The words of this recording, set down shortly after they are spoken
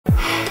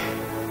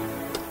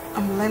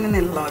I'm learning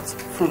a lot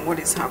from what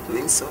is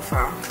happening so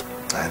far.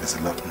 And there's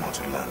a lot more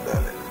to learn,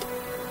 darling.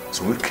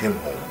 So we came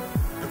home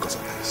because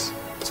of this.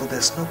 So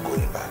there's no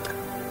going back.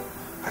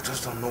 I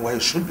just don't know why you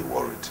should be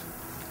worried.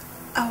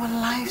 Our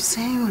lives,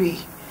 Henry.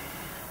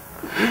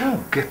 We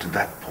won't get to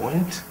that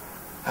point.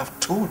 I've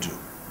told you.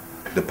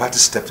 The party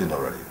stepped in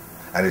already.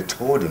 And he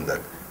told him that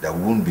there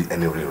won't be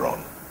any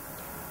rerun.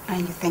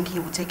 And you think he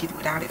will take it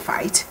without a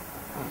fight?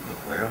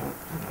 Well,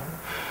 you know.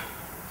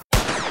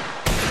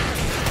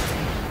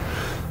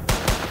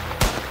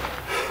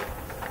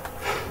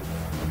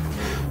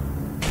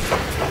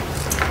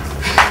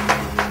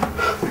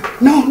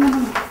 No, no, no.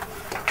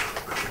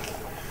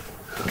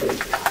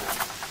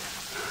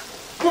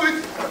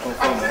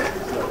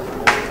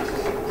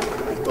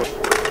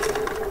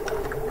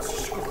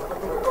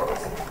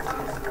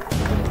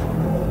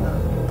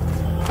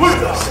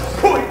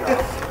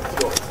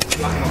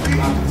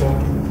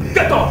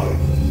 Get off!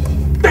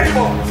 Take him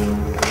off!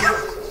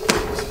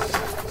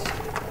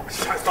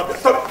 Stop it!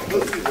 Stop it!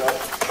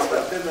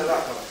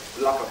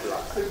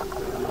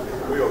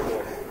 Where you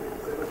going?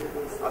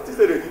 I think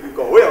they keep you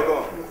going. Where you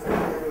going?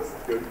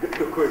 Get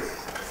the quick.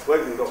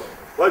 Where's the door?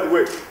 Where's the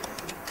way?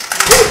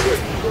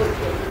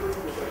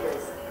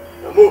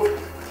 Now move.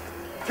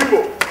 Keep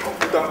up.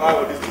 Put an eye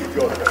on this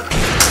idiot.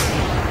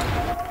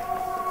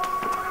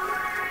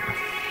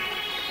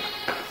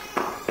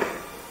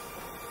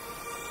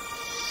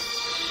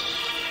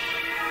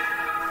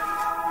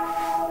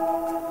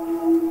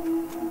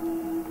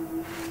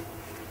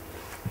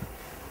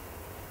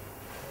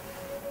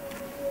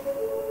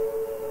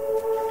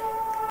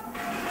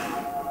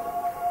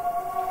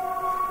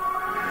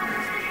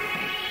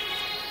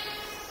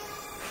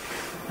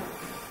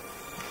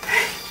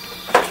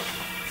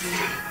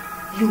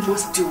 You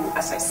must do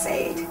as I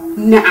said.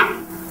 Now.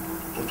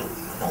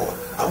 No,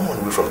 I won't run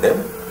away from them.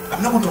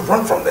 I'm not going to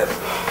run from them.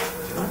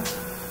 You know?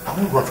 I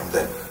won't run from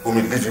them. Will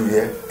we leave you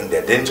here in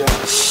their danger?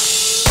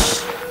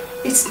 Shh.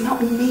 It's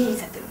not me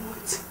that they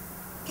want.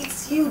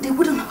 It's you. They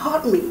wouldn't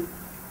hurt me.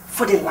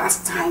 For the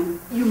last time,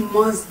 you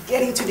must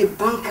get into the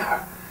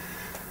bunker.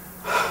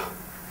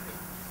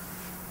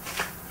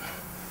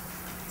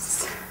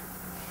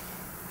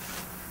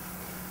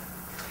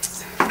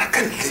 I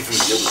can't leave you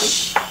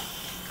here.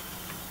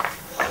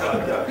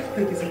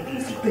 Take it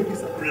easy. Take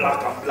it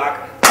black and black.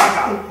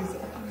 Black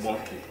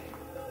monkey.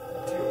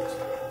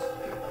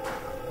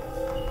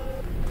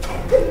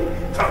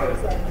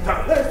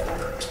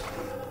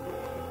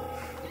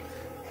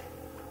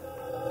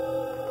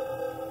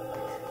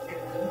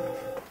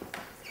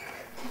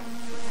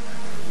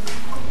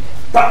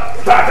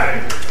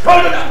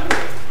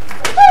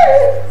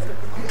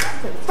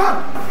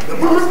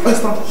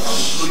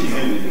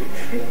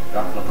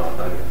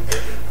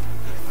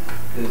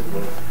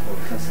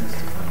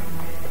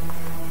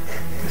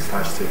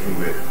 It's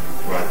everywhere,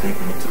 but I think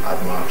we need to add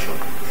more action.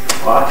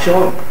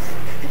 Action?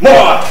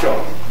 More action!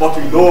 But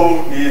we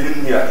know he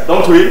isn't here,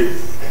 don't we?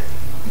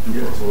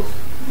 Yes.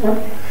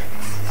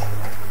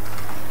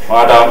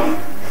 Madam.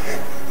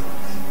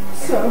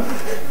 Sir.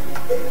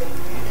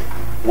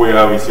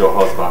 Where is your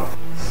husband?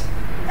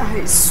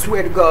 I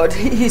swear to God,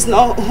 he's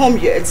not home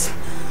yet.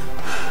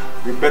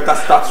 You better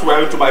start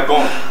swearing to my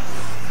gun.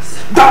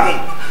 Damn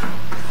it!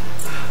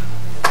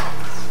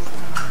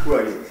 Who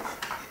are you?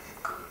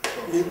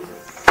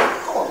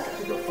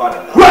 Your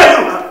father. Who are you?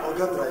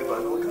 Oga driver.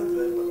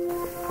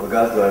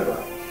 Oga driver.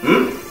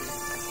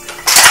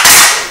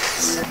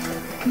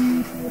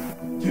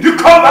 Did you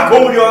come back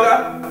home with your Oga?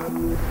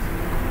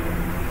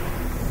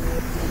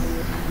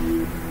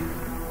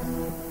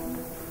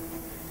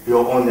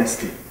 Your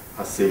honesty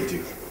has saved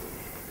you.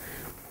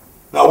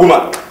 Now,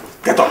 woman,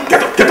 get up,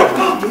 get up, get up,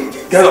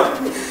 get up.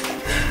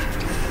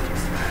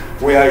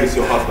 Where is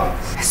your husband?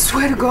 I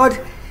swear to God,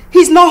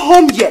 he's not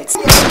home yet.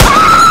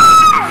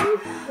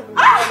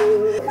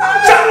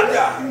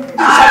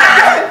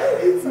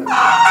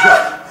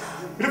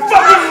 You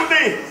fucking with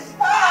me!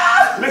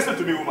 Listen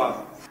to me, woman.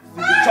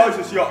 The choice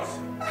is yours.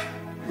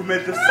 You may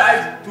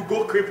decide to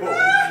go cripple,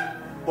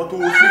 but we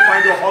will still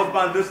find your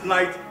husband this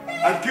night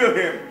and kill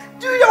him.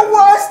 Do your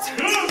worst!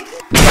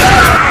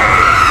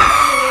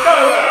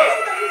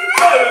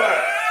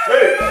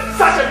 Hey,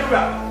 search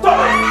everywhere! Stop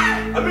it!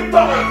 I mean,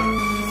 stop it!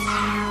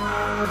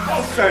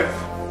 Nonsense!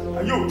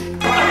 And you!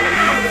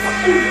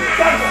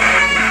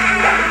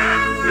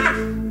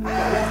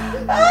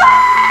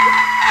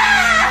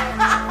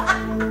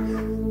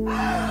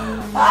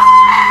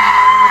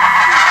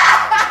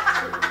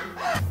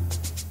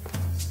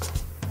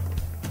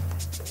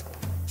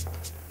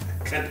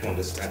 I can't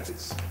understand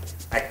this.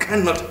 I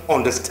cannot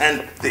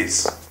understand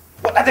this.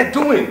 What are they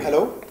doing?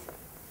 Hello?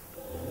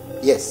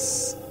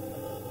 Yes.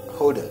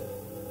 Hold on.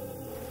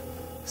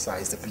 Sir,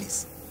 it's the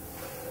police.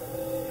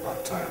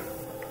 About time.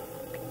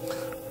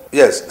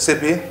 Yes,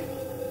 CP.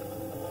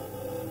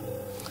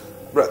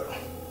 Right.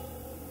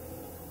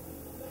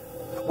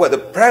 Well, the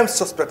prime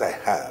suspect I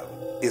have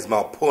is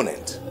my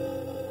opponent.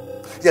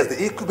 Yes, the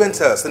incumbent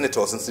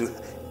senator, since he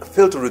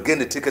failed to regain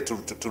the ticket to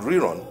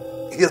rerun,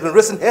 he has been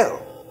raising hell.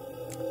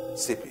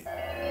 CP,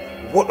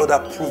 what other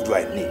proof do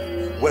I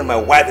need? when my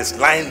wife is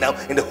lying down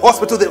in the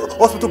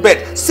hospital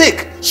bed,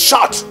 sick,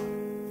 shot?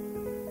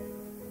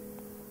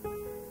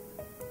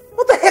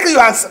 What the heck are you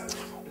answering?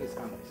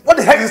 What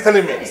the heck is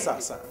telling me?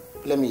 Sir,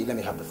 let me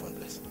have the phone,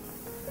 please.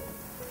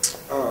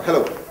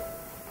 Hello.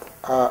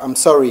 I'm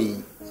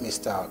sorry,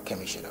 Mr.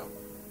 Kemishino.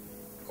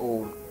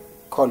 I'll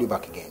call you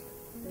back again.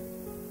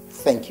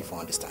 Thank you for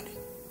understanding.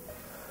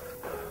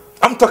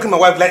 I'm talking to my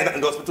wife lying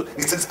in the hospital.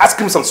 He's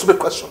asking me some stupid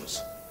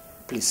questions.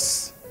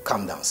 Please,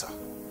 calm down, sir.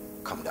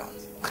 Calm down.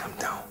 Calm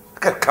down. I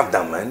gotta calm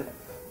down, man.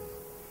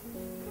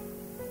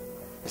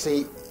 You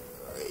see,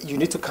 you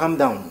need to calm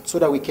down so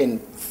that we can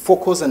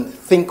focus and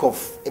think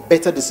of a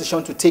better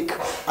decision to take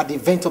at the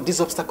event of this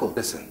obstacle.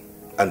 Listen,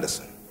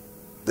 Anderson,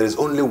 there is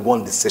only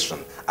one decision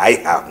I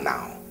have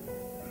now.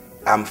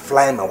 I'm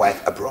flying my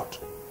wife abroad.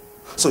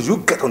 So you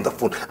get on the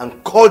phone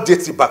and call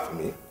JT back for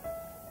me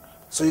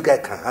so you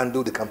guys can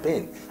handle the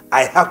campaign.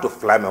 I have to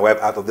fly my wife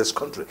out of this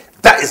country.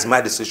 That is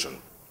my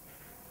decision.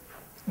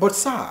 But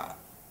sir,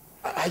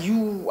 are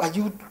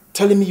you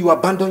telling me you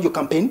abandon your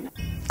campaign?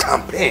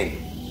 Campaign?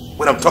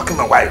 When I'm talking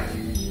to my wife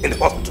in the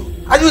hospital.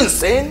 Are you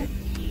insane?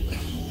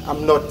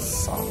 I'm not,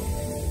 sir.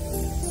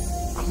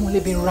 I'm only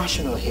being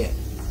rational here.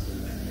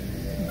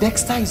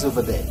 Dexter is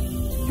over there.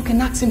 You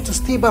can ask him to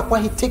stay back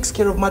while he takes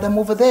care of Madam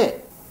over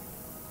there.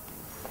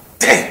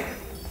 Damn!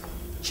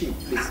 Chief,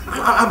 please.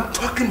 I'm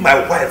talking to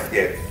my wife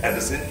here,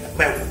 Anderson.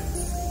 My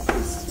wife.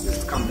 Please,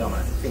 just calm down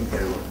and think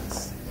very well.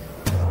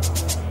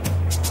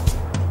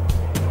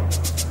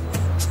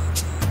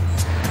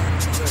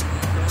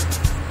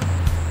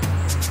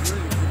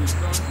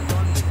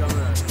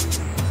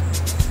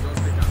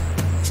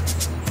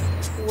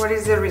 What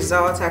is the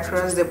result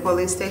across the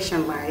polling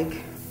station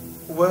like?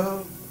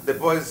 Well, the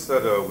boys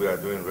said we are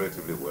doing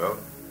relatively well.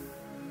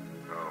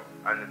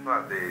 And in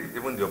fact,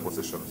 even the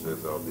opposition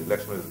says the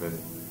election has been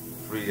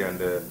free and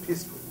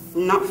peaceful.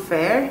 Not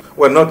fair?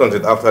 Well, not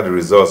until after the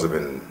results have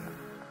been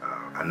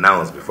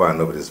announced before I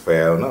know if it is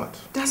fair or not.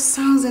 That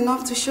sounds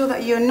enough to show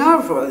that you're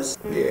nervous.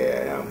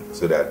 Yeah, I am.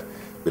 So that,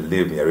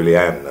 believe me, I really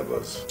am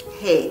nervous.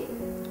 Hey,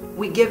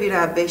 we gave it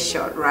our best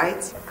shot,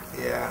 right?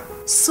 Yeah.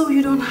 So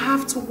you don't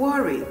have to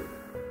worry.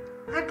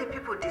 Let the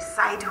people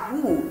decide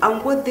who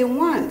and what they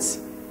want.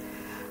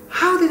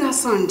 How did our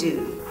son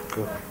do?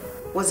 Good.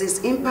 Was his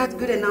impact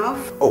good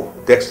enough? Oh,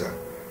 Dexter.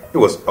 He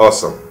was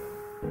awesome.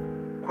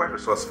 Quite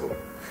resourceful.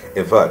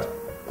 In fact,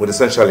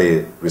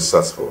 quintessentially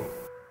resourceful.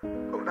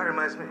 Oh, that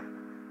reminds me.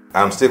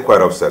 I'm still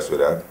quite obsessed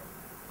with that.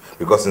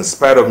 Because in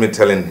spite of me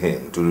telling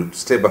him to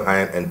stay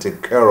behind and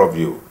take care of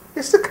you,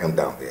 he still came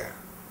down here.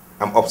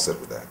 I'm upset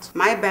with that.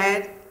 My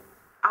bad.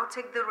 I'll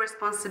take the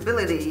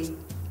responsibility.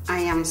 I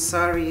am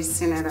sorry,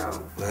 Senator.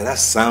 Well, that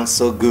sounds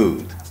so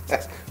good.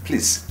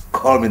 Please,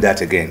 call me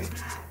that again.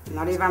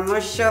 Not if I'm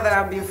not sure that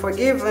I've been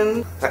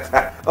forgiven.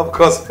 Of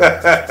course,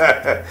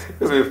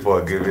 you'll be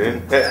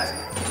forgiven.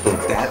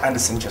 Dad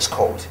Anderson just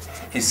called.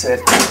 He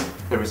said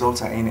the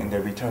results are in and the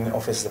returning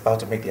office is about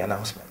to make the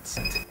announcements.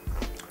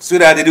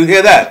 Sweetheart, did you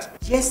hear that?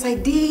 Yes, I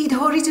did.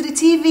 Hurry to the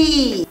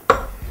TV.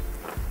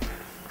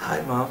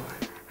 Hi, Mom.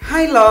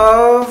 Hi,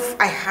 love.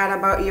 I heard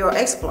about your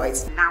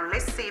exploits. Now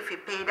let's see if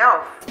it paid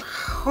off.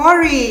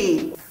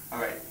 Hurry. All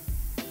right.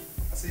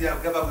 I'll see you.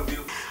 I'll get back with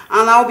you.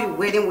 And I'll be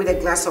waiting with a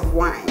glass of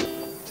wine.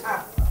 So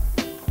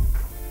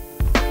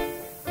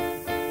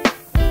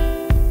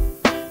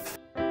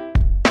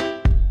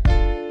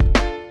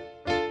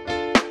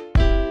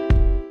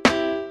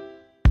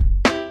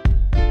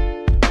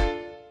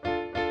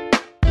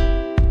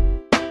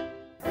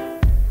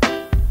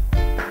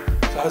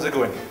how's it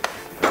going?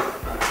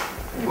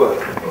 Good.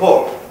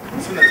 Paul.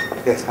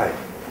 Yes, hi.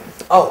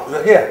 Oh,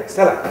 you're here,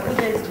 Stella.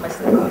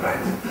 All right.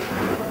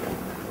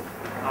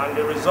 And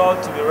the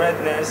result to be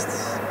read next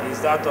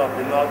is that of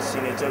the North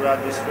Senatorial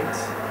District.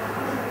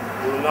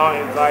 We will now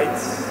invite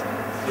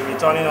the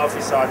returning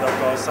officer,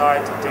 Dr.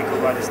 Osai, to take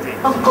over the stage.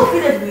 I'm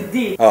confident we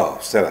did. Oh,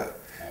 Stella,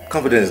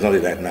 confidence is not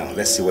right now.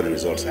 Let's see what the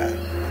results are.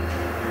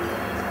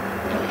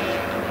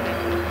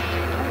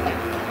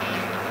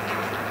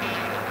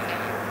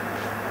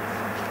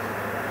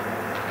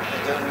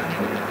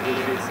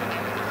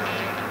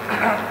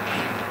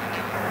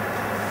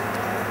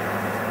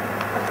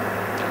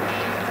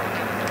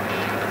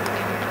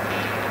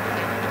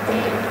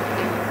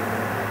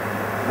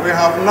 We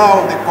have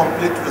now the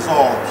complete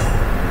results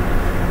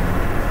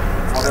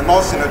for the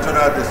North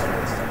Senatorial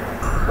District.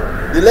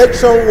 The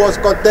election was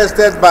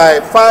contested by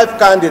 5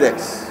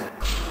 candidates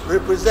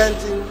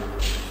representing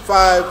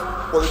 5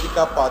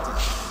 political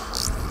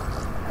parties,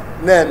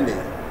 namely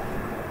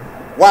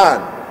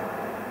 1.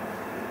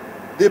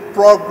 The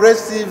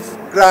Progressive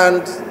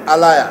Grand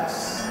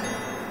Alliance,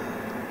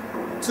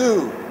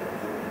 2.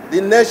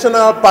 The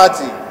National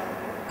Party,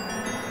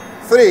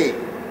 3.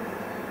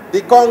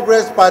 The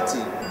Congress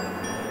Party,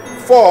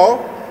 4.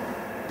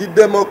 The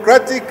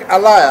Democratic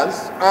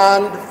Alliance,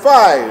 and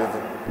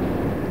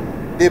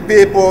 5. The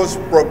People's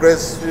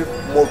Progressive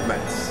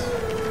Movement.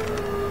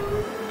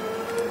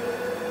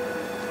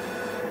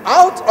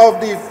 Out of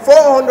the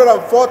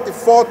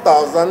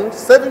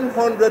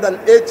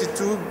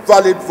 444,782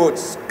 valid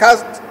votes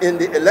cast in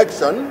the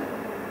election,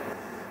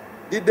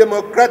 the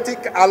Democratic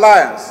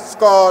Alliance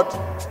scored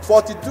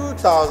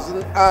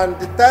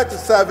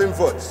 42,037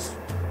 votes.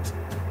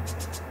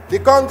 The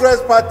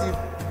Congress Party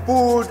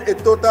pooled a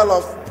total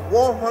of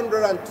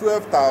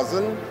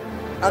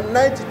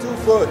 112,092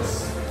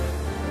 votes.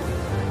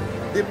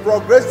 The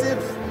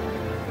Progressive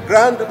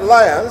Grand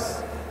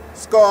Alliance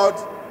scored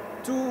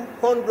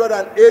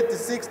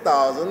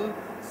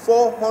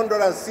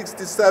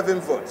 286,467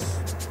 votes.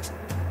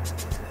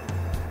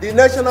 The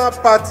National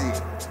Party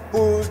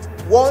pooled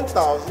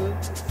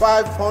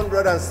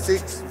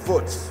 1,506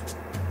 votes,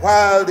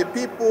 while the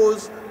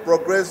People's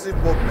Progressive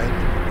Movement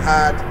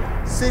had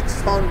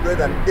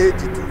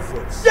 682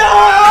 votes.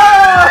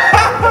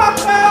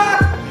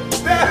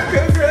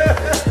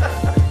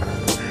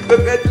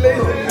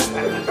 Congratulations!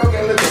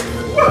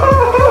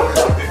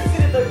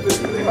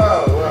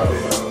 Wow.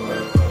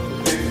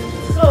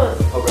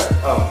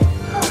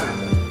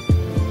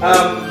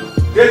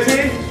 JT?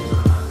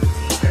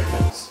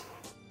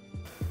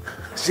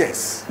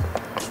 Yes.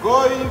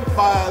 Going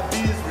by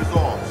these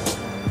results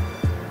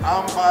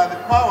and by the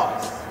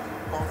powers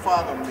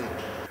conferred on me,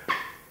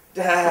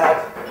 Dad,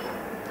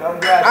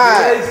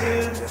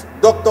 congratulations.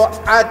 Dr.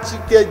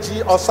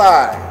 Iyke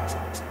Osai,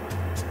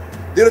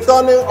 the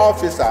returning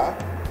officer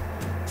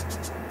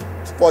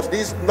for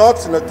this North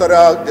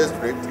Senatorial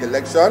District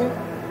election,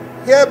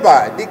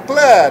 hereby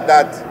declare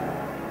that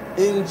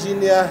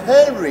Engineer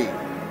Henry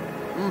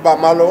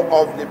Mbamalo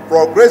of the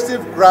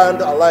Progressive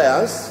Grand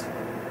Alliance,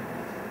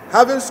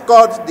 having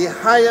scored the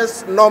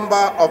highest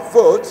number of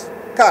votes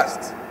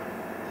cast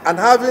and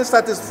having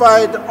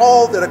satisfied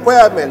all the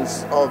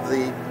requirements of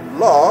the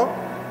law,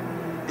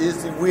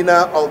 is the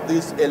winner of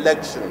this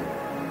election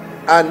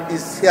and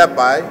is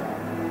hereby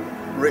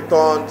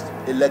returned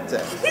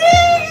elected.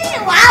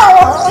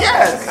 Wow!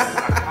 Yes!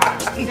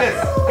 Yes.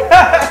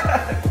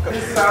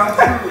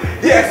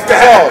 This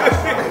result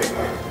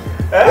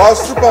was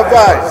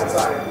supervised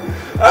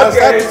and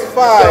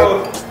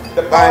satisfied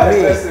by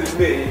me,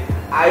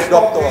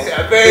 Dr.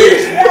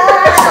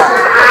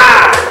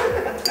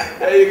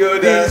 There you go,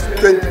 this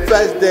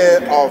 21st day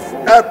of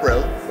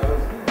April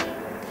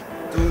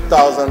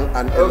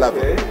 2011.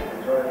 Okay.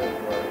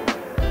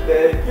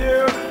 Thank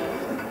you.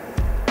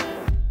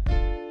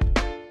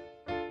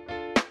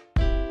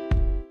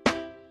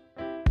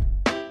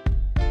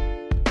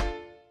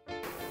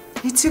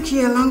 It took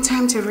you a long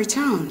time to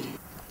return.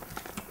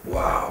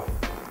 Wow.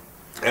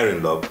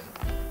 Erin, love,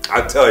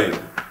 I tell you,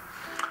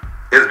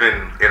 it's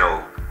been,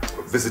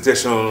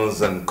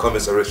 visitations and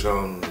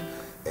commiseration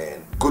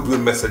and goodwill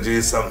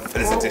messages and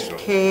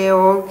felicitations.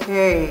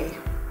 Okay.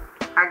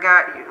 I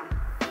got you.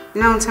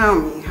 Now tell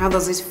me, how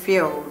does it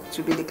feel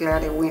to be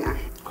declared a winner?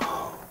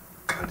 Oh,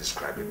 can't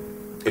describe it.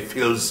 It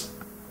feels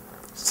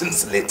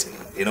scintillating,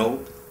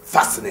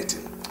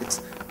 fascinating.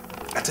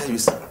 I tell you,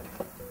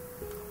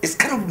 it's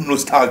kind of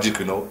nostalgic,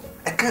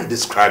 I can't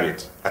describe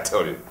it, I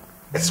tell you.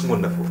 It's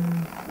wonderful.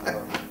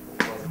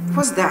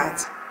 What's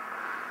that?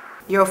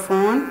 Your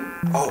phone?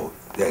 Oh,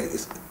 yeah,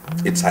 it's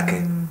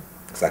Iyke.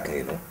 It's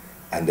Iyke,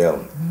 And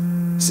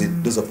see,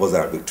 those of us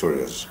that are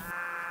victorious,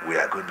 we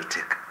are going to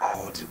take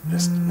all the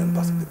rest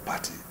members of the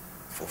party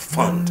for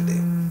fun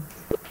today.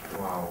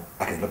 Wow.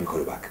 Iyke, let me call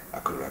you back.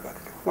 I'll call you right back.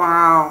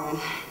 Wow.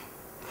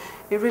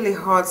 It really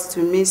hurts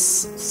to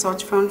miss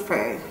such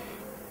fanfare.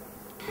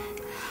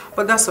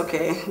 But that's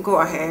okay. Go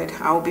ahead.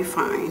 I'll be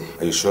fine.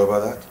 Are you sure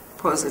about that?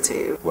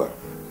 Positive. Well,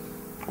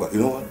 you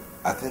know what?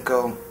 I think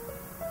I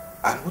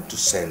want to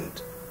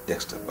send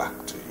Dexter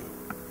back to you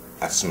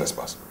as soon as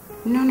possible.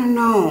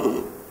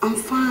 No. I'm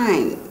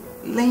fine.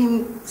 Let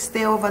him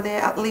stay over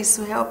there at least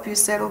to help you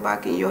settle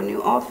back in your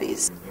new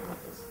office.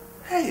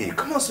 Hey,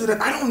 come on,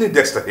 sweetheart. I don't need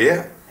Dexter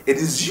here. It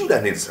is you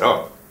that needs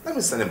help. Let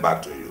me send him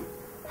back to you.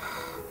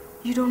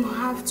 You don't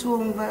have to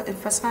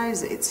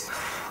overemphasize it.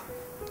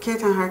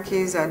 Kate and her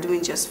kids are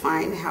doing just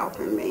fine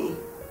helping me.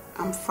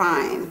 I'm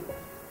fine.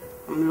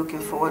 I'm looking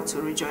forward to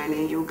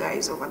rejoining you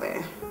guys over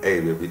there. Hey,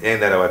 baby, ain't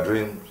that our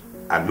dream?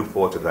 I look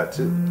forward to that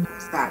too.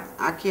 Is that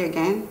Iyke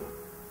again?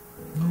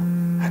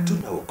 I told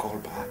him I will call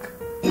back.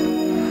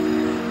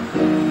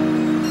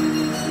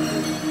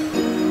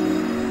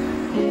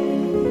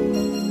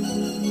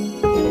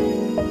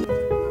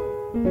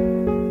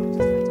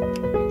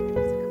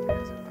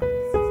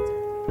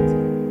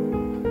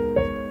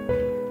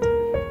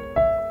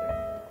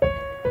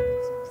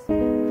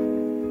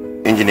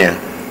 Engineer.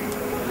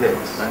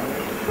 Yes.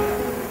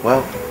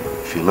 Well,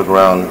 if you look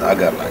around, I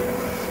got like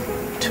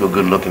 2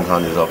 good-looking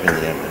Hondas up in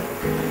there, man.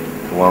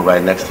 The one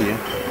right next to you.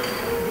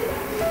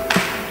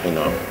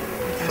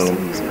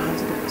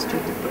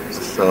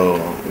 So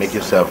make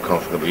yourself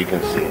comfortable. You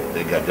can see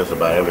they got just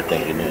about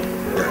everything you need.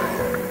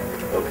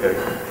 Okay.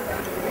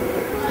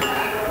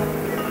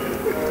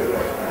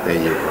 There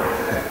you go.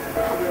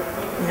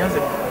 Yeah.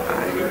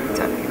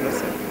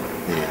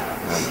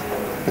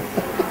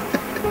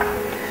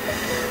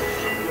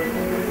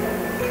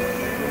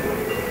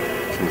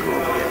 Can go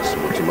over there,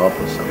 smooch him up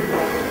or something.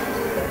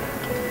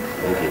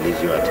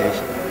 deserves your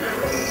attention.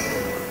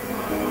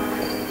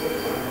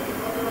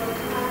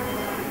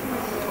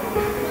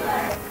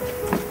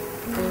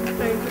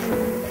 Thank you.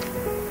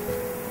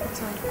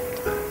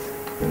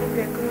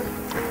 Okay, good.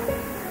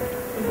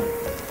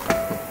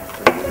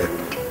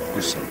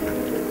 Listen.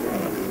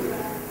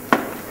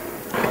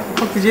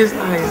 PJ's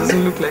eyes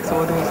doesn't look like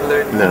someone who's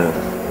learning. No,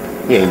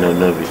 he ain't no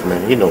novice,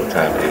 man. He know what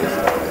time it is.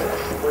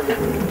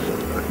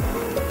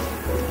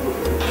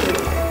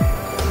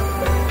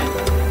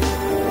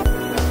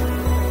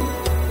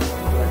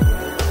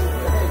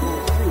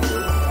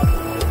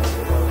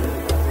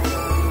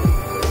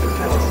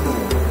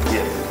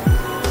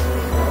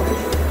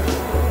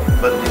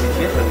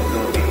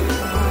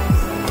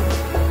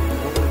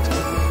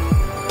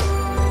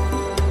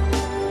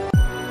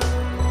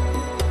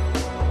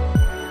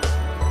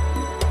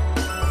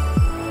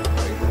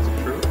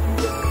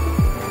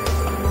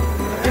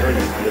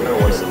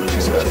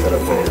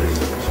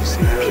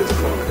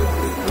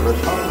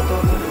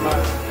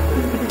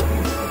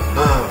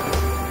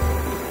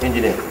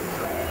 Engineer,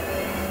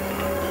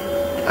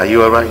 are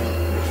you alright?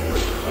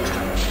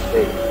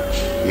 Hey,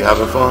 you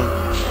having fun?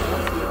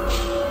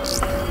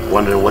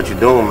 Wondering what you're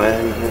doing,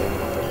 man.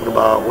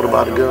 What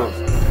about the girls?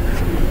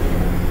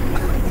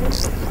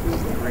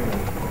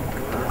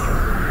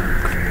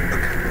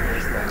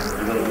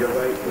 You gonna be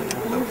alright?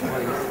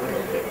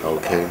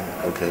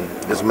 Okay.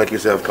 Just make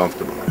yourself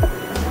comfortable.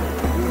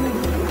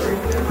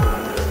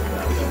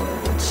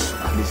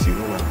 At least you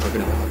know what I'm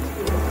talking about.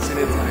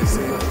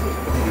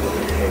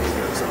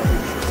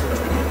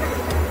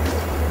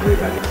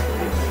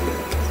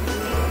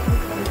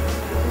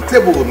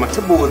 My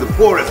table was the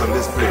poorest on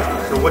this place.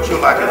 So what you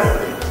like?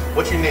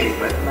 What you need,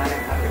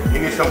 man? You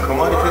need some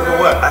commodities or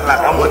what? I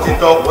like what you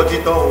thought.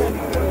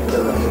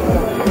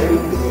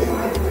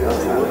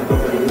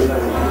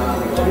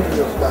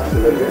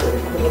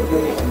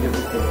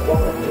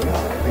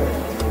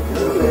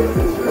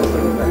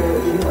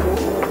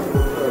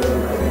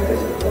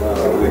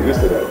 We're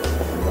used to that.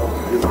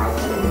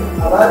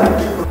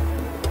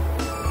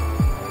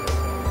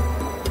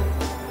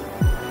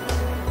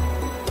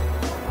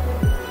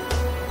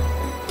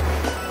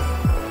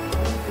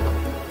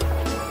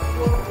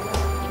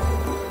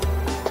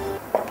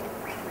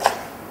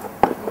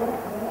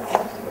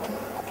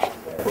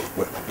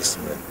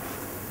 Listen, man,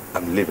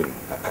 I'm leaving.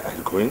 Are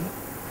you going?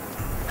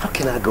 How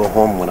can I go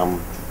home when I'm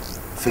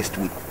faced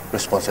with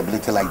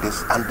responsibility like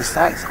this? And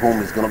besides, home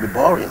is going to be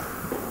boring.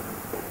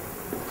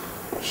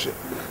 Shit.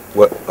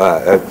 What?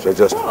 I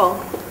just... Oh,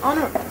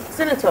 Honor,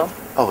 Senator,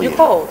 oh, you yeah.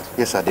 called?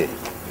 Yes, I did.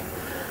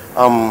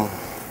 I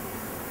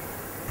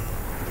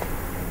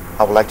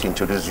would like to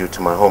introduce you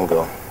to my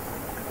homegirl.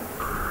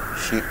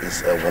 She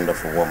is a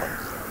wonderful woman,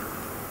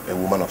 a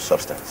woman of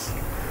substance.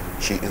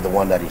 She is the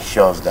one that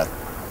ensures that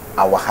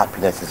our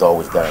happiness is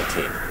always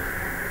guaranteed.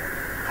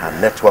 Her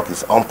network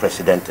is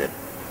unprecedented,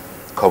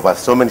 covers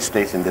so many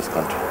states in this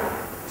country.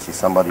 She's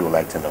somebody you would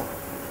like to know.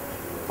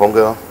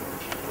 Homegirl,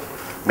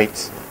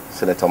 meet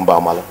Senator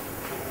Mbamala,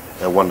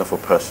 a wonderful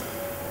person,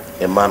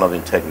 a man of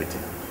integrity.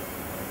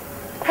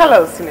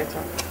 Hello,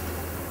 Senator.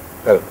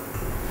 Hello.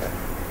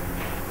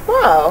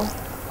 Wow,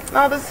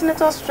 now the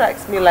Senator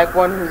strikes me like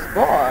one who's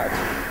bored.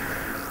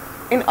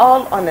 In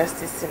all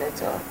honesty,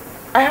 Senator,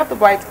 I have the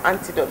right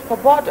antidote for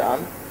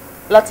boredom.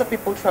 Lots of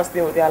people trust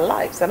me with their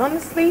lives, and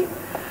honestly,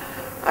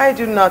 I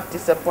do not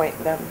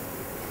disappoint them.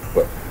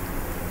 Well,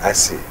 I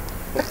see.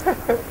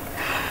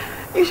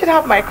 You should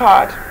have my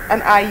card,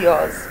 and I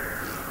yours.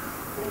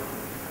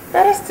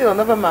 Better still,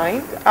 never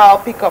mind. I'll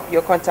pick up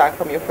your contact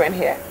from your friend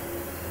here.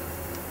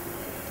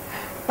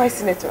 My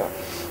Senator,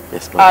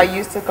 yes, are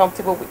you still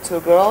comfortable with 2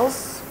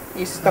 girls?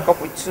 You stuck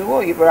up with 2,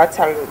 or you better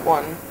tarry with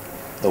 1?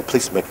 No,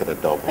 please make it a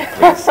double,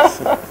 please.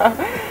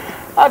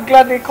 I'd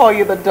gladly call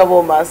you the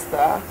double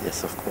master.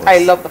 Yes, of course. I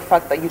love the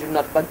fact that you do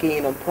not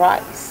bargain on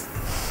price.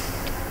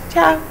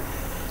 Ciao.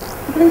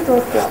 Please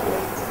don't stop me.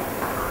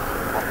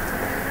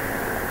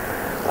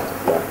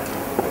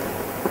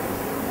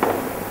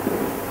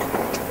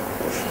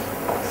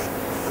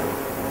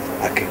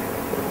 Okay.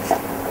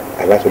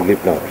 I'd like to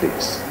leave now,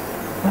 please.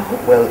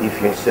 Well,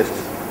 if you insist,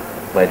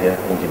 my dear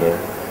engineer,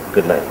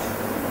 good night.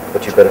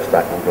 But you better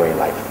start enjoying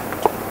life.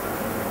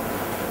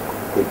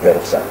 You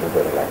better start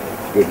enjoying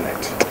life. Good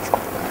night.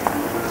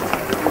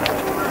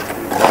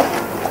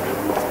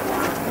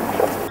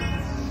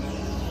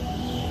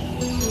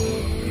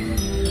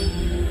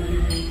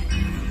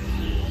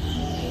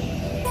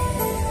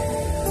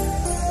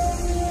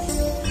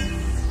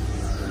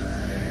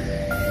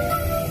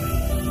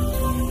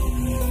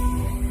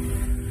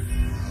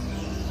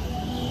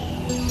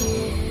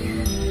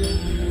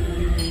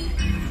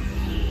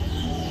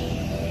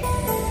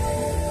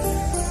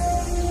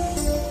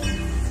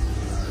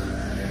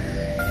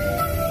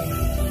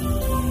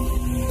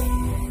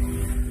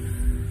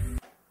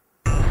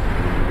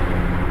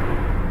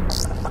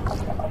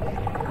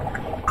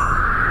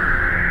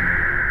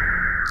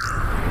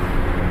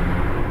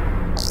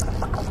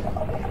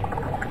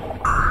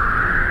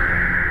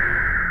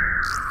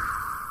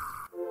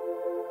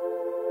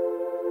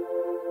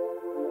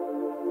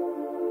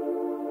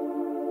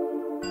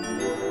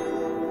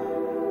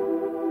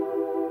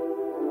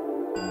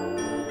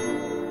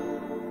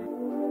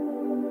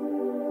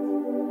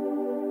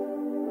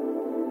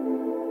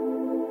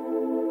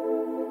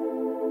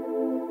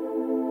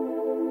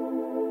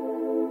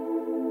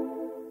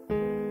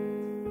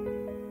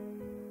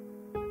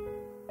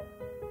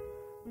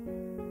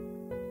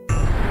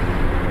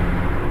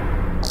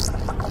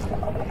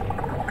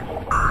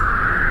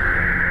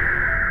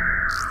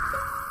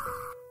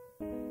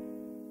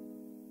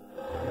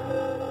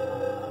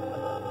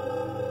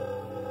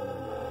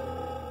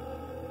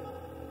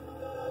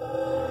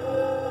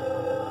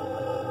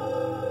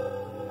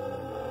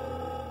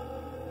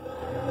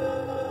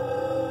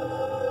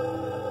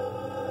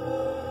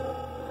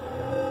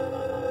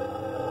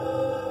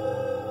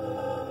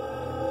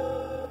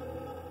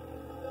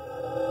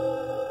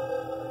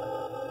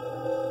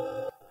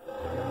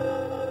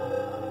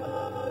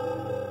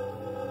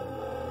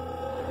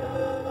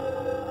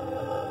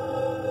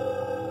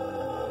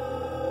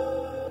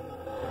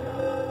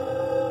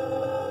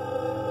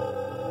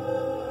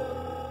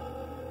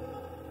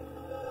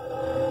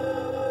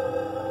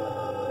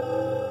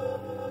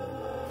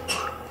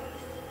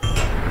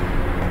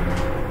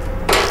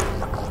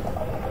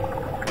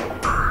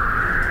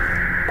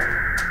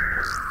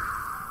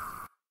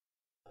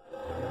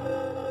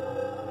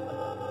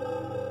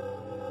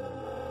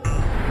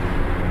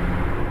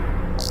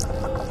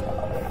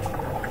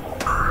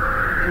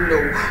 No!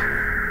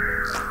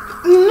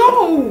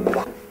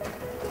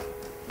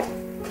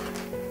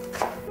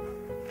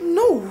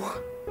 No!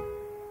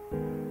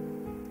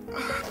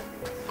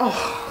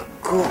 Oh,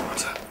 God.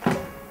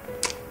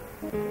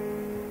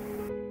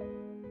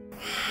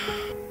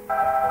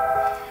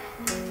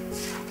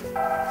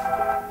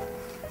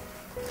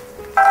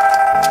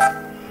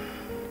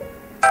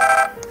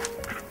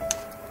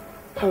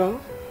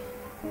 Hello?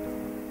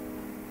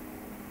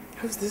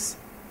 Who's this?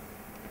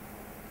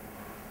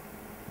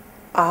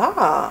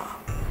 Ah,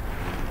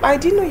 I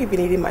didn't know you'd be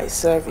needing my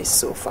service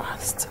so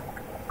fast.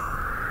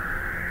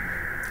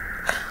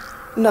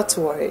 Not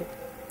to worry,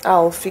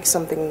 I'll fix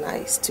something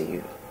nice to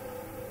you.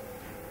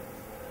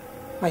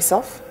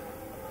 Myself?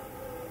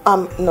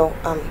 No,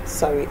 I'm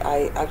sorry,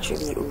 I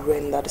actually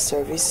render the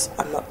service.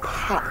 I'm not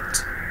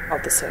part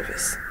of the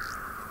service.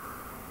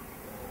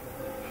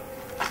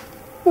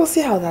 We'll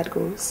see how that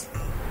goes.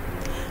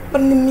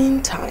 But in the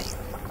meantime,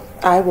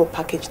 I will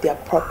package the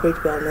appropriate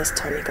wellness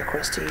tonic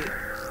across to you.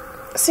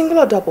 Single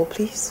or double,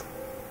 please?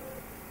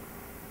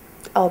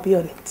 I'll be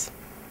on it.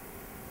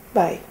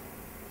 Bye.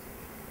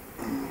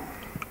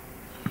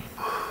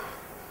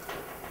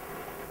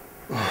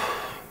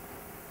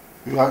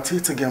 You are at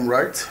it again,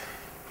 right?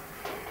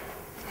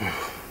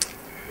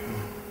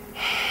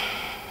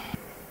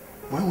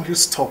 When will you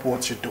stop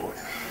what you're doing?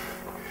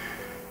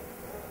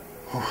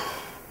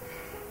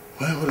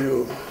 When will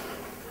you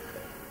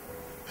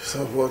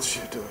stop what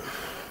you're doing?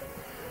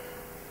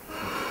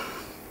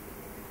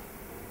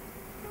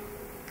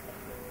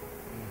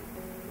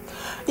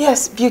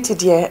 Yes, beauty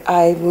dear,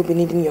 I will be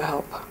needing your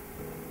help.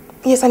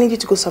 Yes, I need you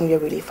to go somewhere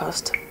really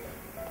fast.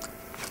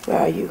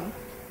 Where are you?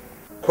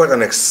 Quite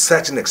an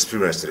exciting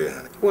experience today.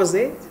 Was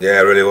it? Yeah,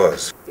 it really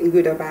was.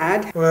 Good or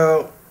bad?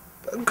 Well,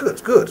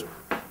 good.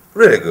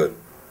 Really good.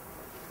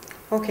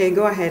 Okay,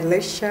 go ahead.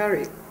 Let's share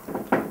it.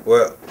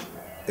 Well,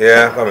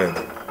 yeah, come in.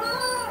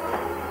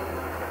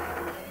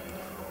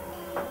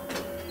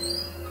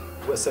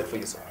 We're set for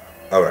you, sir.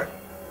 All right.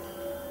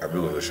 I'll be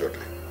with you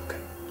shortly. Okay.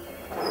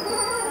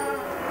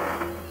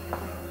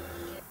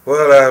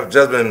 Well, I've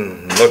just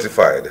been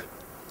notified.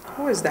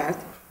 Who is that?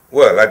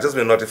 Well, I've just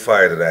been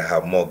notified that I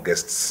have more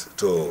guests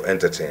to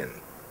entertain.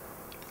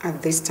 At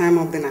this time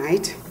of the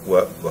night?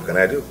 Well, what can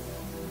I do?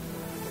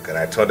 Can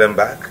I turn them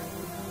back?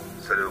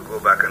 So they'll go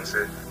back and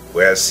say,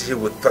 well, see,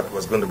 we thought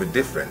was going to be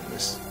different.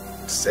 It's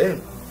the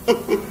same.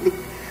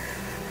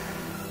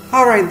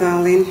 All right,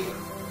 darling.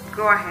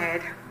 Go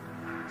ahead.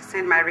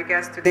 Send my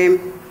regards to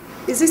them.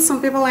 Is it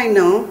some people I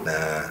know?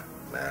 Nah.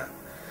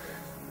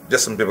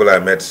 Just some people I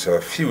met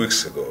a few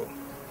weeks ago.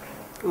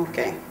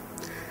 Okay.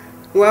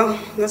 Well,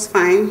 that's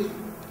fine.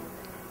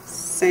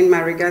 Send my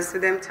regards to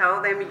them.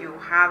 Tell them you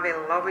have a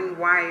loving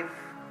wife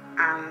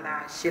and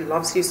she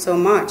loves you so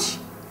much.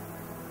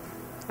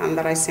 And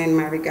that I send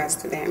my regards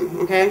to them,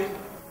 okay?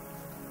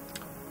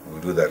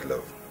 We'll do that,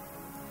 love.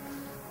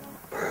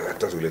 I'll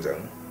talk to you later.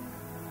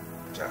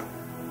 Ciao.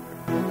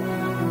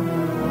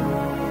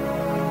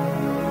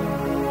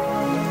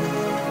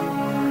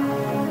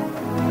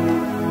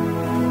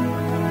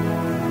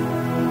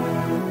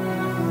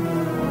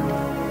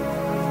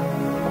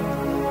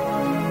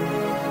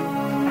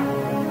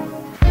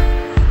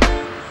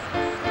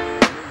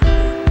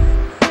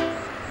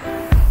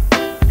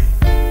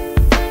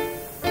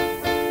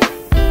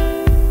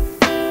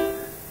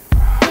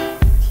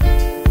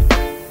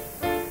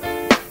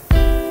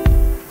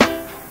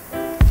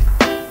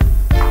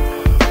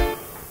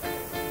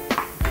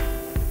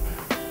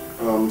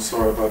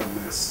 Sorry about the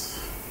mess.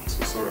 I'm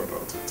so sorry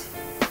about it.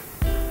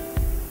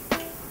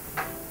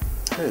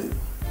 Hey,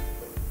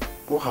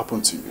 what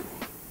happened to you?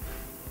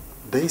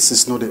 This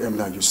is not the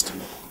Emily I used to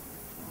know.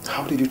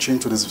 How did you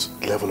change to this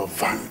level of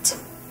vanity?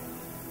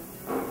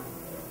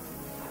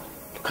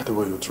 Look at the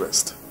way you're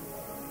dressed.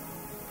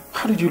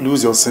 How did you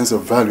lose your sense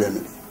of value,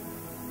 Emily?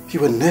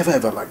 You were never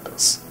ever like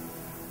this.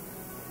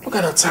 Look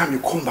at the time you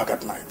come back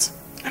at night.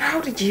 And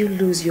how did you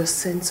lose your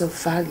sense of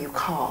value,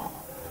 Carl?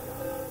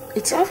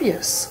 It's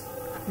obvious.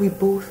 We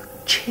both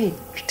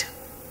changed.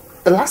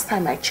 The last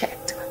time I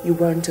checked, you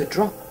weren't a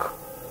drunk.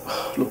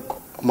 Look,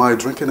 my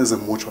drinking is a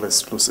mutual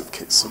exclusive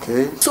case,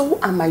 okay? So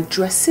are my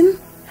dressing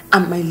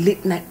and my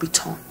late night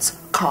returns,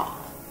 Carl.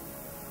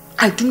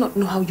 I do not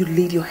know how you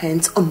laid your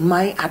hands on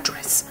my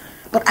address,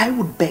 but I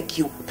would beg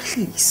you,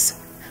 please,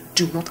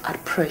 do not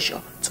add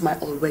pressure to my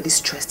already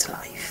stressed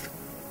life.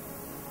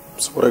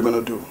 So what are you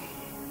gonna do?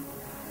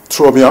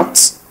 Throw me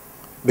out?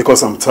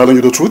 Because I'm telling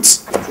you the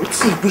truth?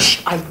 I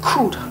wish I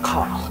could,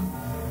 Carl.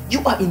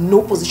 You are in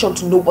no position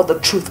to know what the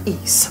truth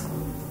is.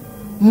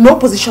 No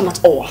position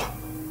at all.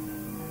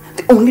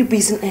 The only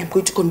reason I am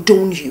going to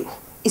condone you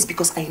is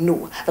because I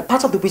know that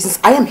part of the reasons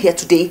I am here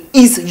today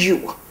is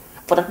you.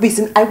 For that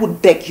reason, I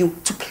would beg you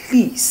to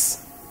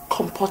please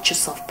comport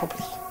yourself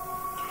properly.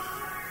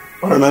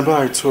 I remember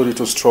I told you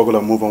to struggle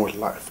and move on with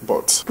life,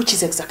 but... Which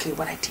is exactly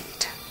what I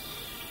did.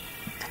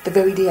 The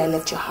very day I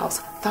left your house,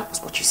 that was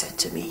what you said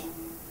to me.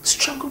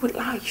 Struggle with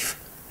life.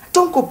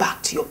 Don't go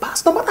back to your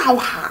past, no matter how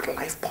hard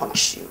life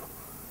punched you.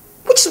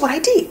 Which is what I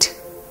did.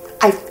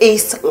 I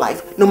faced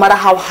life no matter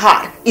how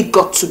hard it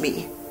got to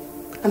me.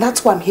 And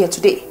that's why I'm here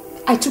today.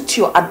 I took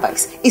to your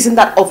advice. Isn't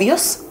that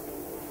obvious?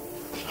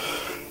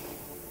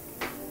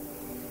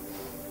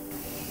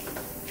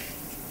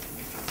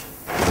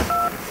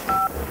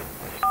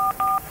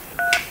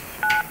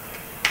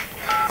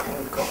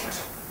 Thank God.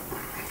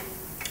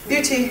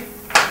 Beauty.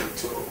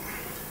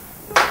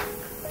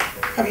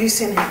 Have you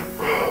seen him?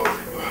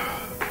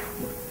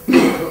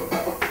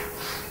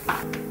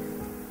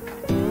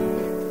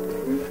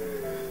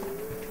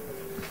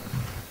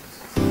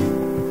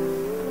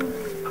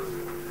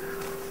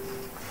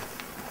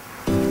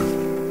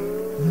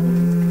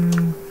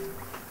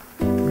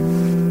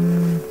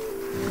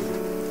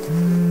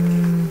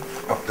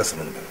 Oh, just a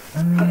minute.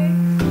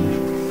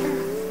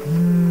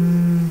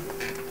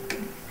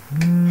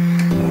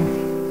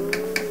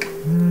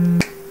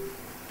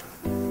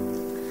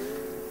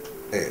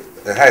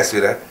 Hi,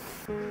 sweetheart.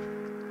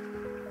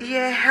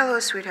 Yeah, hello,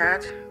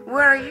 sweetheart.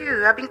 Where are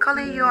you? I've been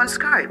calling you on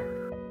Skype.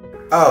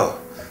 Oh,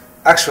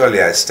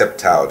 actually, I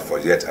stepped out for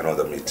yet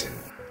another meeting.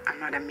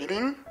 Another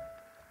meeting?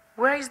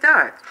 Where is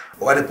that?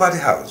 Oh, at the party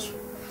house.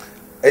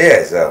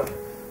 Yes,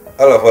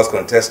 all of us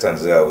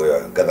contestants we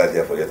are gathered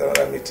here for yet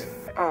another meeting.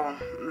 Oh,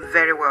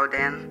 very well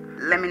then.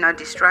 Let me not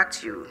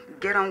distract you.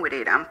 Get on with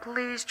it, and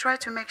please try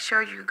to make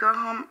sure you go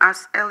home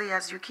as early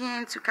as you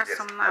can to catch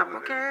some nap,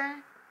 okay?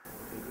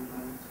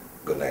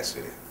 Good night,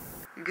 sweetie.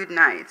 Good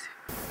night.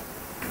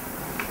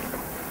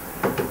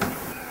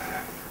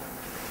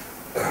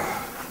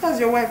 That's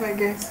your wife, I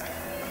guess.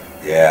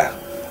 Yeah,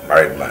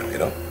 married man, you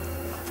know.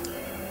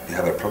 You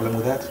have a problem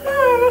with that?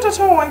 No, not at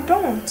all. I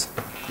don't.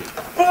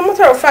 As a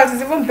matter of fact,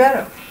 it's even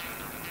better.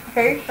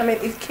 Okay? I mean,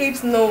 it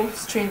keeps no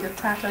strings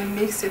attached and it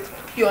makes it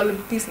purely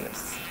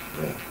business.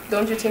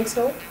 Don't you think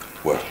so?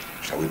 Well,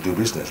 shall we do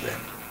business then?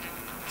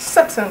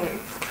 Certainly.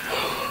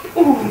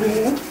 Ooh.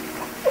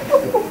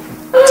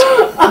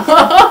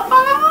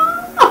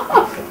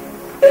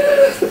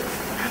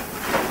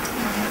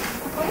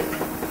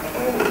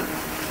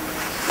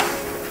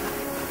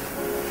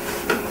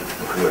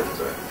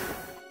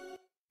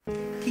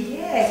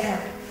 Yeah.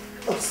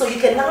 Oh, so you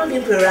can now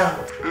limp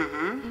around.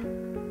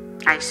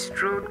 I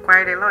strode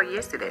quite a lot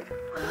yesterday.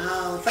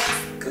 Wow,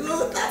 that's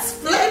good. That's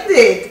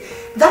splendid.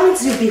 That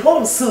means you'll be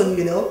home soon,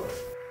 you know.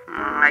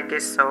 I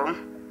guess so.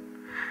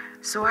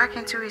 So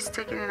Akintu is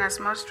taking in as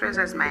much stress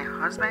as my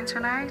husband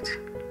tonight?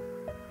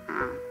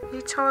 He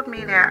told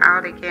me they're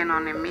out again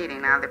on a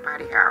meeting at the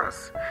party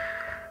house.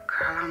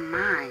 Girl, oh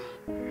my.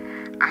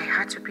 I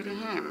had to pity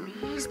him.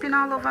 He's been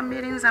all over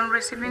meetings and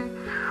receiving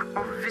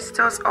of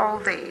visitors all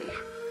day.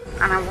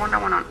 And I wonder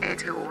when on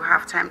earth he will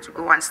have time to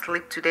go and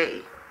sleep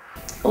today.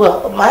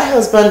 Well, my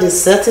husband is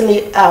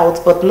certainly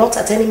out, but not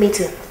at any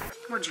meeting.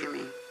 What do you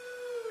mean?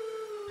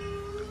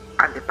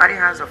 At the party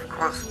house, of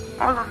course,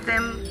 all of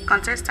them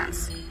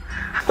contestants.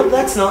 Oh,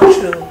 that's not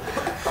true.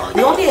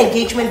 The only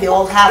engagement they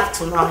all have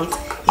tonight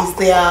is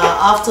their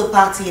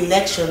after-party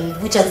election,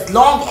 which has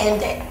long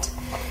ended,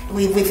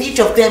 with each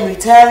of them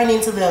retiring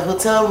into their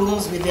hotel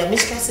rooms with their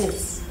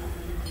mistresses.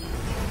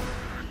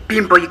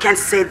 Bimbo, you can't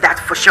say that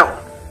for sure.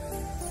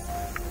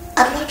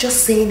 I'm not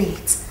just saying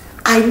it.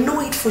 I know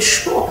it for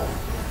sure.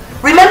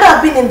 Remember,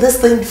 I've been in this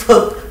thing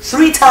for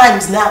 3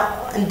 times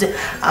now, and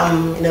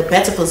I'm in a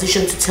better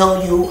position to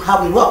tell you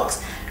how it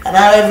works and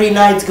how every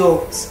night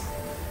goes.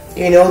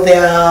 You know,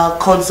 their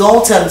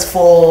consultants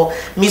for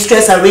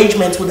mistress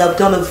arrangements would have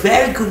done a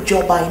very good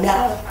job by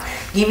now,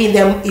 giving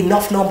them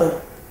enough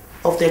number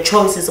of their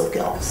choices of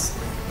girls.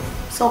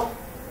 So,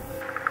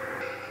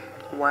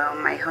 well,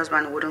 my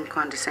husband wouldn't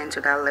condescend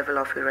to that level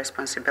of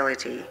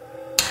irresponsibility.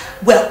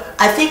 Well,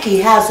 I think he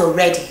has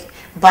already,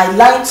 by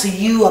lying to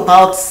you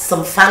about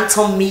some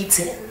phantom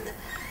meeting.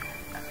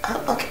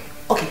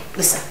 Okay,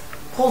 listen,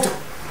 hold on,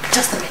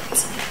 just a minute.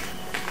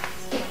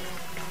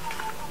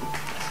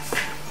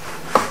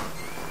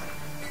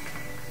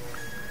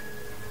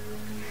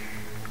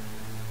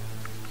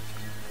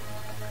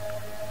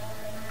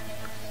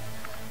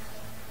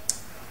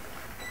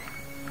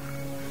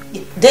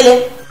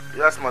 Dylan?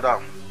 Yes,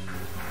 madam.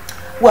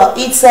 Well,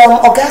 it's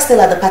August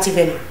still at the party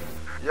venue.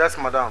 Yes,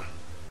 madam.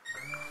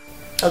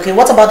 Okay,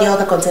 what about the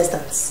other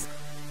contestants?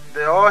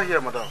 They're all here,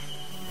 madam.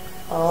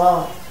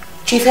 Oh,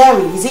 Chief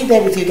Henry, is he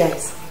there with you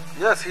guys?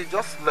 Yes, he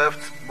just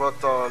left,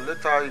 but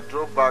later he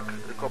drove back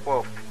a couple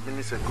of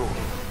minutes ago.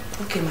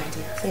 Okay, my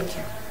dear, thank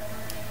you.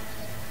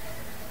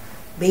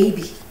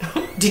 Baby,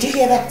 did you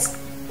hear that?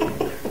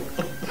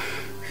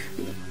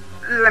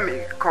 Let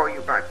me call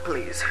you back,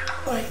 please.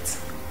 Alright.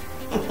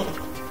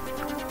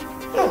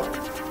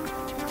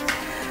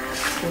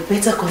 We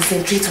better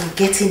concentrate on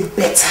getting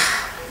better.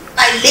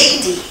 My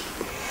lady!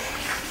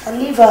 And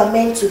leave our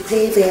men to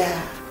play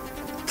their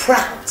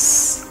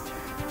pranks.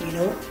 You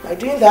know, by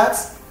doing that,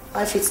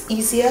 life is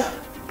easier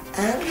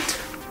and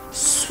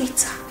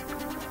sweeter.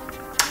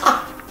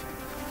 Ah.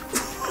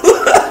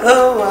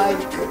 Oh my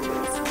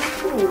goodness.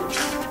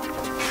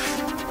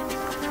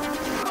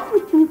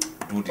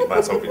 Do the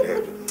man something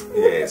here.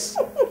 Yes.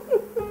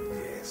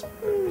 Yes,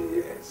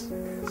 yes,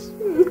 yes.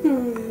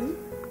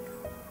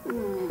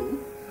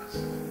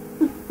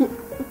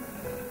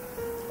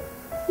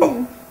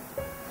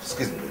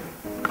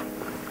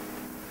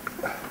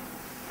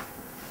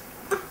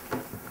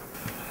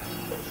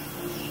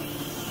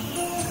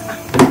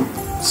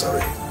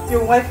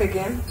 Your wife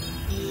again?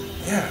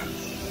 Yeah.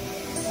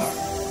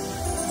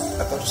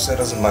 I thought you said it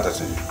doesn't matter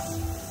to you.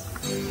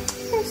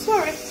 I'm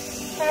sorry.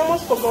 I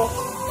almost forgot.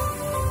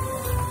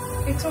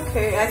 It's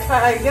okay.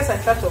 I guess I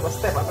tried to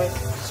overstep a bit.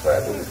 That's why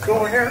I do this.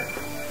 Go here.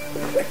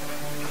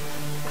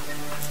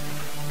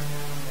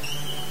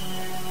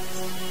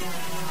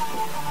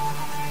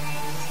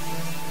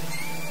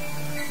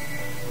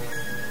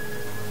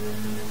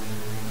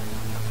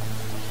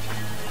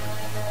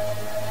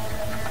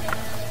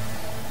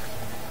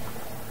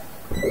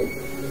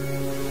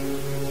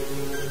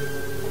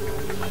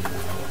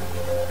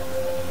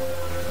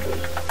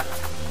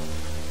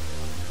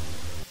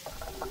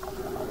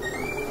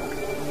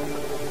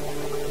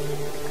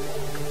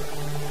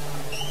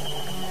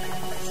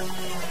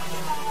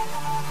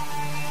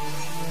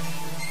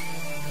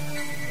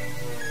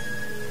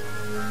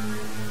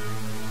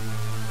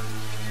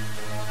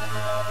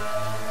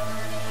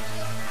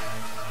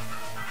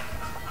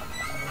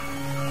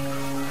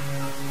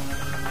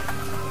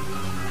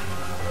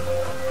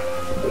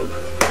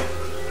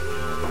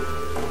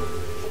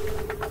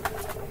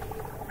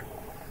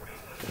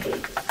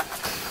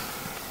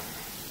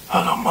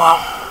 Hello, Mom.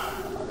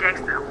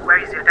 Dexter, where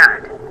is your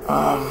dad?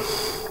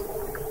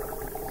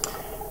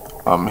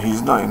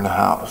 He's not in the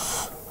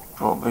house.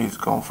 Probably he's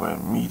gone for a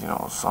meeting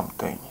or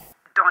something.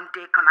 Don't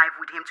dare connive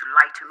with him to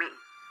lie to me.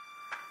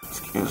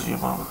 Excuse you,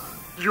 Mom.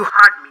 You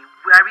heard me.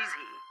 Where is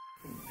he?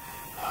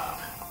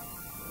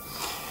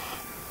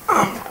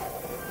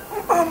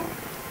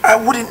 I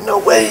wouldn't know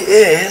where he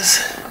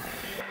is.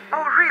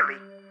 Oh, really?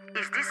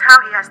 Is this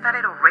how he has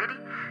started already?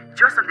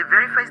 Just on the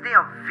very first day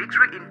of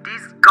victory in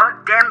this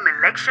goddamn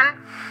election?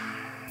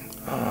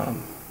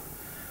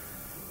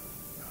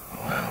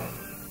 Well,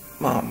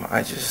 Mom,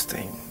 I just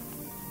think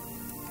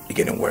you're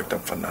getting worked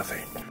up for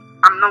nothing.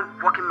 I'm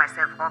not working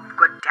myself up,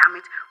 god damn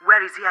it.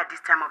 Where is he at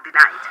this time of the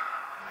night?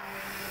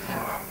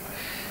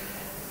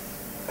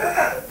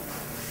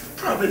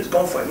 Probably he's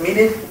gone for a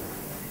meeting.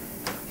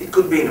 He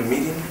could be in a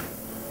meeting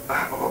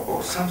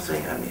or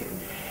something. I mean,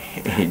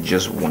 he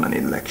just won an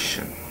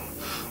election.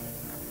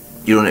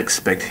 You don't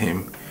expect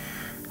him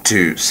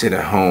to sit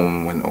at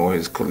home when all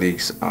his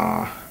colleagues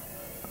are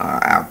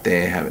out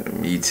there having a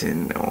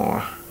meeting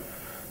or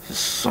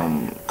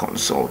some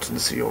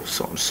consultancy of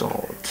some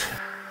sort.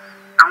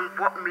 And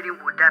what meeting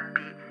would that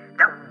be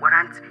that would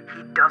warrant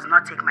he does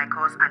not take my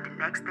calls, and the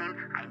next thing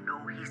I know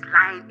his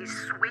line is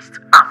switched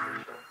off?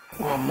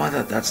 Well,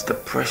 Mother, that's the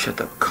pressure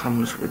that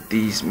comes with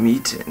these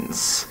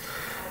meetings.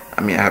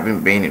 I mean, I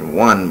haven't been in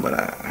one, but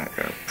I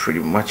pretty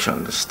much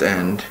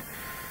understand.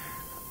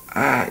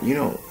 You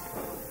know,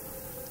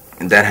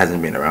 Dad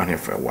hasn't been around here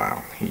for a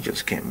while. He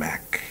just came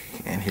back,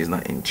 and he's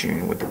not in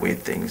tune with the way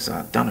things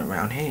are done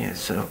around here.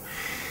 So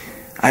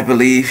I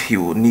believe he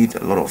will need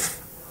a lot of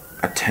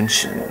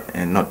attention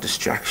and not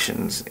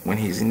distractions when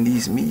he's in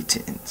these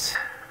meetings.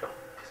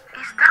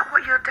 Is that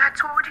what your dad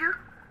told you?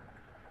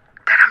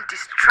 That I'm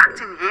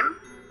distracting him?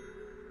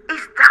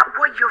 Is that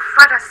what your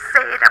father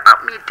said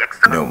about me,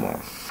 Dexter? No,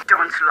 Mom.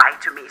 Don't lie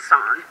to me,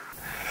 son.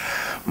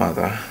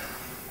 Mother,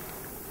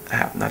 I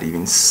have not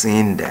even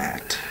seen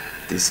Dad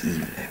this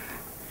evening.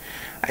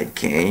 I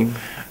came,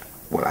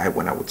 well, I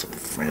went out with some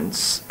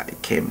friends. I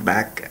came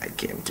back, I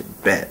came to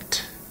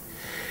bed.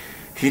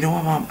 You know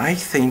what, Mom? I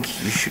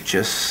think you should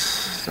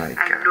just, like...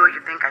 I know you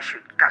think I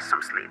should get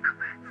some sleep.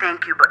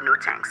 Thank you, but no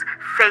thanks.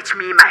 Fetch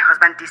me my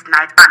husband this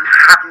night and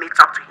have me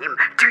talk to him.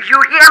 Do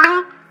you hear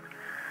me?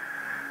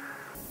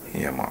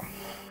 Yeah, Mom.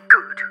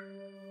 Good.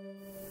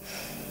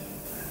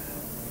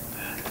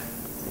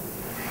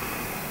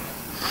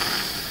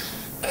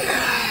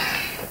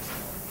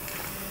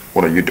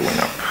 What are you doing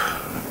up?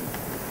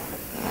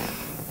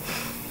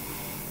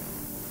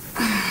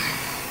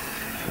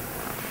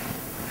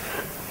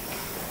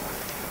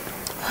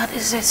 What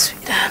is it,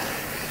 sweetheart?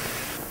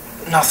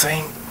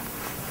 Nothing.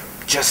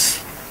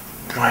 Just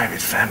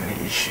private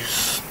family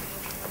issues.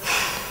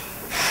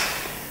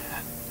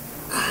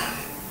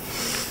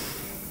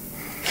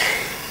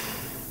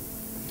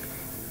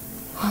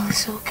 Well,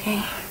 it's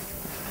okay.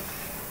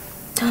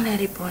 Don't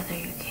let it bother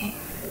you, okay?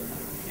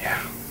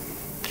 Yeah,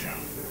 sure.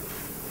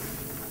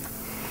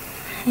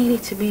 I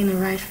need to be in the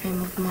right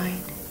frame of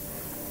mind.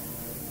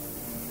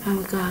 I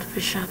will go out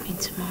for shopping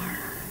tomorrow.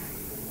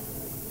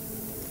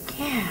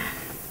 Yeah.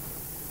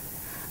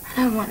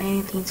 I don't want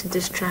anything to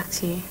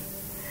distract you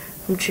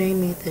from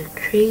dreaming the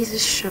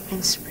craziest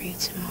shopping spree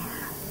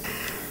tomorrow.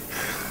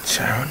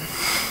 Sharon,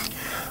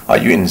 are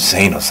you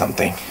insane or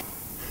something?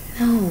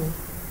 No.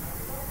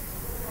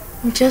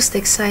 I'm just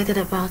excited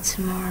about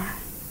tomorrow.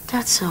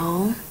 That's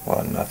all.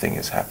 Well, nothing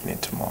is happening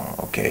tomorrow,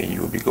 okay?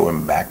 You will be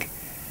going back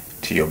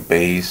to your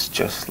base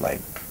just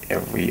like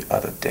every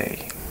other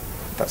day.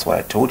 That's what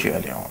I told you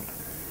earlier on.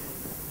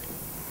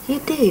 You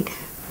did.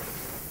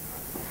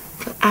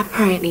 But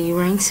apparently you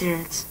weren't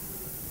serious.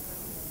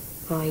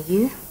 Are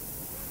you?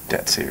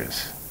 Dead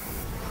serious.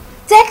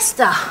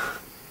 Dexter!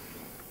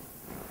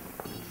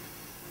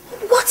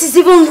 What is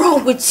even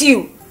wrong with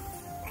you?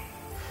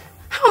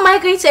 How am I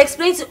going to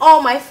explain to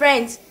all my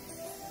friends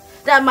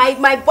that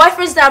my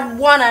boyfriend's dad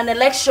won an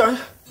election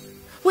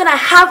when I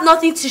have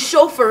nothing to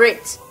show for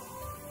it?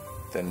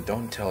 Then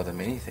don't tell them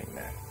anything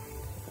then.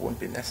 It won't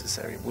be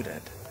necessary, would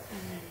it?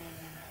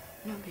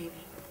 No, baby.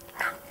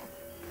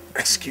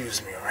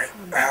 Excuse me, alright?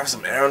 I have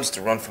some errands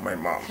to run for my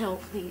mom. No,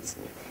 please.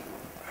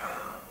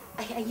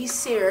 Are you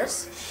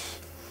serious?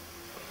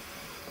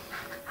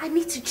 I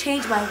need to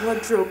change my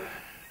wardrobe.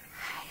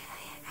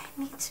 I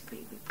need to,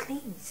 baby,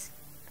 please.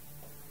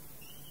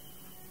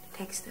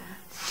 Dexter.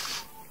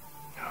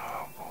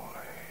 Oh, boy.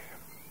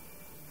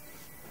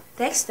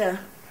 Dexter.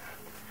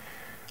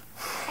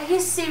 Are you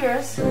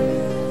serious?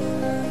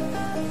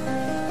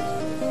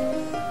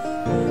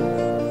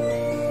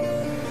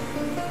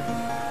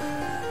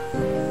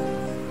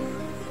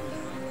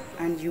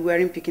 And you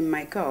weren't picking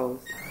my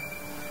calls?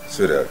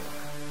 Sweetheart,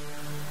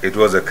 it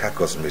was a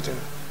caucus meeting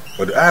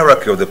for the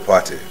hierarchy of the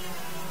party.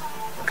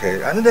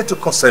 Okay, I needed to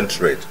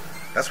concentrate.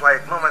 That's why I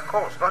ignored my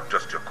calls, not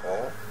just your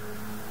call.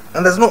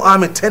 And there's no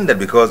harm intended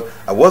because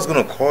I was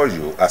going to call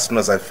you as soon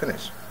as I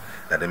finished.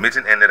 Now the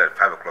meeting ended at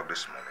 5 o'clock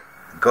this morning.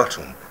 Got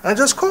home and I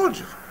just called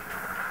you.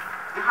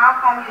 How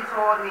come you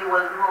told me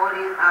was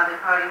holding at the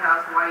party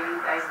house while you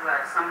guys were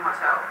at some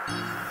hotel?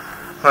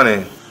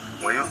 Honey,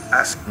 when you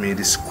ask me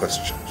these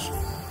questions,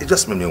 it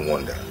just made me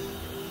wonder.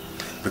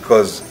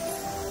 Because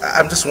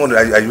I'm just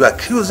wondering, are you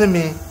accusing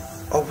me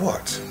or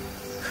what?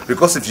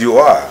 Because if you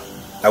are,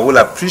 I will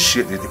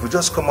appreciate it if you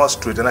just come out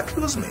straight and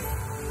accuse me.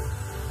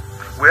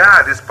 We are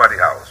at this party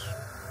house.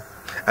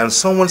 And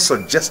someone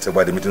suggested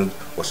while the meeting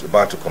was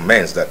about to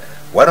commence that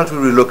why don't we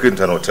relocate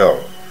to an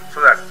hotel so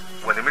that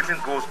when the meeting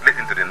goes late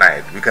into the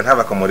night, we can have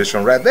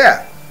accommodation right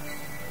there.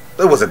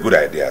 That was a good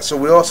idea, so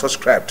we all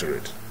subscribed to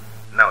it.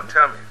 Now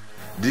tell me,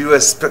 do you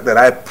expect that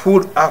I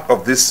pulled out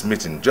of this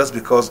meeting just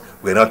because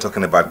we're not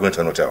talking about going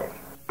to an hotel?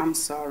 I'm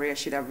sorry, I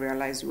should have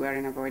realized you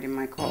weren't avoiding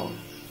my call.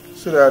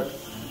 So that,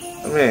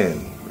 I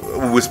mean,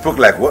 we spoke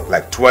like what,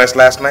 like twice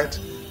last night?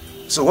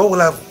 So what will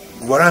have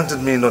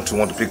warranted me not to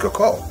want to pick your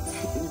call?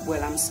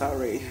 Well, I'm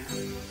sorry.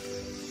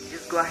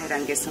 Just go ahead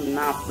and get some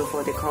nap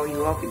before they call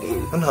you up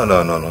again.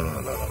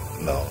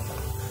 No.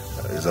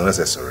 It's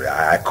unnecessary.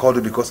 I called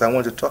you because I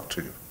want to talk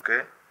to you,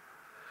 okay?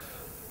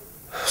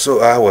 So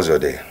how was your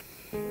day?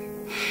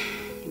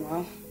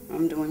 Well,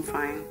 I'm doing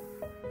fine.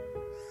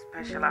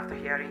 Especially after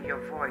hearing your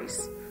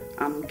voice.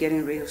 I'm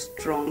getting real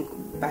strong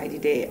by the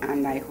day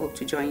and I hope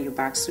to join you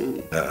back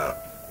soon. No,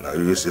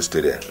 you just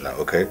stay there now,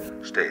 okay?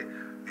 Stay.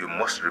 You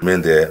must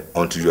remain there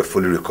until you're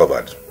fully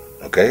recovered,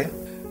 okay?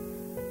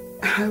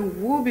 I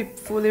will be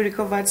fully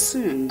recovered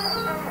soon.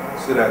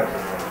 So that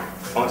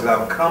until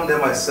I've calmed down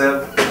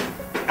myself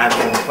and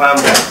confirm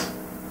that.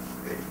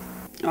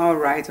 All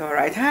right.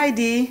 Hi,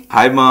 Dee.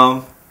 Hi,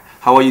 Mom.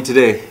 How are you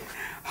today?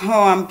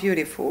 Oh, I'm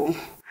beautiful.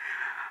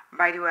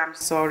 By the way, I'm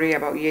sorry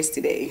about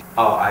yesterday.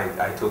 Oh,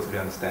 I totally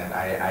understand.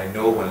 I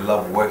know when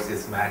love works,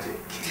 it's magic.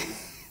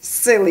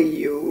 Silly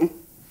you.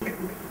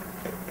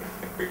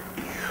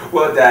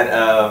 Well, Dad,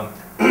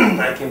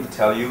 I came to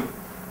tell you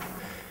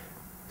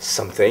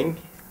something.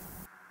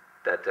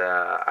 That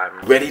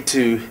I'm ready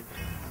to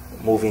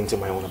move into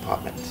my own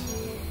apartment.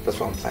 That's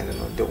what I'm planning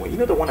on doing. You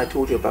know the one I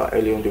told you about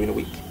earlier on during the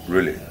week?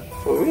 Really?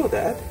 For real,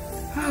 Dad.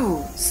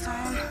 Oh,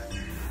 son.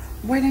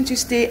 Why don't you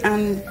stay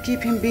and keep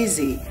him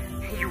busy?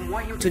 You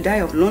want him to die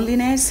of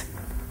loneliness?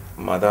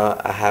 Mother,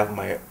 I have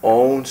my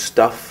own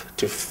stuff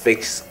to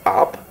fix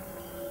up.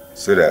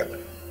 Say that.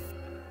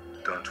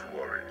 Don't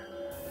worry.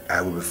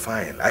 I will be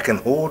fine. I can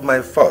hold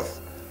my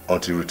forth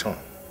until you return.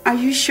 Are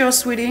you sure,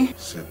 sweetie?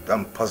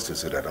 I'm positive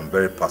to that. I'm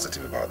very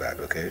positive about that,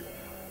 okay?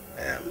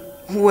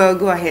 Well,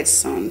 go ahead,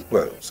 son.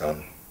 Well,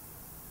 son,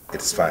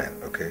 it's fine,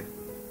 okay?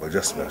 Well,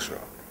 just make sure.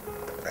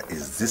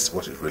 Is this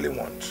what you really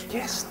want?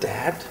 Yes,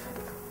 Dad.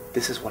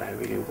 This is what I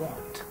really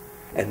want.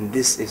 And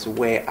this is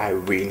where I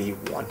really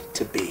want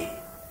to be.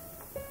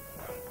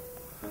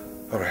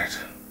 All right.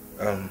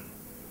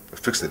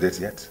 Fix the date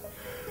yet?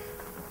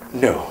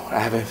 No, I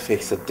haven't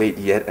fixed the date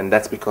yet, and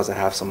that's because I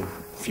have some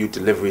few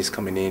deliveries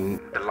coming in.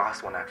 The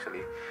last one,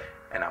 actually.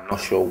 And I'm not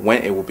sure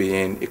when it will be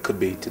in. It could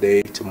be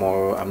today,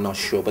 tomorrow, I'm not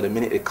sure. But the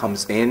minute it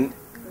comes in,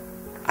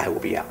 I will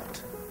be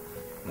out.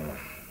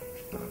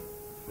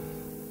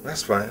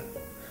 That's fine.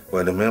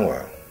 Well, in the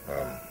meanwhile,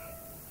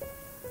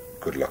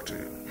 good luck to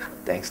you.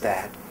 Thanks,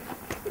 Dad.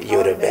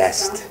 You're the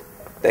best.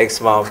 Thanks,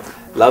 Mom.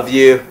 Love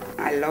you.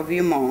 I love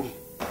you more.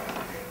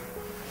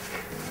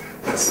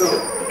 So,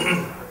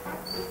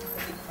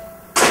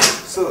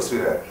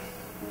 sweetheart.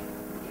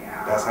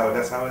 Yeah.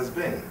 That's how it's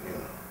been, you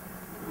know.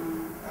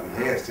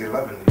 I'm here still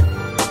loving you.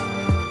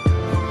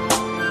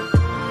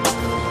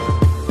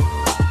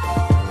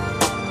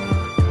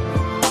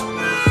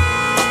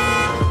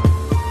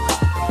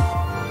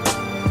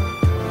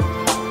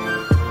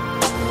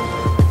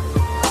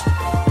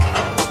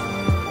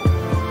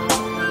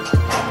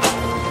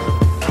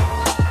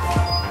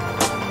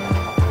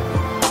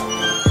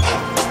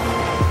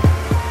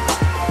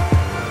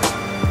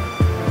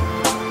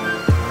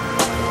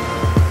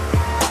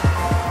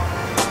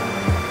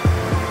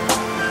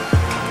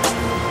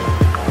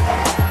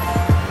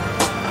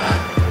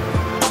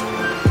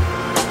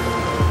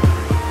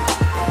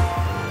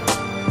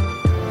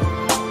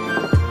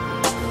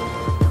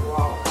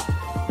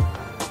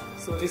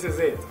 This is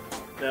it.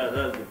 Yeah,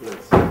 that's the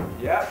place.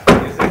 Yeah,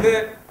 this is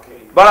it.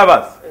 Okay.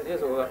 Barnabas.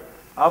 Yes, over.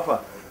 Alpha.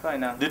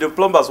 Fine now. Did the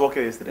plumbers work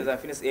here yesterday? Yes, I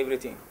finished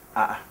everything.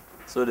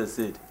 So they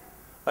said.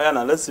 Oh yeah,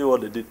 now let's see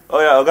what they did. Oh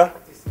yeah, okay.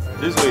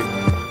 This way.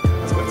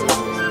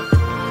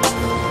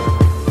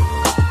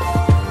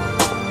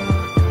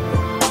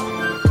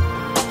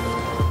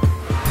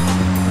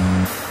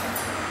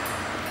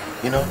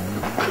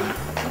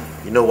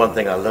 You know one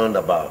thing I learned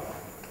about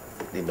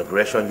the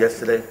immigration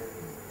yesterday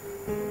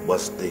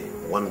was the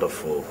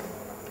wonderful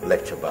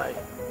lecture by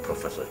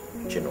Professor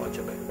Chinua.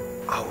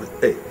 Oh,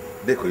 hey,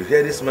 Deko, you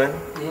hear this, man?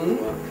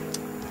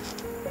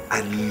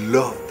 I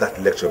love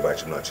that lecture by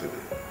Chinua.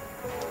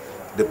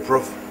 The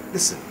prof,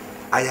 listen,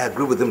 I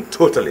agree with him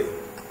totally.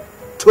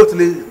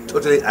 Totally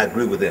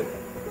agree with him.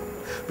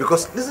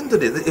 Because listen to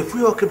this, if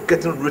we all keep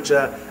getting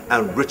richer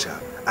and richer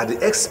at the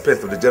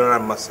expense of the general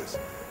masses,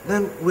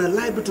 then we're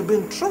liable to be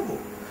in trouble.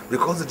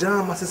 Because the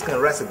general masses can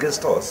rise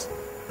against us,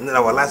 and then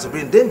our lives will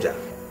be in danger.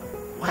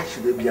 Why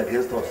should they be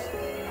against us?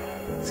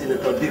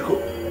 Senator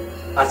Diko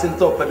and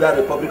Senator of Federal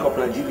Republic of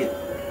Nigeria.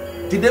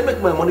 Did they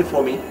make my money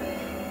for me?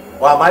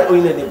 Or am I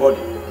owing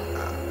anybody?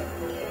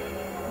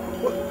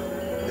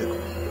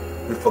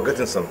 We're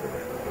forgetting something,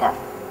 man.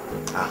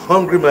 A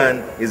hungry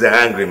man is a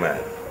angry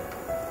man.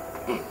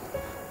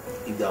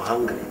 If they're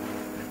hungry,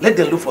 let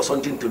them look for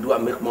something to do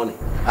and make money.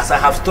 As I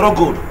have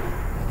struggled,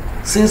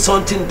 since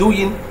something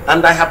doing,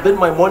 and I have made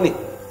my money.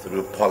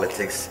 Through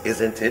politics,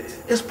 isn't it?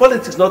 It's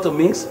politics, not a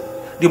means.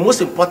 The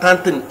most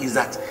important thing is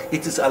that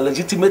it is a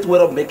legitimate way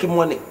of making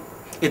money.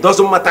 It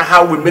doesn't matter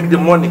how we make the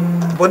money.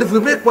 But if we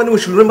make money, we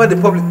should remember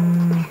the public.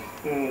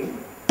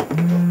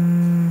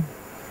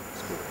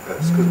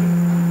 Excuse me.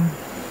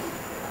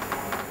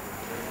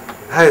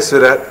 Hi,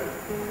 sweetheart.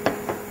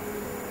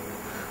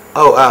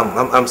 Oh,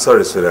 I'm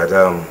sorry, sweetheart.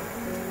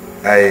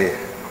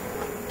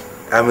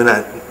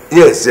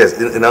 Yes,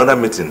 in another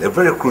meeting, a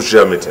very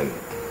crucial meeting.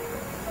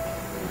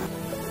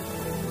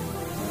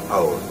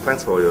 Oh,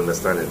 thanks for your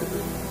understanding.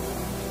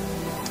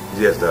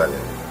 Yes, darling.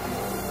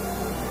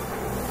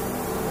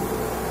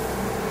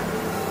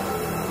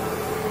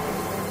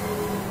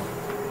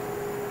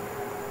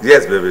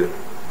 Yes, baby.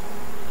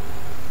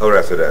 All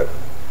right, sweetheart.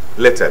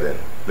 Later then.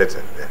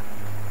 Later. Yeah.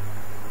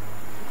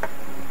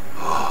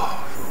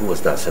 Oh, who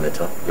was that,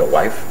 Senator? Your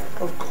wife?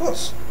 Of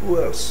course. Who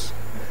else?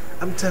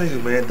 I'm telling you,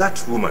 man,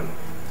 that woman,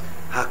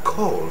 her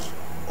calls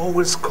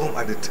always come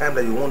at the time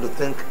that you want to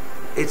think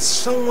it's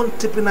someone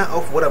tipping her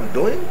off what I'm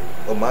doing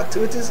or my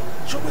activities.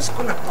 She always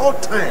calls at all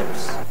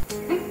times.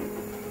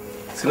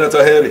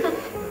 Senator Harry,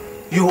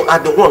 you are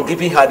the one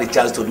giving her the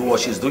chance to do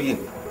what she's doing.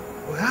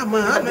 Well, how am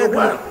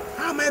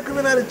I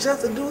giving her the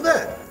chance to do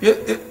that? Here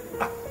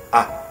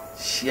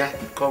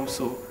he comes,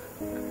 so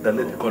the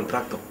lady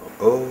contractor.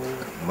 Oh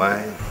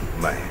my.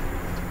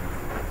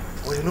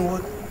 Well, you know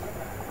what?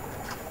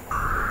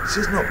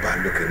 She's not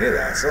bad looking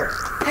either, so.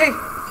 Hey,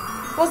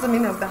 what's the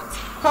meaning of that?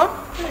 Huh?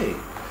 Hey,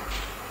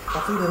 I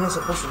think they're not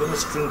supposed to be any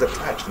strings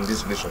attached in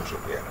this relationship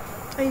here.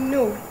 I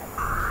know,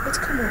 but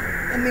come on,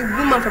 I'm a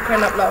woman for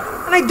crying out loud,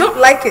 and I don't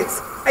like it.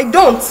 I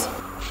don't.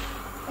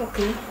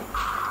 Okay.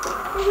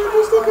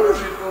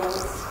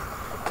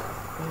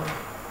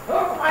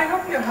 Oh, I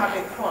hope you're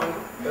having fun.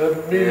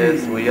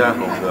 Yes, we are,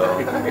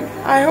 girl.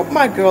 I hope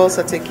my girls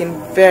are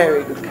taking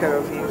very good care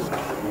of you.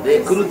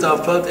 They couldn't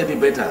have felt any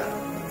better.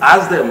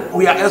 Ask them.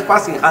 We are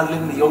experts in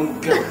handling the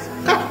young girls.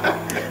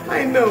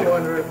 I know,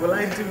 Honorable,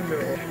 I do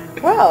know.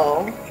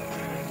 Well,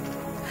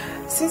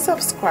 since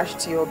I've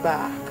scratched your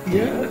back,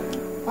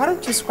 why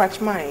don't you scratch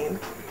mine?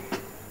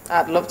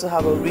 I'd love to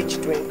have a rich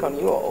drink on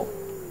you all.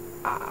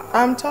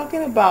 I'm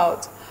talking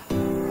about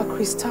a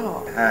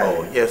crystal.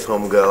 Oh, yes,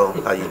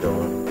 homegirl. How you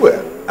doing?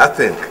 Well, I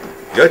think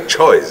your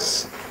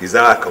choice is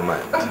our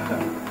command.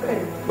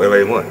 Whatever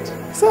you want.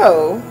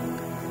 So,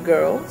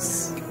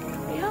 girls,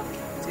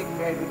 take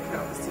very good care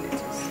of the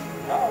senators.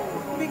 Oh,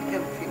 make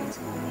them feel it.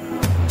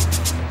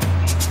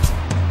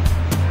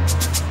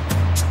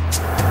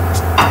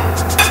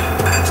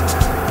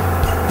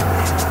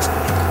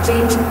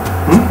 Baby,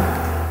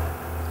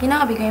 you know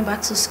I'll be going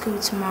back to school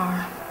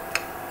tomorrow.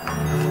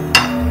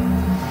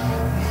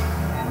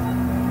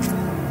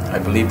 I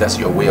believe that's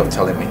your way of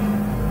telling me.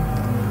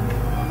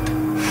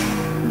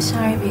 I'm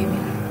sorry, baby.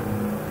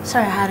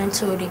 Sorry I hadn't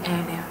told you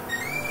earlier.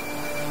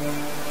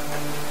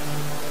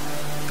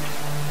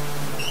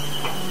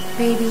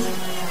 Baby,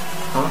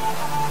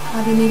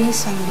 I'll be needing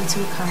some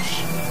little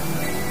cash.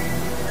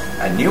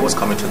 I knew it was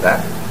coming to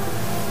that.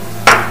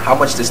 How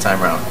much this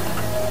time round?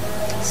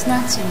 It's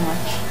not too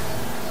much.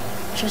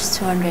 Just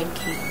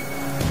 200K.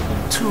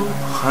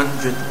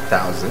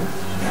 200,000?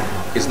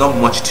 It's not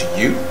much to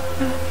you?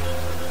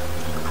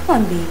 Come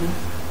on, baby.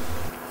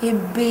 You're a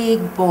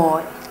big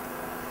boy.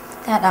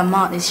 That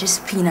amount is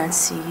just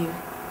peanuts to you.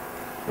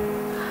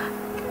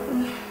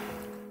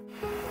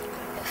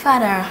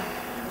 Father,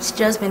 it's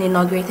just been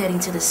inaugurated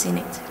into the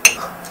Senate.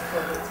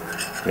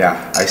 Yeah,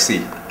 I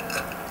see.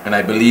 And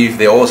I believe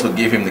they also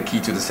gave him the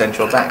key to the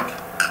central bank,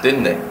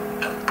 didn't they?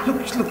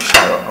 Look,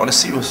 Sharon, on a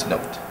serious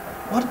note,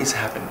 what is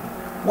happening?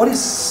 What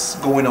is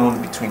going on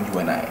between you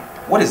and I?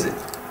 What is it?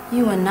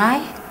 You and I?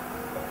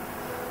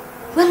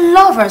 We're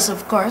lovers,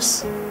 of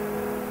course.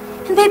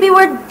 And baby,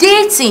 we're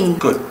dating.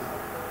 Good.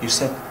 You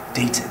said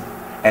dating.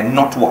 And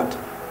not what?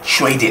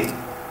 Trading.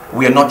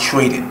 We are not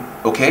trading,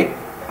 okay?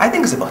 I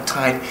think it's about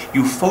time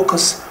you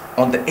focus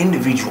on the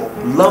individual,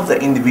 love the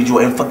individual,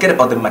 and forget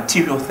about the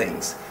material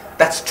things.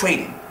 That's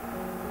trading.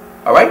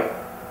 Alright?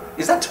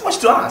 Is that too much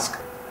to ask?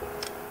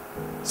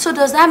 So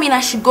does that mean I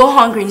should go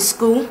hungry in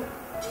school?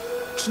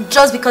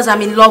 Just because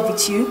I'm in love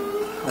with you?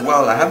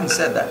 Well, I haven't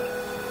said that.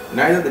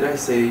 Neither did I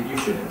say you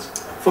shouldn't.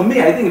 For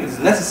me, I think if it's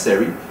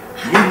necessary,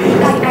 you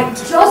need... I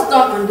just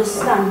don't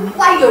understand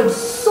why you're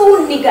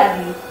so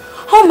niggardly.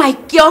 All my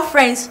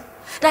girlfriends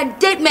that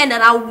date men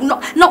that are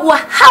not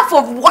worth half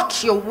of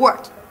what you're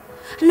worth.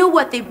 I know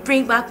what they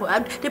bring back.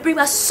 They bring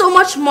back so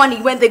much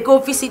money when they go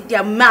visit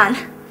their man.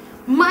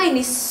 Mine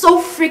is so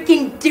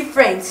freaking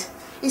different.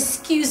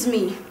 Excuse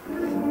me.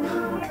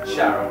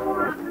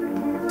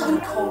 Sharon.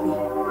 Don't call me.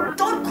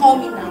 Don't call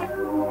me now.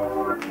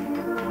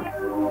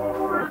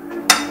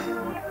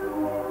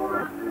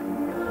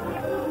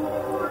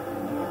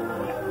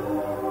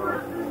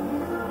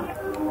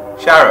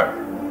 Sharon.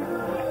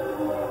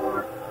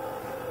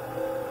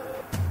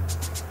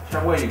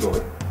 Sharon, where are you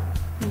going?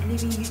 I'm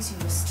leaving you to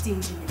your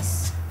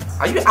stinginess.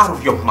 Are you out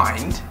of your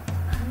mind?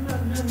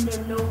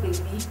 No,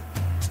 baby.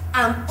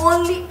 I'm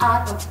only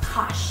out of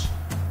cash.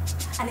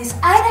 And it's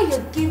either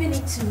you're giving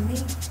it to me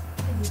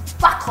or you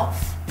back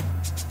off.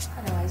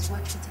 Otherwise,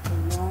 watch me take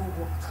a long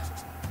walk.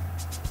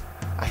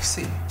 I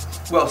see.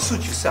 Well,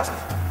 suit yourself.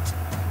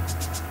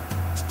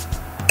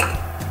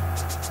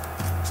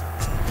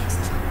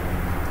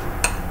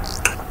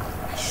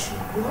 I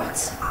should what?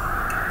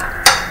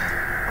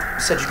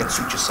 You said you can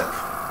suit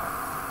yourself.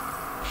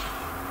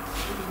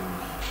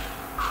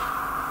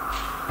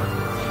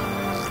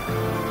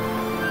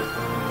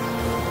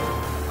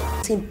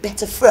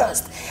 Better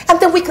first, and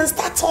then we can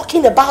start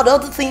talking about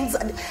other things.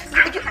 And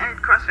I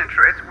can't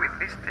concentrate with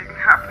this thing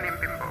happening,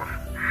 Bimbo.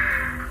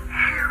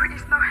 Harry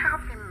is not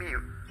helping me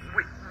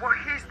with what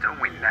he's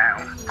doing now.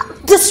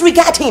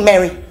 Disregard him,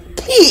 Mary.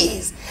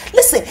 Please.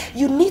 Listen,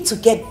 you need to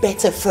get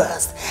better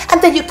first,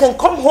 and then you can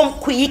come home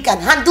quick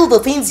and handle the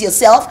things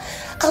yourself.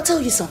 I'll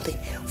tell you something.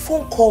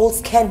 Phone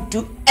calls can't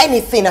do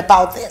anything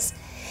about this.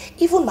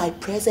 Even my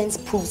presence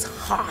proves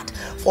hard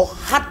for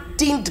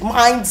hardened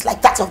minds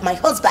like that of my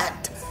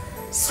husband.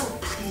 So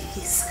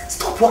please,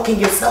 stop working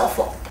yourself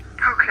up.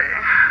 Okay.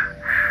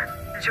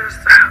 Just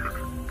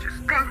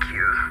thank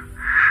you.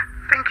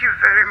 Thank you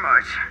very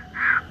much.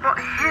 But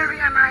Harry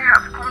and I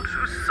have gone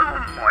through so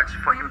much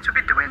for him to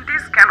be doing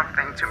this kind of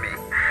thing to me.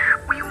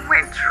 We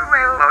went through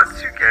a lot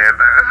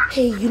together.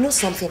 Hey, you know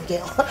something,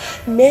 girl?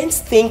 Men's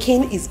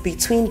thinking is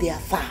between their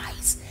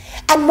thighs.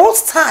 And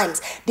most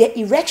times, their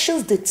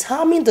erections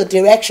determine the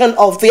direction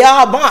of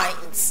their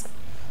minds.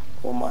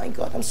 Oh my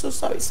God, I'm so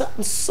sorry, sir.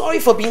 I'm sorry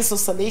for being so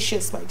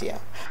salacious, my dear.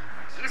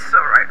 It's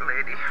alright,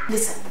 lady.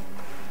 Listen,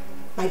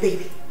 my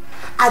baby,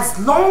 as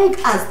long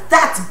as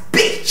that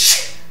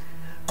bitch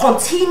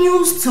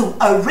continues to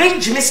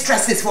arrange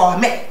mistresses for our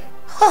men,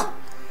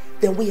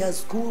 then we are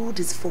as good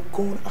as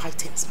forgone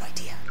items, my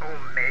dear.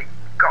 Oh, may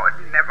God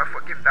never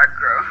forgive that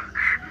girl.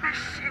 May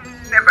she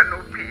never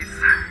know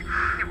peace.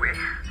 Anyway,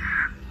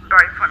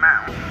 bye for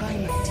now.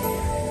 Bye, my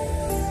dear.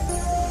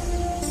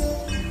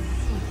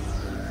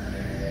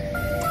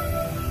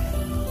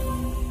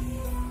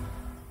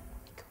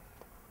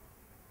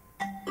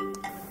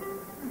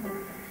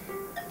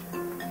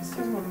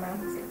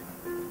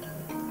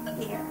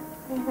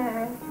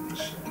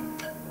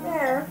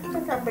 Yeah, I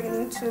think I'm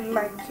beginning to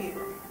like you.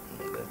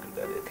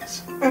 That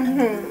is.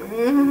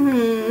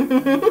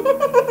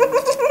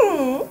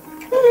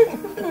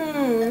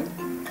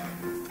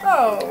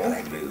 Oh. I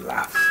like really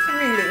laugh.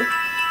 Really?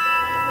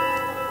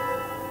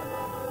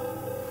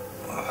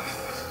 Oh,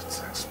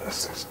 text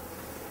message.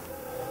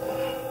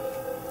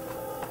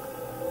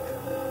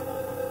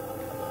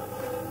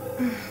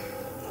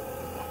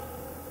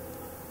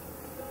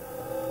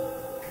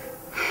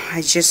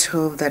 I just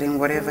hope that in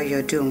whatever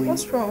you're doing,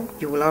 what's wrong?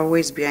 You will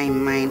always bear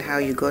in mind how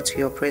you got to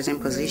your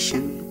present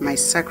position, my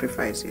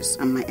sacrifices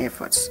and my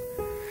efforts,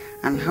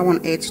 and how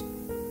on earth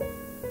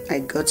I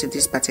got to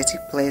this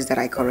pathetic place that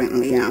I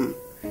currently am.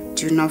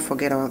 Do not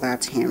forget all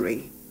that,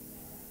 Henry.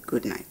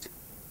 Good night.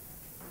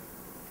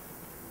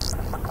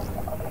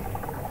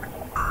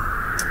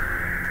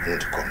 I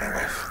need to call my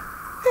wife.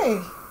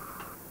 Hey,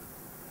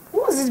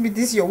 what is it with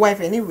this your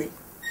wife anyway?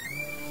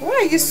 Why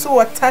are you so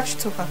attached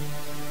to her?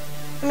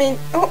 I mean,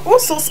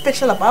 what's so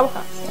special about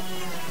her?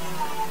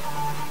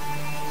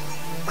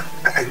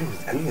 Are you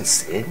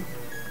insane?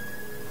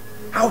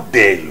 How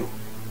dare you?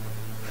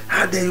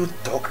 How dare you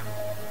talk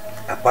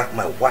about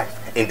my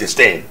wife in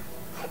disdain?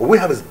 What we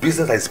have is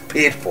business that is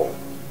paid for.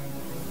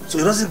 So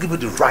it doesn't give you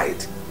the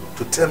right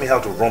to tell me how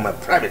to run my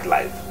private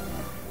life.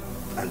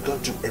 And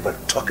don't you ever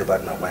talk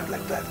about my wife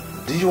like that.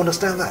 Do you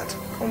understand that?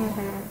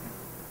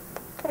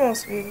 Come on,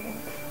 sweetie.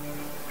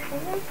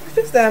 It's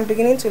just that I'm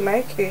beginning to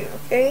like you,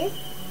 okay?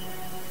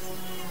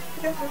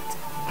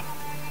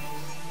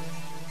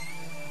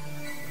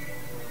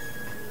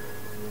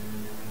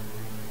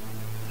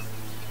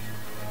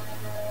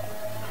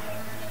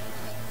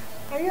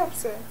 you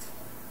upset?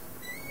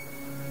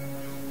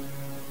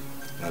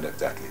 Not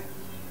exactly.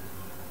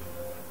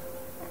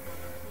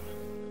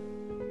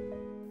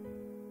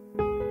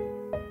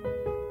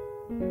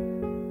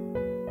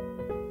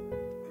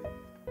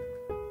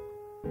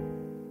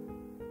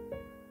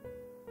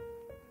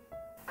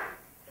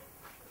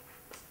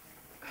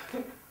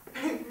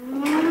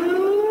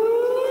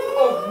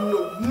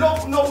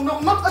 No,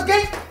 not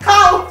again!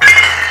 Carl!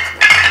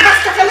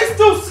 Master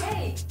Callistus!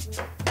 Hey!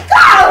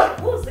 Carl!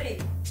 Who's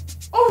it?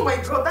 Oh my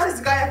god, that is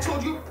the guy I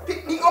told you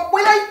picked me up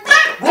when I...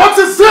 What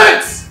is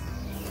it?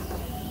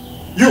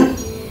 You!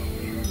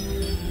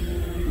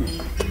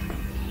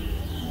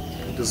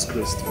 You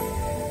disgraced me.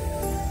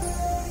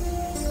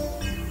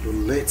 You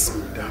let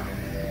me down.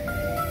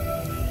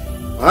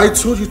 I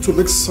told you to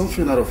make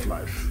something out of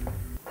life.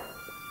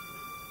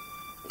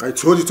 I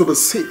told you to be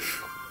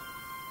safe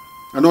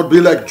and not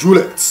be like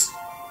Juliet.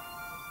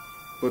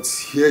 But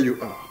here you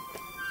are.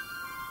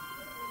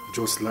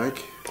 Just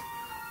like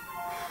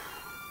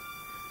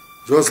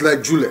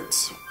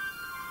Juliet.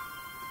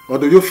 Or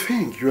do you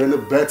think you're any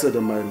better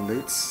than my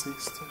late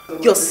sister?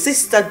 Your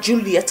sister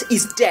Juliet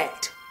is dead.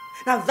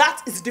 Now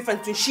that is the difference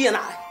between she and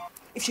I.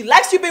 If she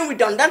likes you being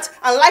redundant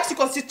and likes you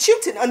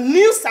constituting a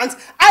nuisance,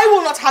 I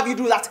will not have you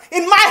do that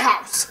in my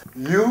house.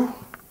 You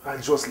are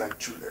just like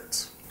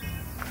Juliet.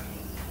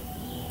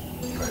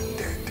 You are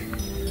dead.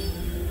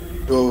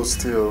 Though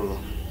still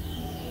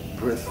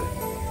breathing.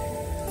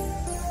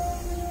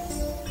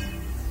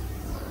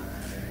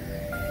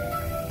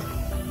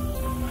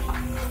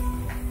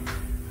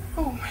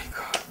 Oh my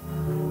God.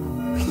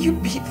 You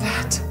beat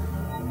that.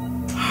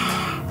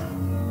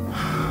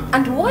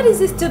 And what is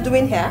he still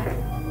doing here?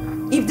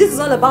 If this is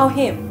all about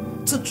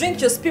him, to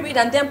drink your spirit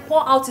and then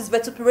pour out his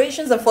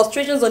vituperations and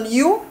frustrations on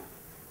you?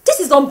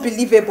 This is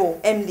unbelievable,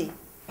 Emily.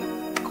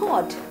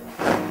 God.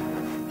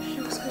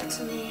 He was good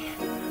to me.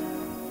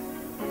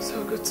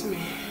 So good to me.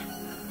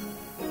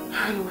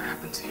 I don't know what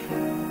happened to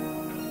him.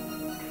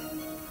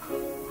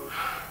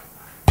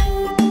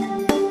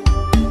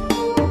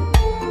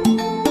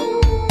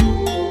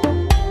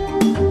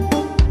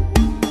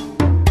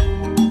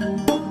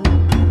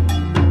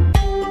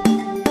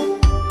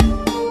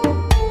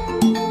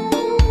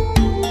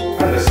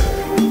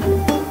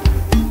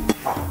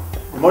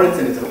 Good morning,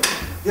 Senator.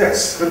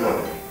 Yes, good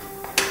morning.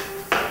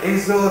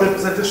 Is the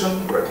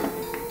representation ready?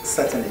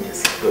 Certainly,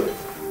 yes. Good.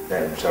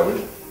 Then, shall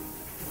we?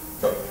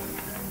 Oh.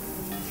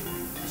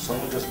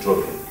 Someone just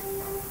drove in.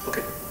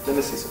 Okay, let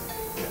me see, sir.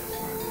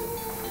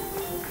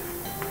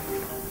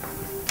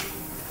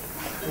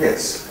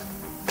 Yes.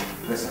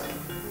 Yes, sir.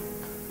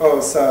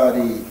 Oh, sir,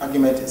 the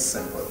argument is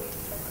simple.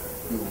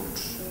 You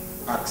would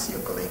ask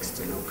your colleagues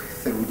to look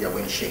through their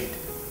windshield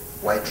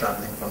while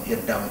traveling from here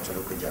down to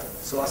Lokoja,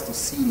 so as to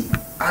see the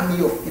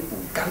army of people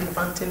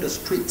gallivanting the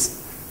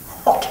streets,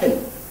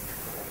 hawking.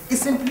 It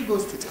simply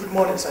goes to... Good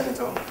morning,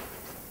 Senator.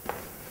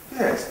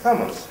 Yes,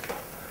 Thomas.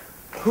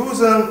 Whose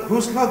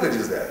luggage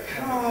is that?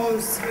 Oh,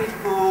 sweet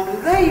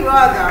home. There you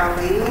are,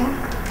 darling.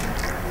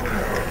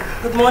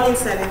 Good morning,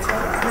 Senator.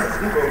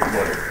 Good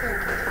morning.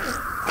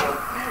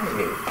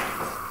 Hey.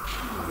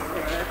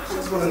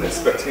 Just wasn't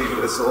expecting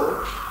you this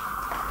all.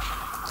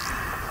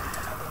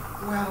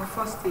 Well,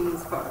 first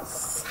things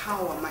first,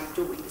 how am I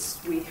doing,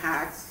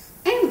 sweetheart?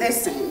 And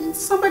listen,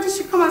 somebody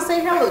should come and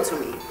say hello to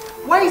me.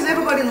 Why is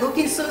everybody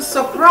looking so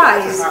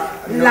surprised?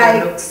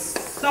 Like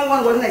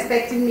someone wasn't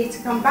expecting me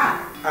to come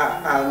back.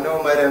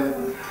 No,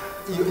 madam.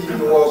 You're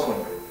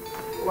welcome.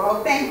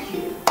 Well, thank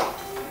you.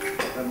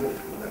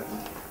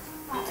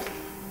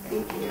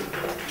 Thank you.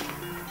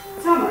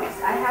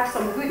 Thomas, I have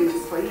some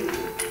goodies for you.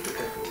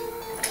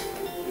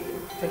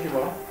 Thank you,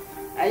 Mom.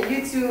 And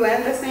you too,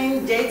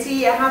 Anderson,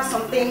 JT, I have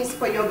some things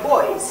for your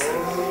boys.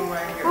 Oh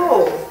my God.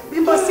 Oh,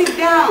 Bimbo, sit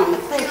down.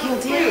 Thank you,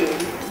 dear.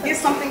 Get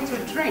something to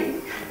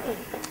drink.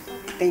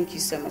 Thank you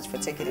so much for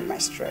taking in my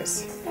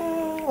stress.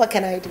 What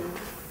can I do?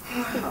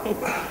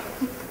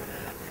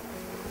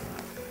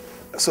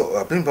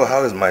 So, Bimbo,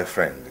 how is my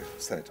friend,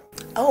 Senator?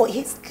 Oh,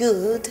 he's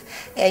good.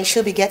 And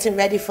should be getting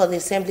ready for the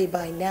assembly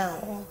by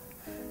now.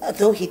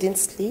 Though he didn't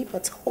sleep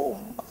at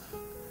home.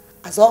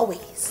 As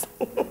always.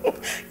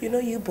 You know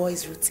you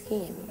boys'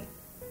 routine.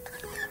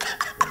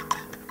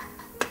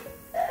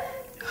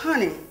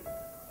 Honey,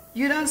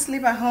 you don't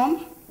sleep at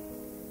home?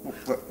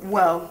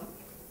 Well,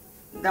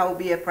 that will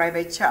be a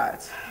private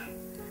chat.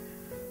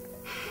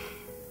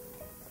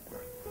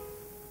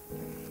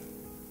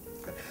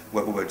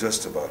 Well, we were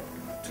just about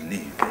to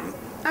leave.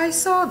 I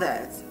saw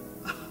that.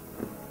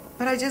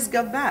 But I just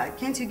got back.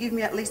 Can't you give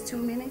me at least 2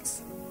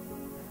 minutes?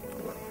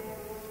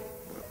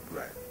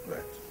 Right.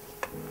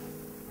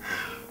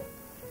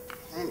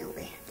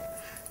 Anyway,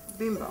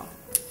 Bimbo,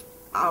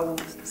 I will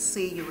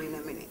see you in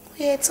a minute.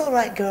 Yeah, it's all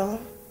right, girl.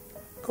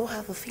 Go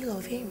have a feel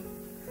of him.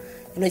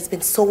 You know, it's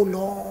been so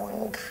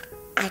long.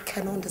 I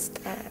can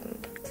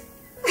understand.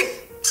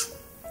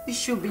 You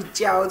should be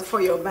jailed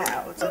for your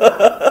mouth.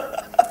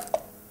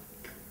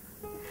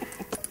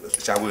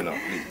 Shall we now,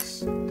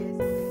 please?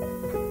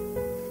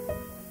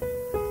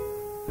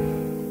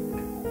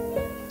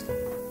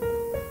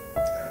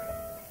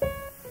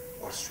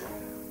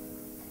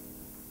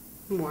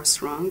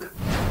 What's wrong?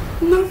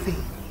 Nothing.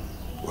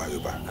 Why are you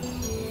back?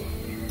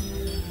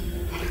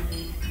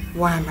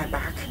 Why am I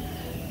back?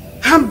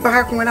 I'm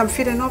back when I'm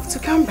fit enough to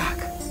come back.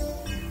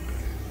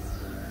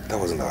 That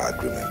wasn't our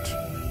agreement.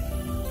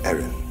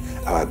 Erin,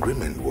 our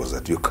agreement was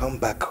that you come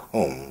back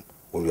home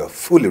when you are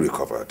fully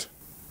recovered.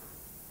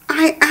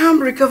 I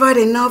am recovered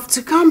enough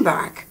to come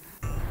back.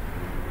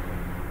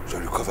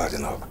 You're recovered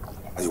enough?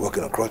 Are you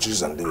walking on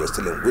crutches and then you're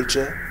still in a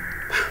wheelchair?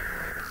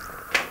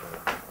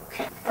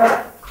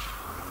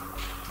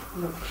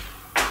 Look.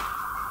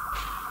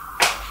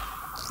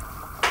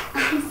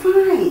 I'm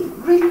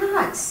fine.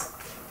 Relax.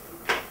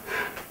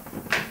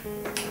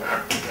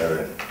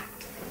 Erin,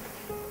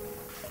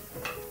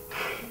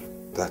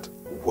 that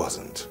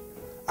wasn't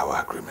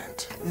our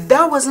agreement.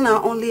 That wasn't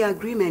our only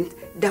agreement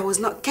that was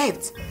not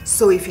kept.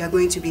 So if you're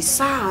going to be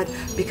sad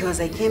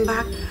because I came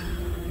back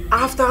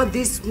after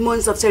these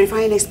months of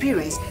terrifying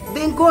experience,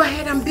 then go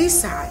ahead and be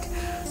sad.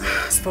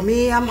 As for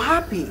me, I'm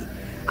happy.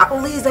 At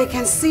least I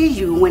can see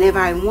you whenever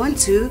I want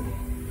to.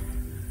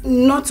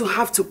 Not to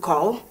have to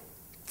call,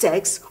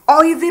 text,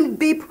 or even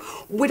beep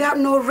without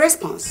no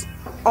response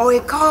or a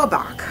call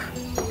back.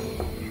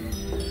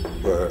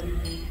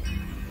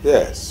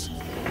 Yes.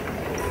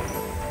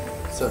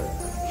 Sorry.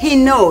 He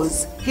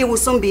knows he will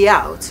soon be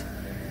out.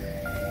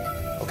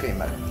 Okay,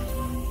 madam.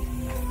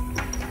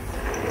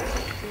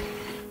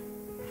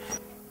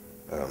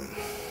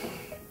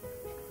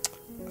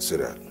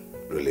 Sweetheart,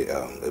 really,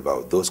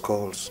 about those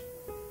calls,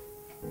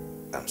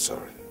 I'm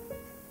sorry.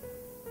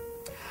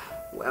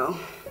 Well,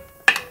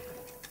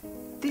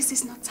 this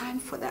is not time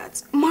for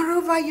that.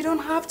 Moreover, you don't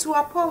have to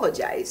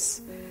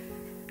apologize.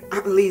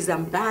 At least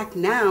I'm back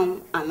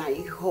now, and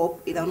I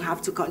hope it don't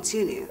have to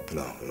continue.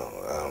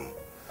 No.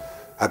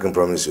 I can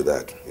promise you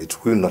that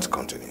it will not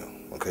continue,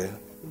 okay?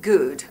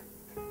 Good.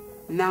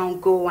 Now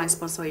go and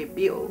sponsor a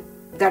bill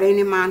that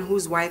any man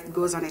whose wife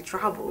goes on a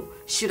travel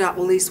should at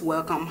least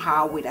welcome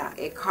her with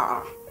a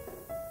car.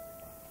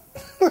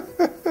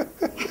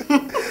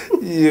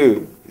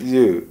 You.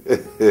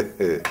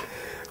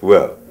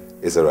 Well,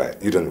 it's all right.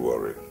 You don't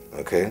worry,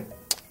 okay?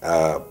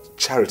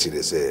 Charity,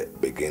 they say,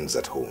 begins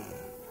at home.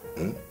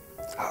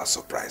 I'll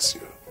surprise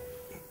you.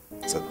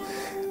 So,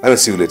 let me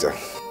see you later.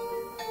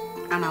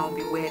 And I'll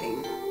be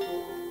waiting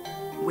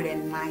with a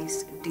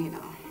nice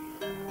dinner.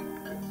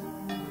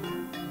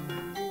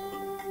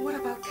 What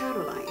about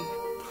Caroline?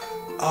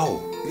 Oh,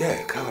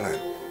 yeah,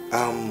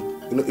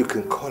 Caroline. You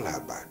can call her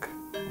back,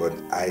 but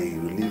I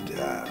relieved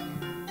her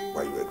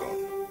while you were gone.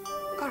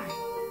 All right.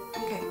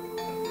 Okay.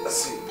 Let's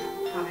see.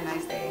 Have a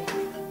nice day.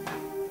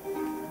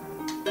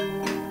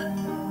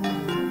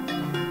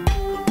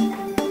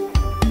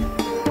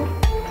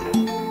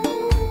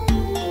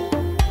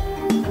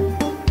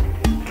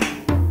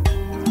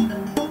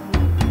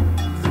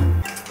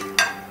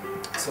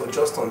 So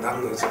just on that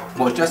note.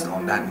 Well, just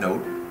on that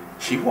note,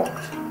 she walked.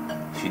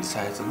 She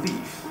decided to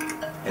leave.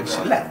 And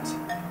she left.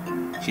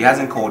 She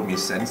hasn't called me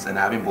since, and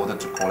I haven't bothered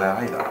to call her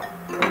either.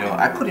 You know,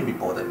 I couldn't be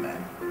bothered, man.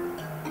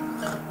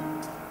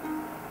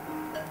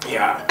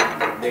 Yeah,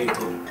 there you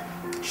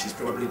go. She's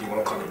probably the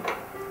one calling.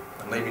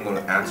 I'm not even going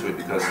to answer it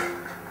because,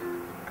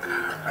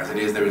 as it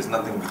is, there is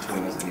nothing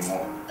between us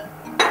anymore.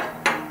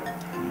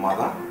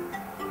 Mother?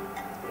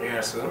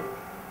 Yeah, sir.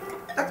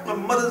 That's my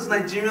mother's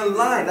Nigerian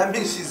line. That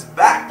means she's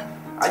back.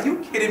 Are you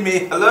kidding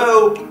me?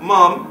 Hello,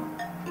 Mom?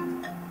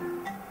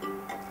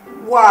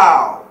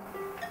 Wow.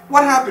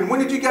 What happened? When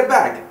did you get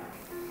back?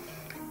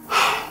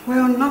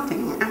 Well,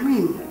 nothing. I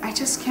mean, I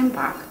just came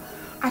back.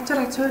 I thought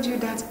I told you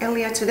that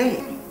earlier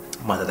today.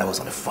 Mother, that was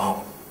on the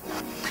phone.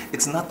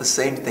 It's not the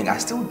same thing. I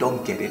still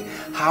don't get it.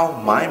 How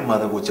my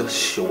mother would just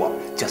show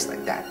up just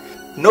like that.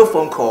 No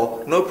phone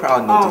call, no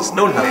prior notice,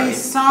 no nothing. Hey,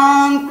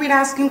 son, quit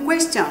asking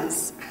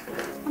questions.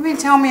 I mean,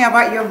 tell me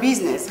about your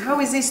business. How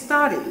is it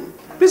starting?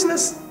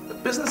 Business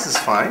is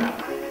fine.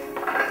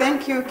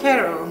 Thank you,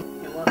 Carol.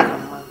 You're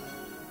welcome, Mom.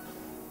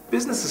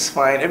 Business is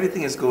fine.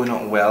 Everything is going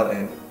on well.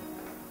 And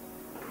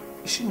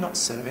is she not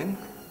serving?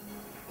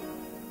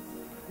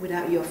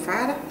 Without your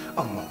father?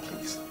 Oh, Mom,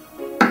 please.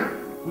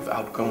 We've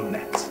outgrown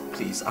that.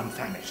 Please, I'm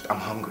famished. I'm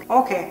hungry.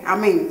 Okay, I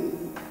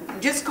mean,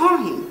 just call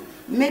him.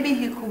 Maybe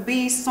he could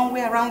be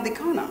somewhere around the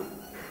corner.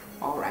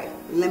 All right,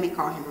 let me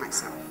call him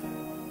myself.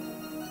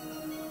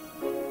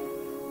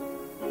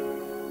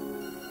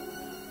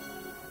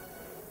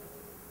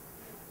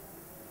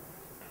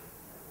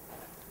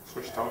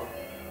 Switched off.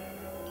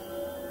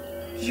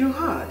 You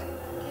heard?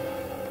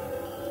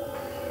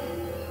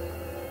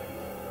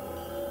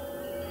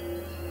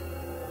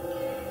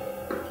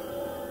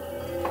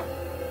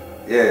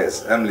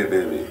 Yes, Emily,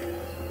 baby.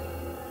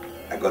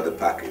 I got the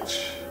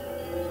package.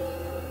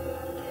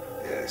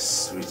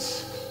 Yes,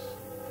 sweet.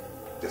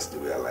 Just the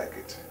way I like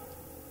it.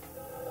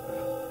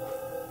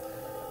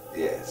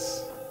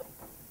 Yes.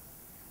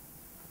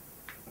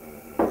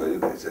 Well, you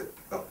guys said,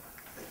 oh,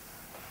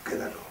 get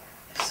that go.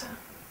 Yes, sir.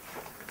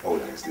 Oh,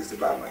 nice. This is the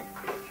barman.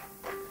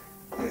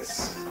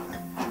 Yes.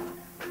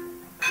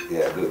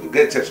 Yeah, good. You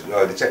get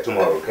the check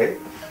tomorrow, okay?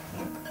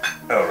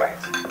 All right.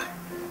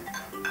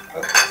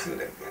 Okay, see you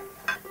then. Yeah.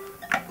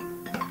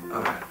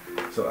 All right.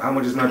 So how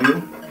much is my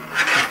bill?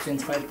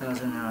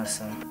 25,000 naira,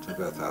 sir.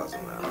 25,000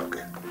 naira,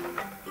 okay.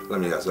 Let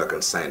me ask so I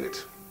can sign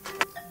it.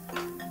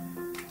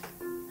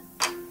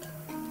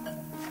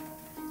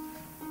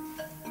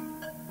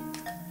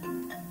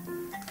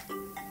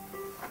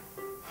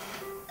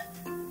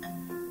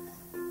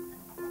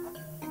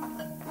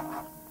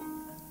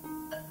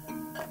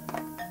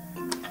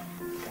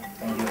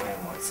 Thank you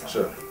very much, sir.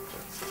 Sure.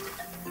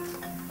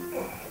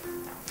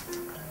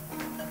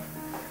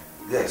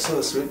 Yeah,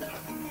 so sweet.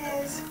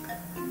 Yes.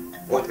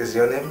 What is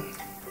your name?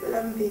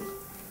 Lambi.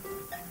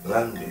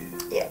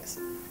 Lambi. Yes.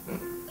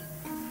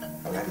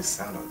 I like the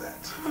sound of that.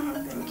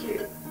 Thank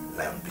you.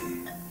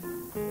 Lambi.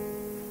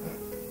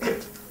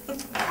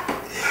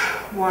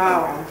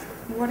 Wow,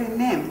 what a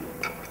name.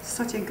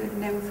 Such a good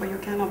name for your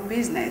kind of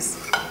business.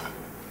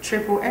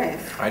 Triple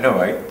F. I know,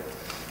 right?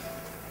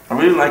 I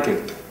really like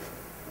it.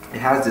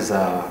 It has this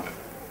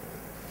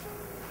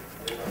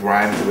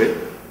rhyme to it.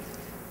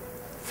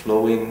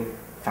 Flowing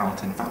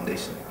Fountain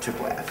Foundation,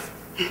 Triple F.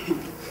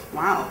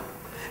 Wow.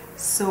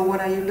 So what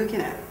are you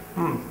looking at?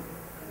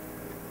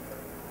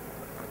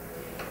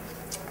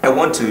 I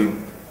want to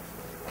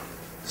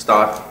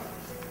start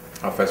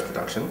our first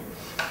production.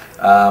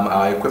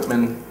 Our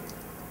equipment,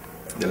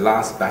 the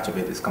last batch of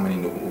it is coming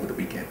in over the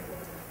weekend.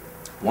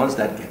 Once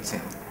that gets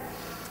in,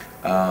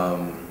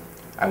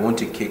 I want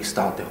to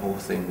kickstart the whole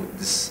thing with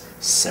this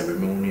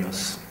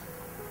ceremonious,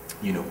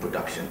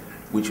 production,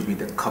 which will be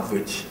the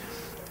coverage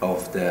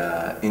of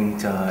the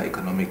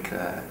Inter-Economic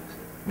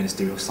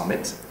Ministerial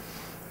Summit.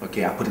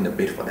 Okay, I put in a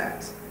bid for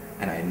that,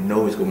 and I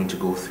know it's going to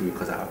go through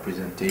because our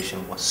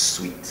presentation was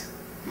sweet.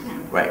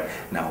 Right,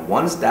 now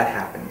once that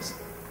happens,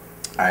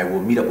 I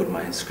will meet up with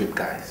my script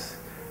guys.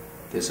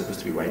 They're supposed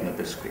to be writing up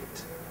a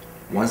script.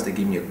 Once they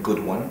give me a good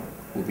one,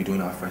 we'll be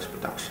doing our first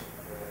production.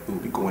 We'll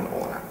be going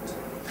all out.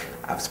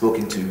 I've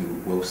spoken to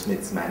Will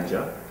Smith's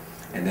manager,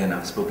 and then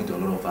I've spoken to a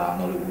lot of our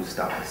Nollywood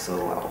stars,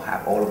 so I'll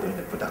have all of them in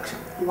the production.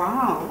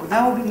 Wow,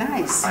 that would be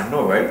nice. I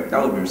know, right?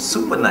 That would be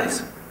super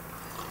nice.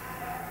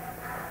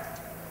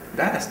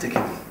 That has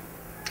taken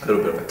a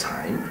little bit of a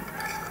time.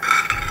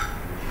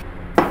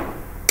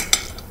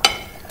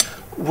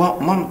 Well,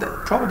 Mom,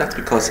 probably that's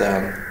because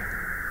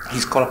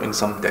he's caught up in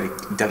some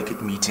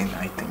delicate meeting,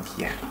 I think,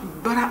 yeah.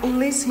 But at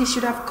least he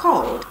should have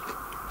called.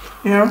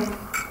 Yeah.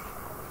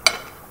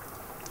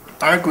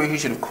 I agree he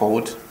should have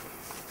called.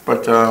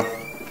 But,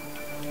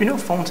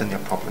 phones and their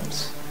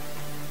problems.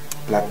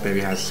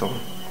 BlackBerry has some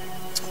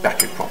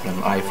battery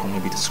problem, iPhone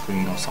maybe the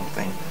screen or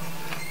something.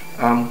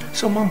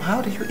 So, Mom,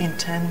 how do you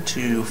intend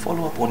to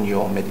follow up on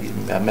your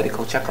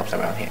medical checkups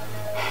around here?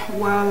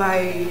 Well,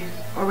 I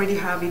already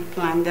have it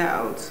planned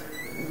out.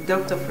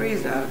 Dr.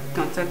 Fraser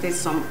contacted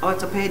some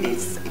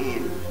orthopedists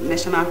in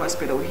National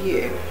Hospital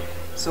here,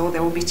 so they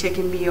will be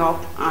checking me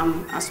up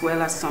as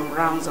well as some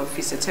rounds of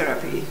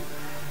physiotherapy.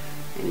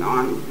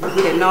 And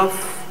good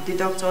enough, the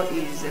doctor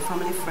is a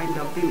family friend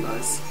of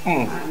Bimba's.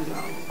 And,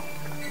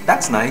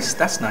 that's nice.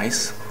 That's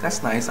nice.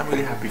 That's nice. I'm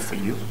really happy for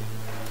you.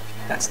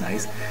 That's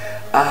nice.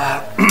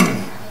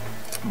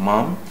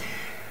 Mom,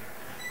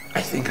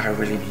 I think I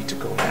really need to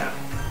go now.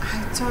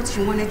 I thought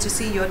you wanted to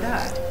see your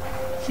dad.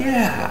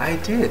 Yeah, I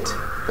did.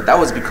 But that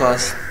was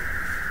because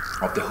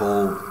of the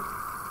whole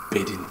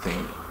bidding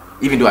thing.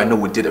 Even though I know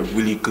we did a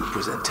really good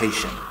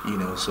presentation,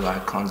 so I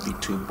can't be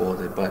too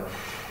bothered. But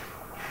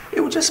it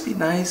would just be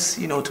nice,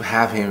 to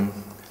have him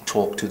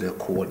talk to the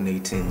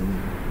coordinating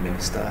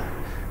minister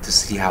to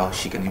see how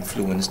she can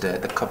influence the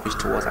coverage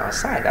towards our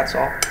side, that's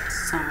all.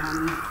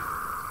 Son,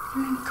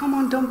 come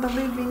on, don't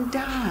believe in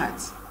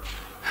that.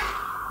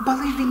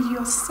 Believe in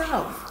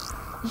yourself,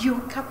 your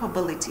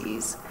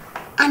capabilities,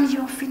 and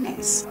your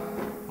finesse.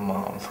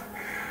 Mom,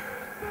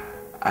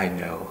 I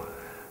know.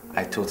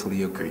 I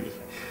totally agree.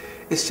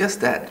 It's just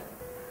that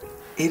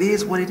it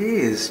is what it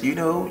is.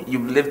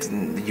 You've lived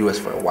in the US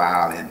for a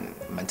while and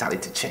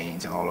mentality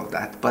change and all of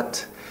that.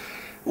 But,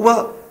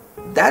 well,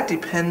 that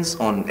depends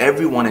on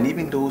everyone and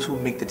even those who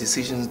make the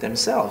decisions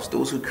themselves,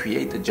 those who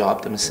create the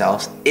job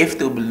themselves, if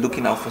they'll be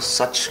looking out for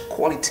such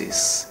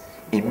qualities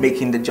in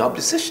making the job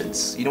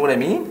decisions. You know what I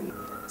mean?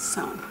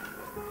 Son,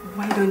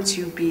 why don't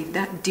you be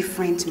that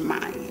different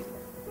mind?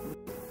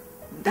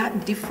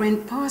 That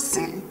different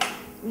person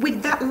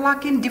with that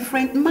lacking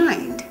different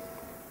mind?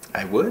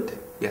 I would.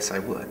 Yes, I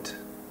would.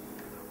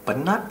 But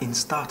not in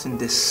starting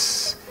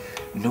this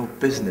no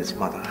business,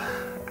 Mother.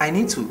 I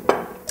need to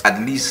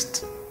at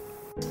least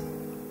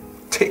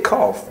take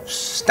off,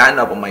 stand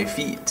up on my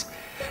feet,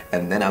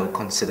 and then I will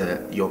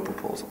consider your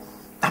proposal.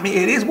 I mean,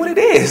 it is what it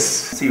is.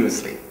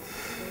 Seriously.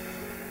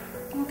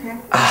 Okay.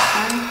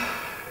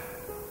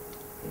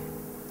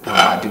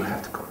 I do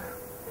have to go now.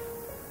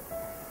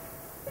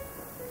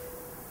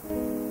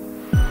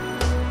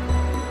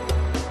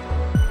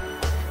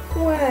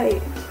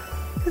 Why?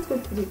 Let's go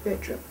to the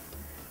bedroom.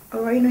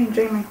 Or are you not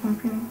enjoying my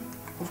company?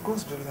 Of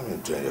course, baby, I'm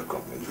enjoying your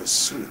company. You're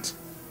sweet.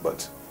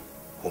 But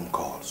home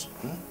calls,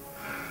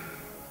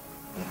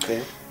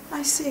 Okay?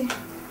 I see.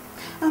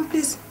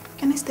 Please,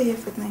 can I stay here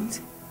for the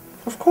night?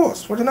 Of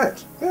course, for the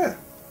night. Yeah.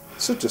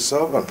 Suit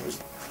yourself and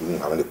You don't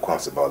have any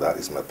qualms about that.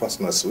 It's my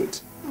personal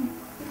suite.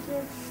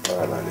 All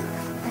right, Lali.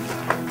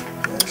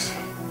 Yes.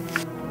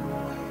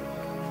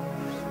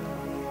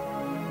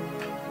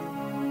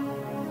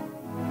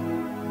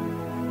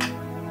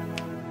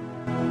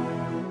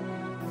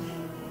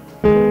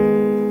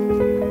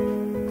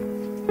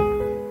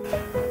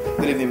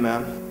 Good evening,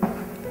 ma'am.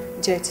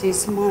 Jetty,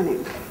 it's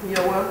morning.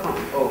 You're welcome.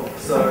 Oh,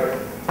 sorry.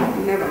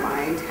 Never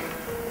mind.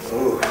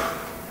 Oh.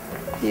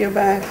 You're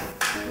back.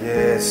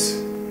 Yes.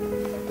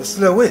 You're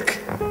still awake?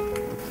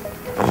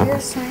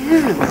 Yes, I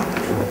am.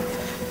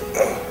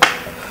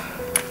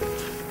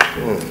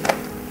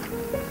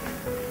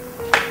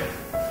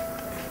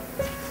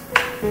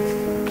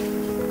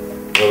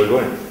 Where are we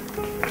going?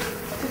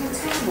 To the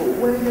table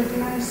where the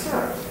dinner is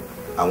served.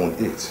 I won't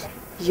eat.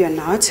 You're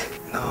not?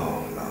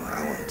 No,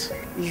 I won't.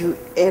 You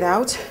ate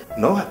out?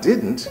 No, I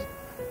didn't.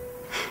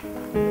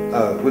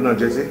 Good night,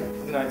 Jesse.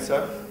 Good night,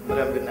 sir.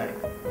 Madam, good night.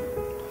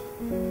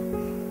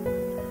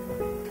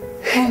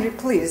 Henry,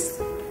 please.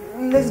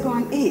 Let's go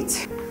and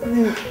eat.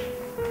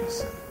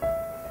 Listen.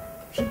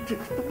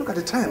 Look at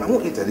the time. I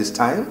won't eat at this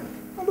time.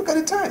 Look at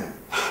the time.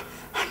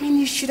 I mean,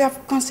 you should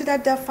have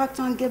considered that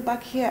factor and get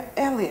back here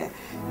earlier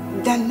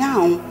than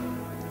now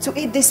to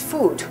eat this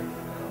food.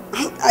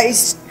 I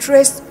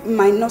stressed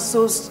my not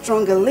so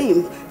strong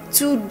limb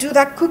to do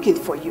that cooking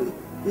for you.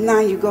 Now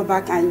you go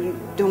back and you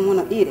don't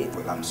want to eat it.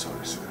 Well, I'm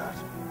sorry, sweetheart.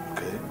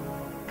 Okay?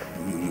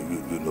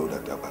 You know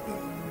that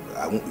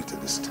I won't eat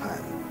at this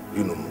time.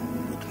 You know,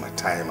 with my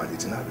time and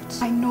eating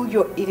habits. I know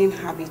your eating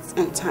habits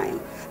and time.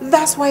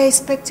 That's why I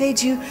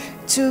expected you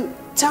to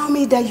tell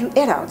me that you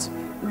ate out,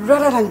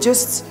 rather than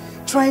just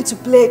trying to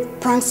play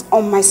pranks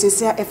on my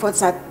sincere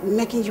efforts at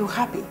making you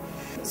happy.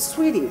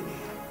 Sweetie,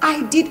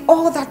 I did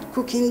all that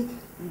cooking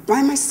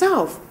by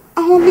myself.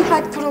 I only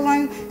had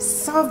Caroline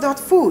serve that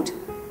food.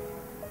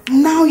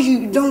 Now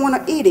you don't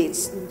want to eat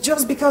it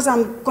just because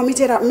I'm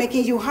committed at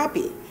making you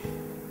happy.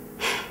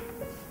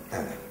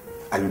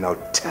 Are you now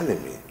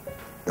telling me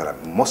that I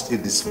must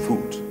eat this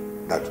food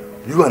that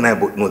you and I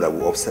both know that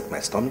will upset my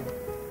stomach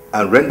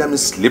and render me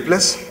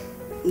sleepless?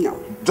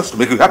 No. Just to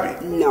make you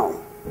happy?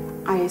 No.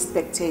 I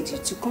expected you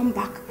to come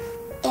back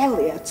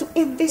earlier to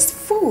eat this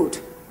food.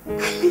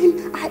 I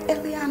mean, I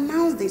earlier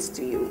announced this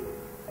to you.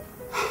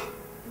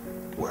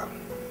 Well,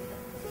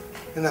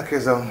 in that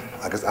case,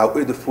 I guess I'll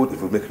eat the food if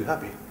it will make you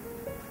happy.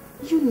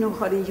 You know,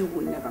 honey, you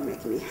will never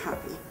make me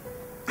happy.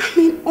 I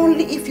mean,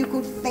 only if you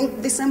could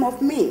think the same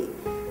of me.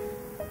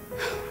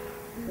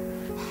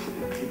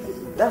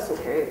 That's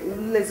okay.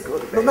 Let's go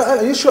to bed. No,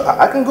 are you sure?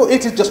 I can go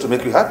eat it just to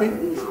make you happy?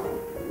 No.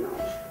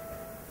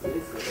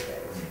 Let's go to bed.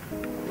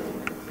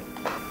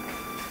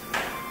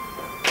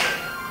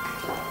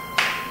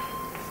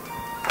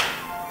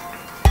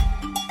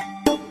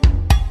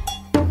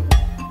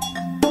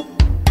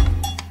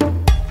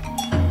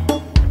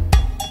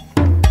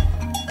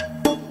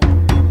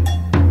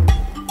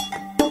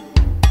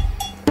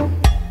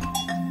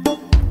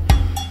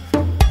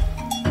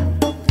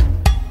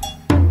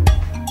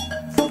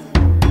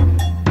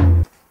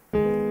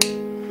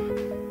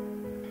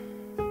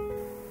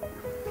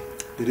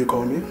 Did you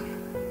call me?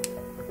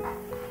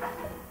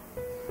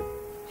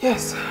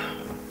 Yes,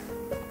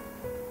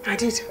 I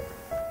did.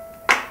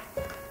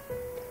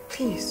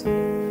 Please,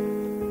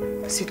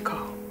 sit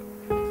calm.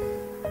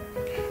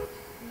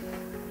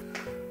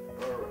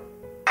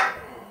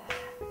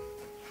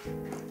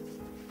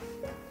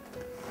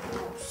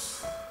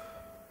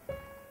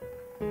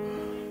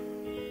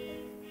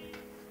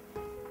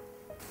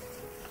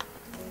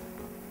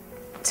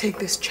 Take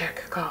this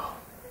check, Carl.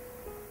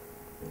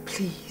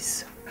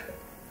 Please,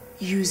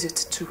 use it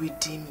to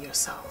redeem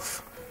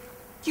yourself.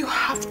 You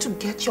have to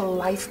get your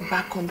life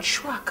back on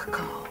track,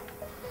 Carl.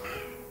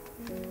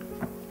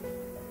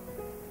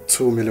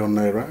 2 million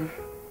naira?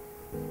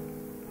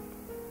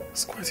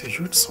 It's quite a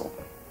huge sum.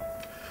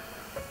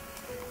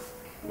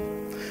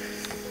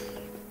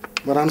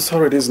 But I'm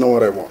sorry, this is not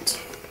what I want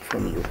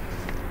from you.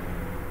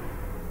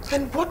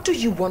 And what do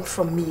you want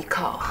from me,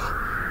 Carl?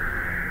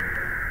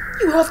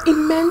 You were of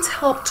immense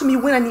help to me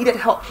when I needed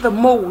help the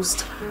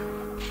most.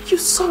 You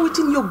saw it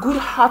in your good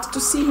heart to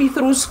see me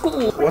through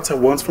school. What I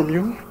want from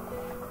you?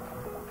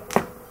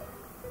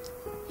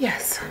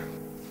 Yes.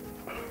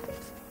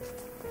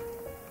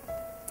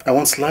 I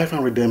want life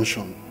and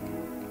redemption,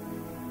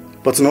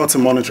 but not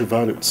in monetary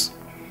values.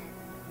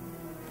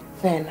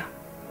 Then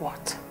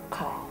what,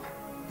 Carl?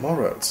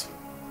 Morals.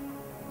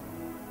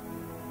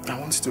 I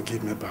want you to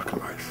give me back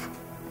life.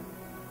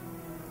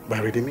 By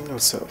redeeming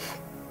yourself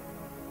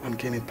and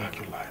gaining back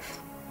your life.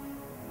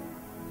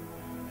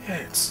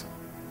 Yes.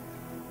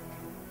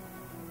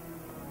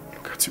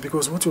 Look at you,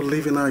 because what you're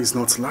living now is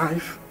not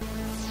life.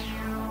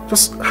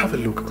 Just have a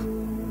look.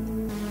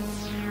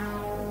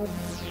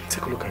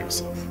 Take a look at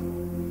yourself.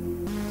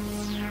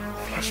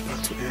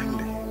 Flashback to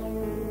Emily.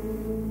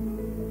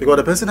 Because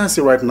the person I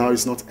see right now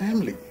is not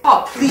Emily.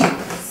 Oh,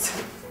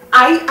 please.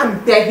 I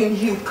am begging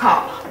you,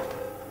 Carl.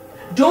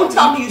 Don't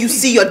tell me you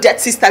see your dead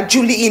sister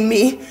Julie in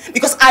me,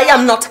 because I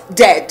am not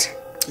dead.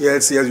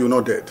 Yes, you're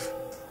not dead.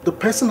 The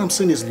person I'm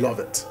seeing is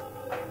Lovett.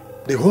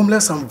 the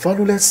homeless and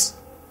valueless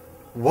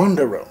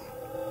wanderer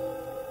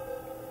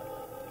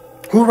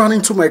who ran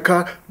into my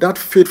car that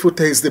fateful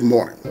Thursday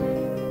morning.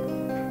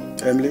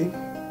 Emily,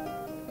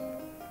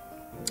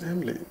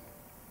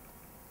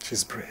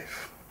 she's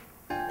brave.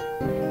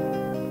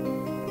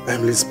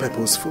 Emily's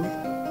purposeful.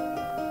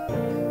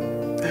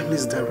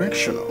 Emily's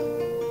directional.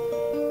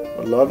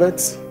 Beloved,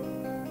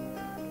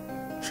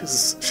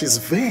 she's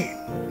vain.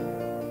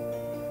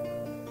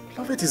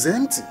 Beloved is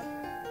empty.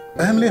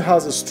 Emily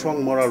has a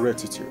strong moral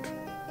rectitude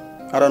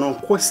and an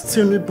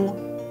unquestionable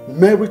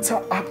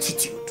marital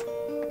aptitude.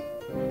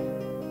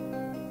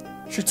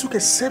 She took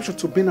exception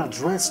to being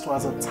addressed to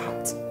as a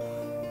tat.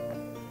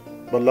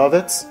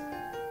 Beloved,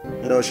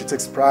 you know, she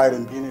takes pride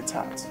in being a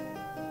tat.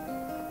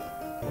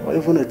 Or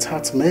even a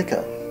tat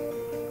maker.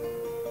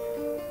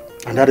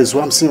 And that is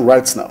what I'm seeing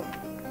right now.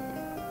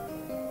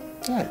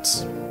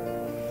 Right.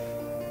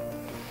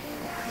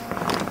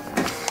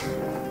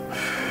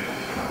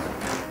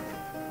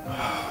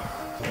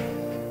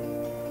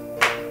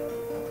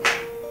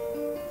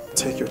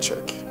 Take your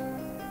check.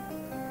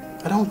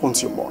 I don't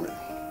want your money.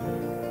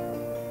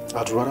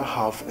 I'd rather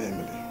have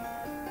Emily.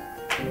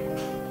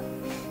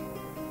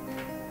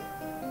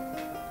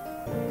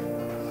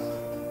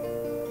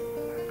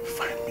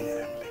 Find me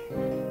Emily.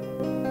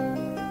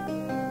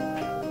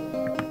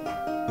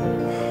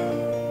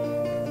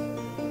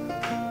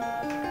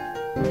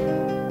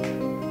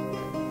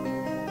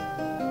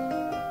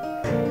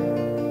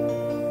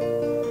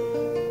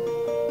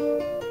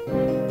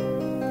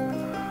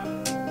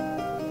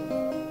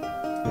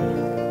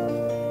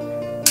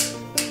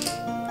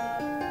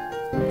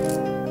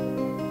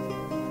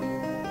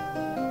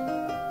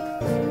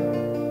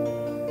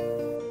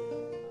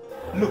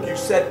 Look, you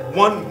said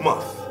 1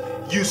 month.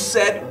 You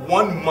said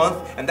 1 month,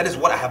 and that is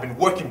what I have been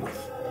working with.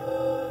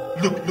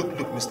 Look,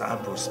 Mr.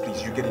 Ambrose,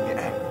 please, you're getting me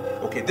angry.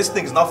 Okay, this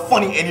thing is not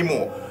funny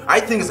anymore. I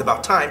think it's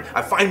about time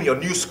I find me a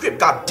new script,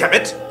 god damn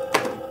it!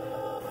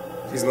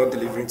 He's not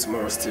delivering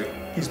tomorrow still.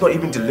 He's not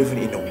even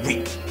delivering in a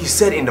week. He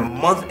said in a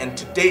month, and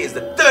today is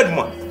the 3rd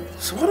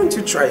month. So why don't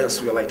you try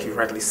elsewhere like you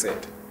rightly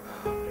said?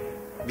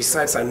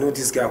 Besides, I know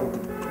this guy who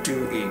could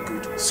do a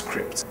good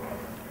script.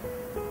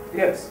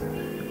 Yes.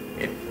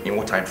 In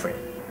what time frame?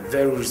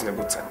 Very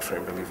reasonable time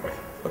frame, believe me.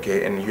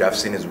 Okay, and you have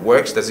seen his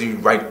works? Does he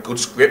write good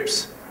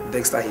scripts?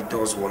 Dexter, he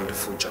does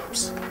wonderful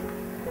jobs.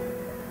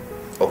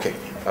 Okay,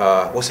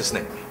 what's his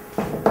name?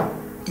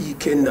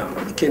 Iyke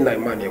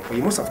Nnaji.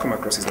 You must have come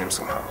across his name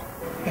somehow.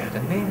 Yeah,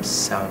 the name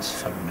sounds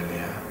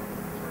familiar.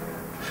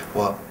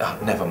 Well,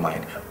 never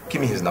mind.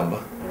 Give me his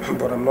number.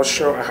 But I'm not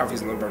sure I have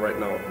his number right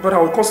now. But I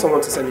will call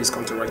someone to send me his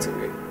contact right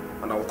away.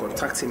 And I will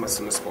contact him as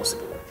soon as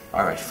possible.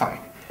 Alright, fine.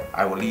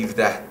 I will leave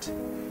that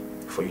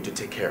for you to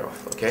take care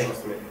of, okay?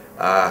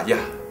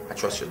 Yeah, I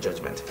trust your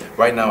judgment.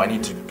 Right now I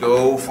need to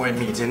go for a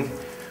meeting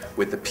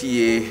with the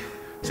PA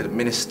to the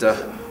minister.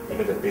 You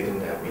know the bidding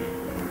that we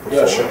put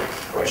forward? Sure.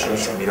 Right,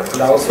 Sure. meet up.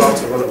 And I also have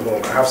to run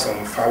along. I have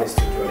some files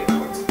to do on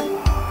account.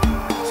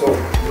 So,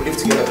 we'll live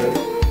together then?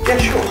 Yeah,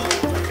 sure.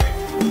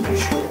 Okay.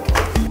 Sure.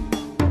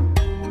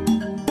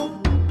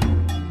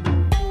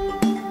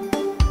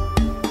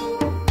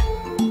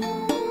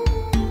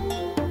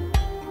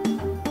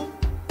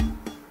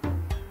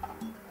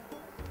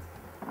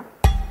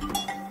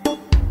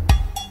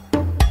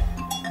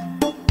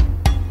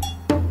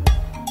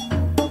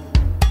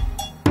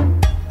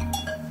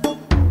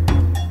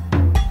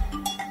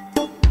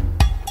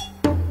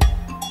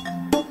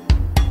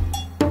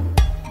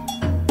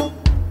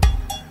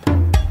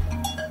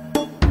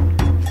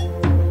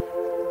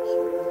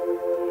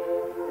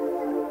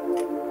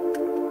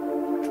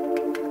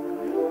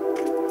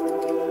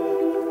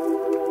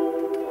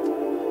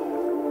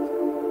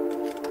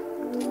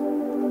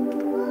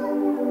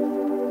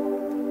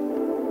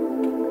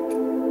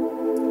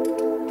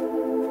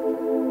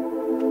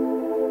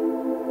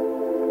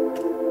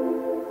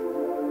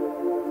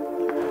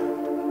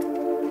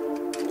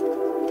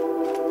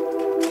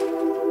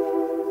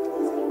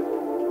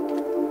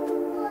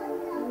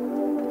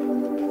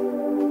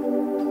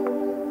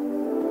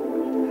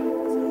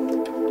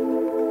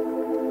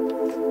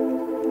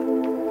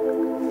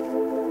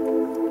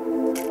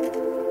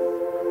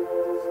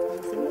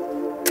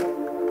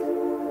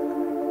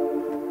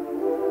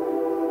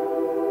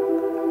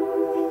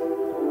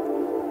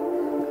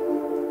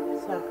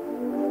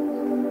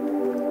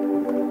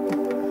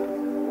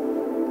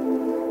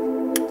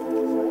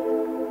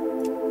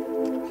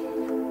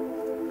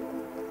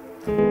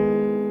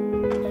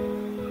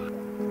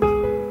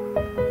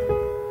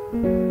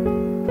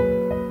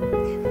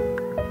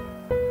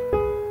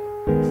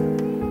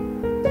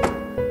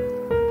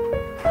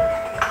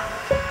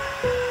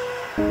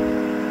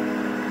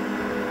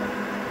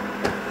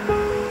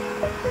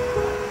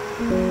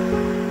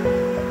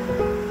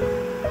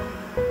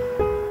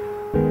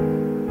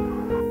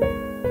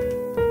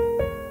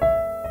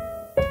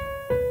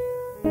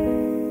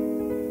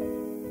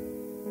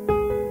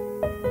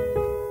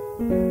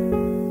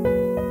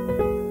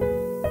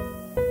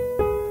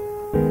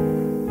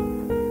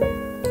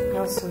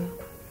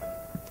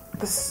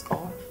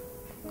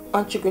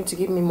 Aren't you going to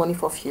give me money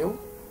for fuel?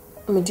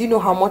 I mean, do you know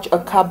how much a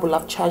cab will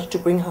have charged to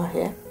bring her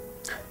here?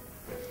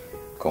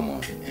 Come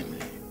on,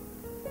 Emily.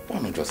 Why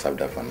not just have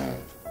that for now?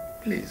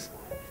 Please.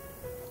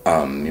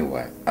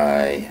 Meanwhile,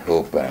 I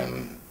hope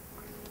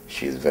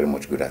she's very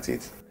much good at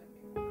it.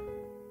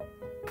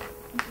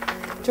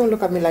 Don't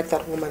look at me like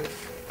that, woman.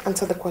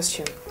 Answer the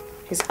question.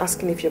 He's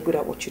asking if you're good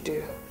at what you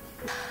do.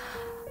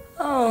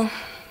 Oh,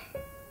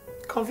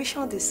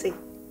 conviction they say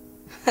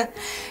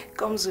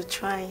comes with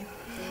trying.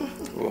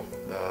 Oh,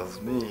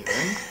 that's me,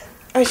 eh?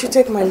 I should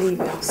take my leave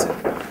now, sir.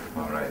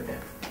 All right then.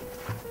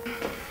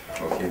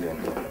 Okay then.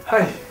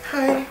 Hi.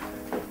 Hi.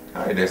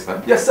 Hi there,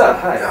 sir. Yes, sir.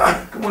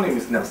 Hi. Good morning,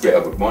 Miss Nelson. Yeah,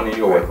 good morning.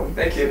 You're welcome.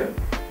 Thank you.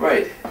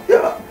 Right.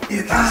 Yeah.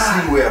 You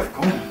can see where I've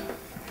come.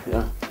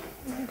 Yeah.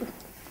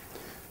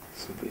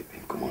 So baby,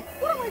 come on.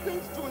 What am I going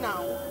to do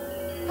now?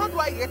 How do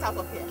I get out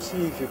of here?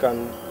 See if you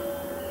can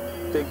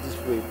take this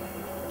way.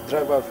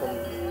 Drive out from...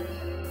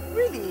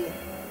 Really?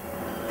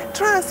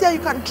 Try and see how you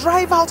can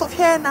drive out of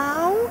here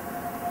now.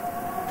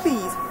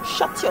 Please,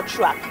 shut your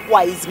trap,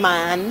 wise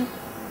man.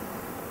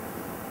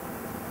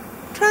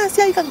 Try and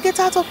see how you can get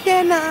out of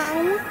here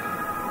now.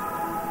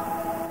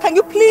 Can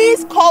you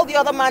please call the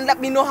other man, let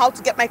me know how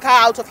to get my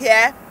car out of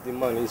here? The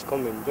man is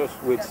coming.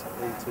 Just wait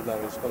until that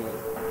is coming.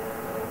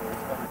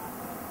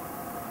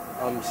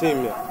 I'm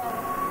seeing you.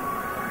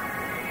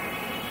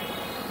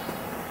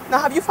 Now,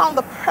 have you found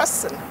the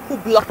person who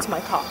blocked my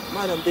car?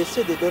 Madam, they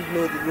say they don't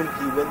know the room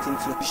he went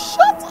into.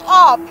 Shut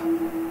up!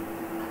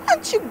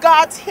 Aren't you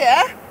guards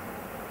here?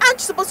 Aren't you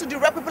supposed to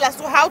direct people as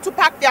to how to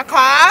park their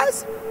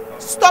cars?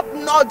 Stop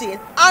nodding,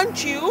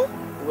 aren't you?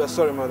 We're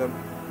sorry, madam.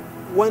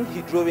 When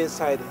he drove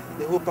inside,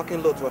 the whole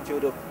parking lot was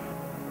filled up.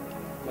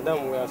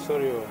 Madam, we are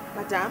sorry.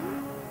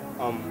 Madam?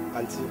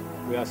 Auntie,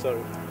 we are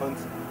sorry.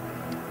 Auntie.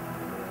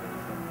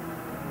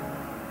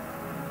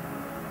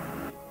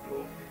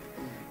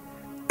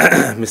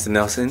 Mr.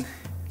 Nelson,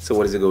 so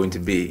what is it going to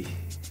be?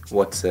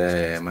 What's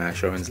my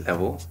assurance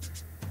level?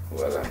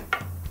 Well,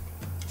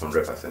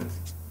 100%.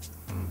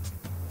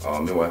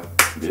 Meanwhile,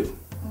 babe,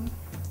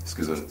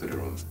 excuse us into the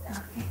room.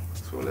 Okay.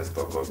 So let's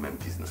talk government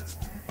business.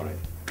 All right.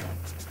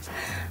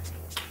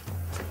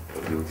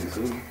 I'll be with you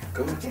soon.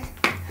 Come on. Okay.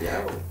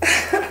 Yeah.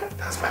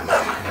 That's my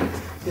mama.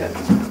 Yeah.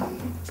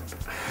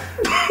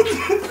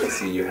 I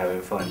see you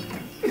having fun.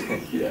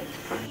 Yeah.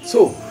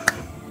 So,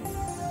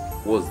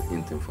 what's the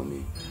intent for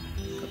me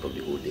out of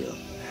the whole deal?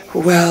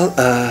 Well,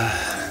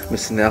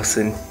 Mr.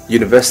 Nelson,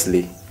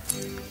 universally,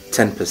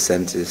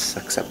 10% is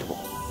acceptable.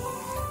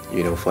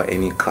 You know, for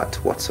any cut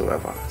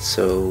whatsoever.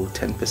 So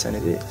 10%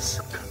 it is.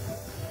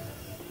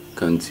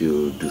 Can't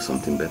you do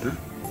something better?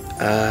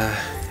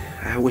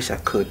 I wish I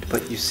could,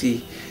 but you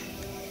see,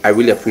 I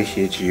really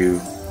appreciate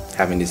you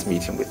having this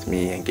meeting with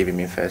me and giving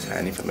me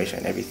first-hand information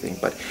and everything,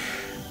 but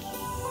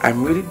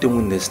I'm really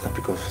doing this not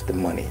because of the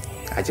money.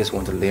 I just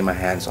want to lay my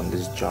hands on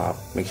this job,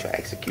 make sure I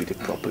execute it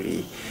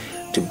properly,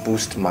 to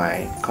boost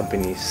my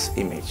company's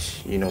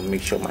image, you know,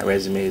 make sure my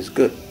resume is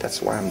good.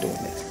 That's why I'm doing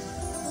this.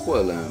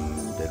 Well,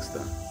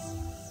 Dexter,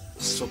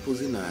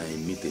 supposing I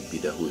meet a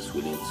bidder who is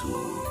willing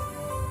to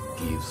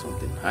give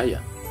something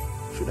higher,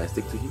 should I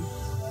stick to him?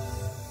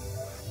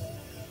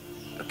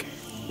 Okay,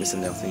 Mr.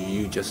 Nelson,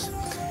 you just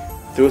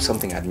throw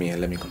something at me and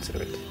let me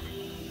consider it.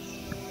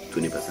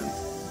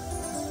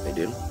 20%. A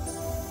deal?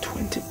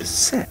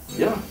 20%?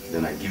 Yeah,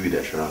 then I give you the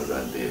assurance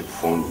that the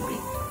fund will be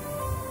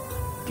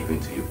given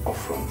to you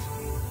upfront.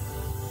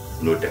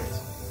 No debt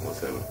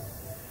whatsoever.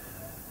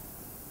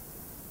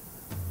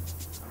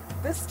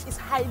 This is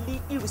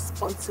highly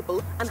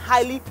irresponsible and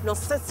highly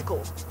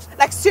nonsensical.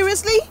 Like,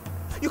 seriously?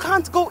 You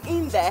can't go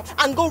in there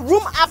and go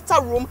room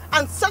after room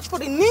and search for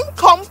the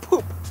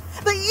nincompoop,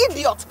 the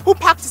idiot who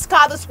parked his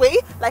car this way?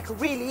 Like,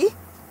 really?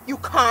 You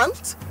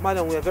can't?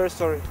 Madam, we are very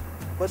sorry,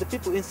 but the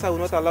people inside will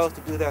not allow us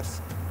to do that.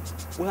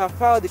 We have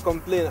filed the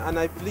complaint, and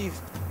I believe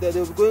that they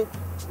will be going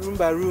room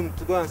by room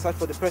to go and search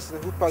for the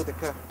person who parked the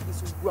car.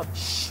 It's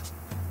rubbish.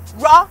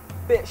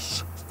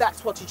 Rubbish.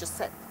 That's what you just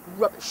said.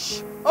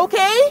 Rubbish.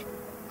 Okay?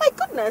 My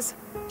goodness.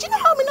 Do you know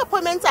how many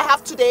appointments I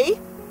have today?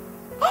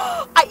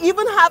 I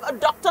even have a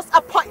doctor's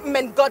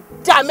appointment, god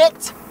damn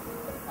it.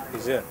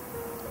 He's here.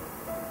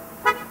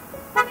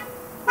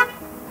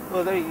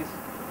 Oh, there he is.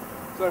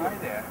 Sorry. Hi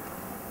there.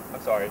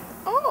 I'm sorry.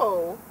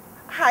 Oh,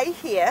 hi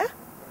here.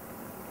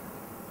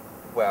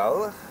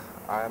 Well,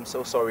 I'm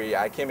so sorry.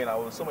 I came in, I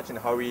was so much in a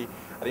hurry.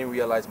 I didn't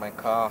realize my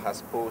car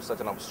has posed such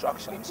an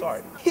obstruction. I'm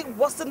sorry. It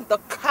wasn't the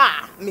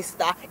car,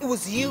 mister. It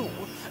was you.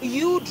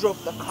 You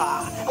drove the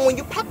car. And when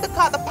you parked the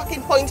car at the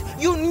parking point,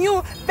 you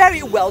knew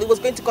very well it was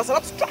going to cause an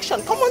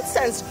obstruction. Common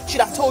sense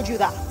should have told you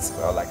that.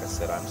 Well, like I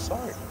said, I'm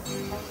sorry.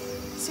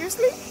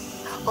 Seriously?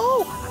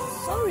 Oh,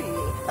 I'm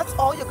sorry. That's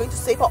all you're going to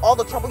say for all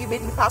the trouble you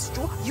made me pass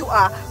through? You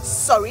are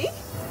sorry?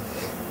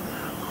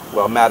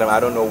 Well, madam,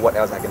 I don't know what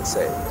else I can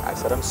say. I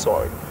said I'm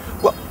sorry.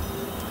 Well,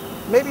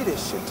 maybe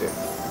this should do.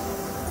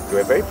 You're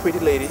a very pretty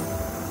lady.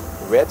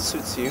 Red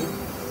suits you.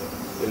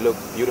 You look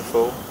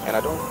beautiful. And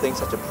I don't think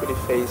such a pretty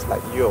face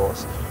like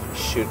yours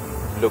should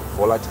look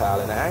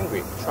volatile and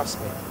angry. Trust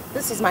me.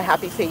 This is my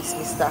happy face,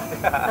 mister.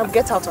 Now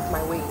get out of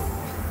my way.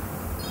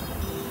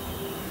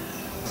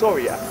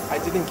 Sorry, I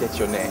didn't get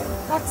your name.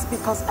 That's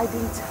because I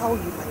didn't tell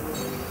you my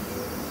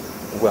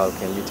name. Well,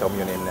 can you tell me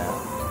your name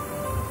now?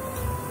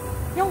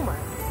 Young man,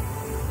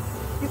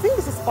 you think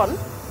this is fun?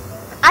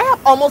 I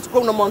have almost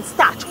grown a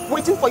mustache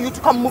waiting for you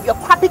to come move your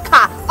crappy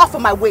car off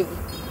of my way.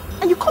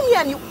 And you come here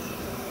and you...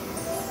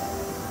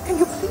 Can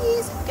you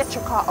please get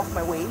your car off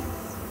my way?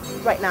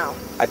 Right now.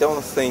 I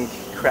don't think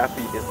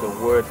crappy is the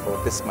word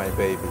for this, my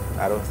baby.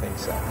 I don't think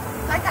so.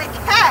 Like I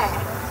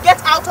care!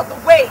 Get out of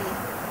the way!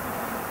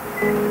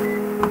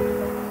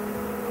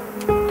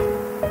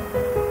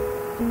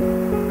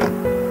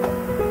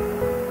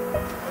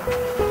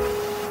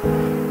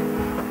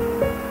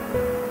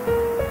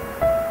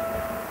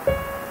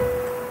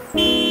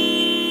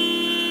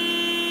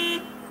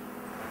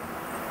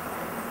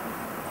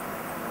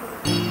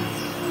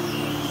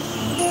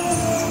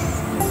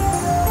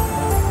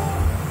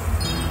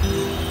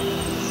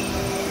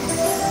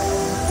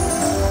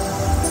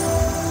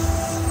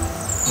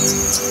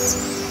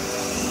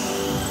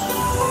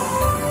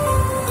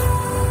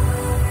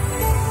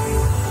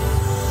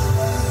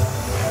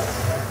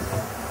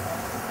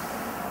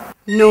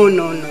 No.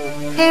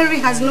 Henry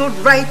has no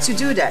right to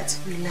do that.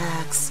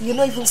 Relax. You're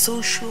not even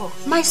so sure.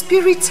 My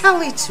spirit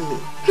tell it to me.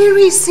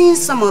 Henry is seeing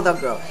some other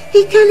girl.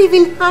 He can't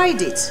even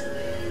hide it.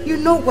 You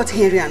know what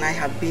Henry and I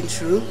have been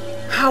through?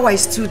 How I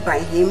stood by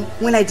him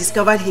when I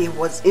discovered he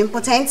was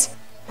impotent.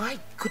 My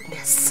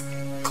goodness.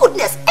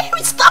 Goodness,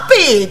 Henry, stop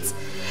it!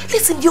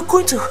 Listen, you're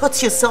going to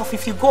hurt yourself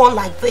if you go on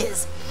like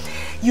this.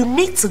 You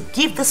need to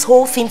give this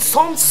whole thing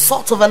some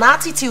sort of an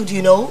attitude,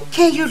 you know?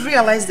 Can you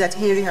realize that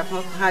Henry have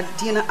not had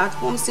dinner at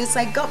home since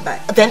I got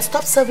back? Then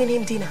stop serving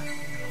him dinner.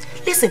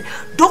 Listen,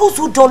 those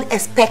who don't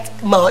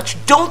expect much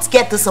don't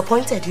get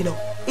disappointed, you know?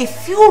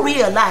 If you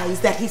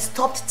realize that he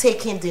stopped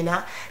taking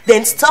dinner,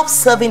 then stop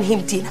serving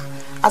him dinner.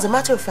 As a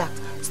matter of fact,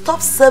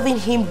 stop serving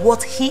him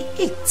what he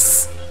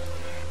eats.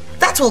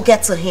 That will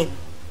get to him.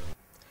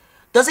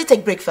 Does he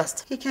take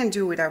breakfast? He can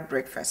do without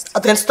breakfast.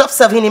 Then stop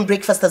serving him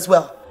breakfast as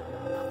well.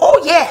 Oh,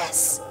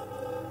 yes.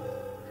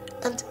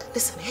 And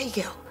listen, hey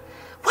girl,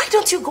 why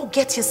don't you go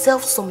get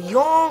yourself some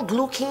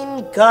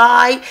young-looking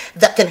guy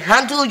that can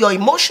handle your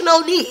emotional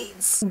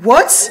needs?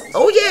 What?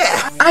 Oh,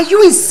 yeah. Are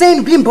you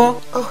insane,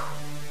 Bimbo? Oh,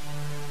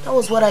 that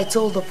was what I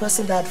told the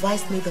person that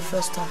advised me the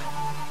first time.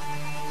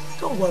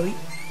 Don't worry.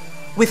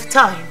 With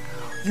time,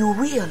 you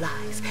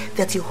realize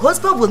that your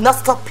husband will not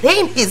stop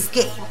playing his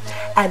game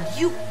and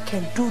you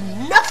can do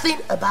nothing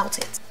about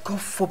it.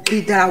 God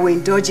forbid that I will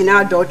indulge in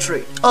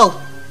adultery.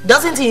 Oh,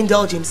 doesn't he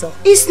indulge himself?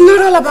 It's not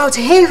all about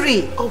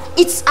Henry. Oh.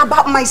 It's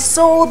about my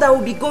soul that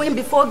will be going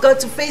before God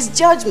to face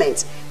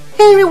judgment.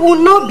 Henry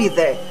will not be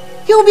there.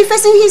 He will be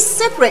facing his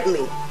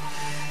separately.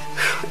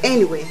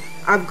 Anyway,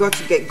 I've got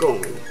to get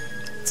going.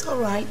 It's all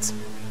right.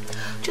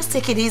 Just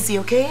take it easy,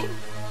 okay?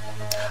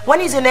 When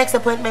is your next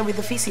appointment with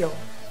the physio?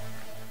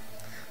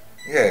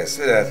 Yes,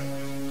 sweetheart.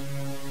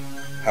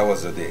 How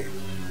was the day?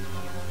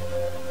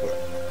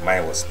 Well,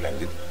 mine was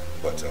splendid,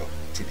 but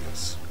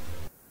tedious.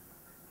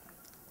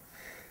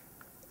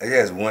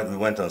 Yes, we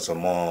went on some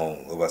more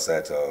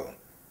oversight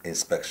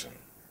inspection.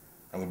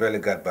 And we barely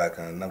got back,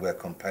 and now we're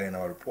compiling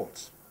our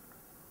reports.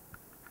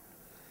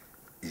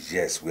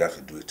 Yes, we have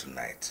to do it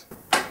tonight.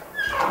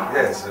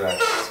 Yes, right.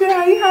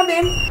 Sweetheart, are you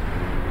having?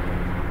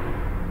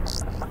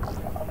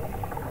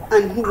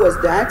 And who was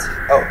that?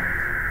 Oh,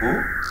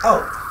 who?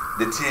 Oh,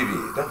 the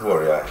TV. Don't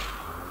worry, I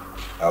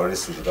already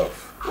switched it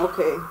off.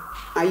 Okay.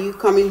 Are you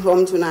coming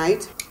home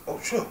tonight? Oh,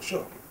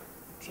 sure.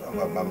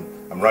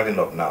 I'm running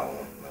up now.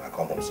 I'll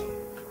come home soon.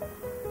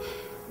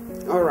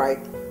 All right.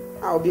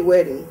 I'll be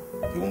waiting.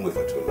 You won't wait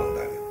for too long,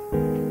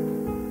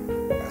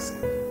 darling. That's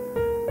it.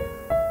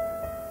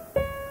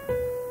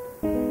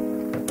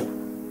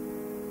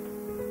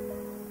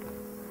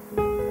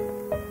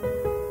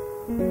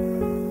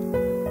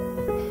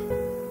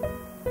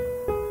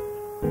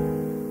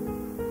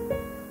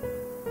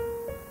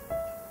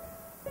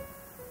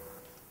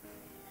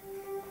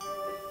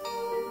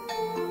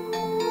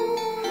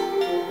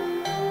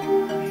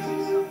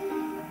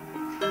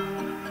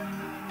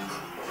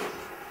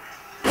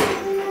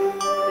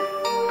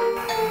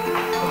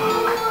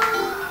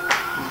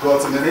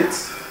 Got a minute?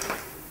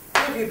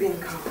 Have you been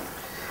calm?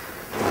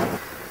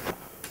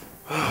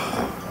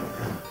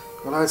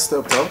 When I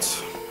stepped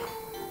out,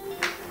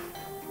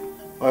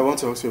 I want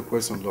to ask you a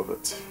question,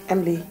 Lovett.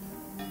 Emily,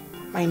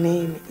 my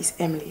name is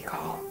Emily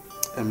Carl.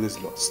 Emily's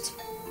lost.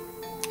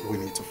 We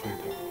need to find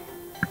her.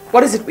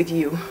 What is it with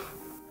you?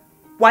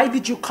 Why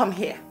did you come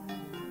here?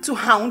 To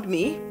hound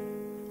me?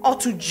 Or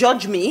to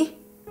judge me?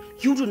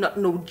 You do not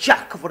know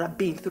jack of what I've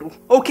been through,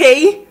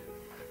 okay?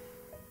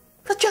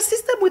 That your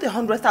sister with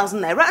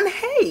 100,000 naira, and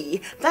hey,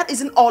 that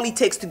isn't all it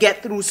takes to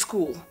get through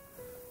school.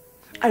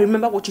 I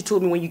remember what you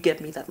told me when you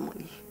gave me that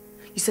money.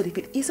 You said if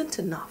it isn't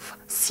enough,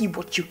 see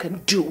what you can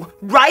do.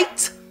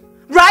 Right?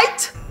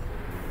 Right?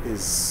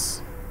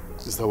 Is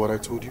that what I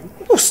told you?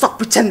 Oh, stop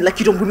pretending like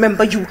you don't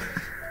remember, you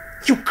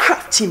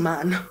crafty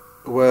man.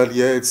 Well,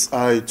 yeah,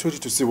 I told you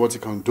to see what you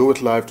can do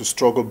with life, to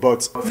struggle,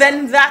 but...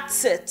 Then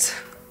that's it.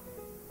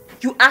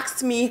 You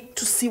asked me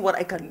to see what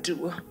I can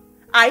do.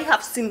 I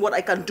have seen what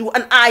I can do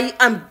and I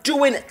am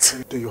doing it.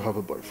 Do you have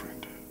a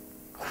boyfriend?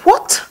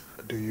 What?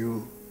 Do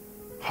you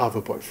have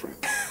a boyfriend?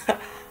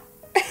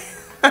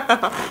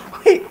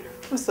 Wait,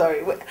 I'm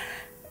sorry. Wait.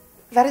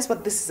 That is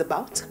what this is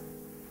about?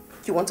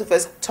 You want to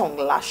first tongue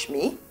lash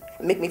me,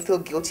 make me feel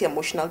guilty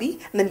emotionally,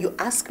 and then you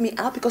ask me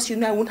out because you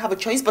know I won't have a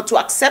choice but to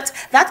accept?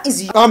 That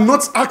is you. I'm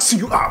not asking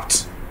you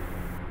out.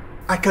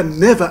 I can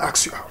never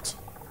ask you out.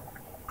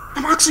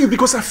 I'm asking you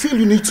because I feel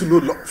you need to know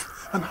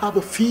love and have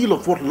a feel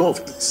of what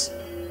love is.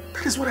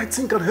 That is what I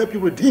think can help you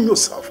redeem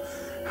yourself.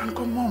 And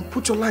come on,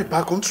 put your life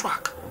back on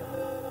track.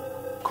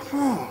 Come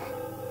on.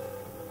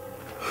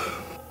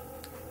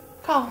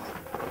 Carl,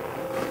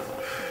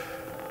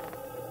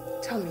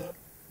 tell me,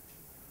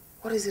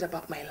 what is it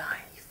about my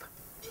life?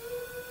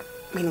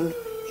 Meaning,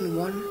 in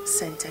one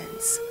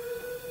sentence,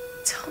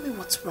 tell me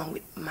what's wrong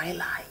with my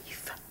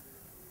life.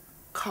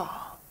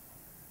 Carl.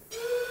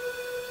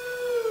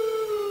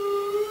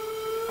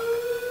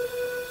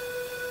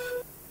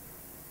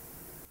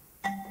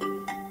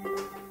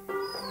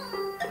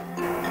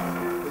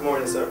 Good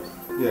morning, sir.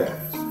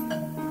 Yes.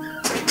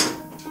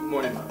 Good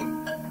morning, ma'am.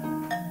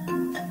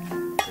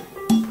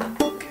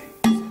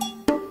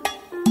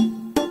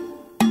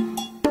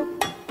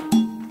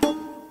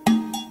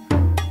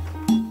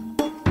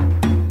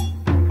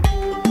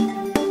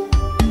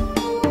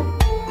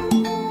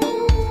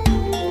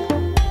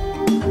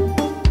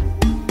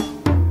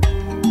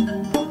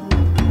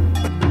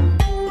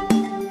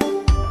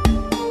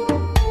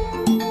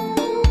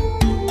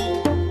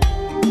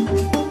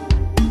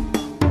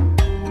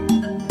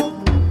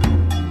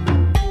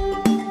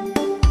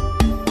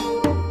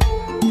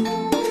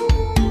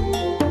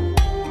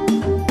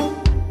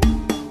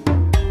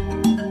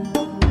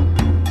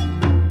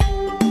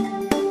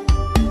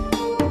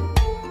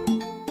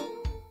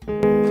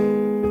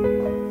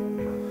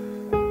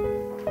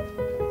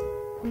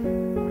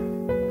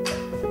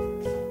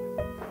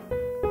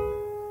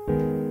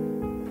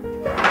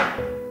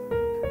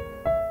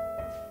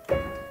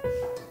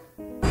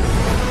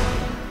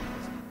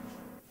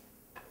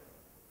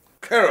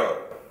 Carol!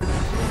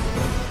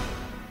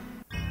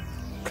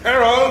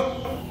 Carol!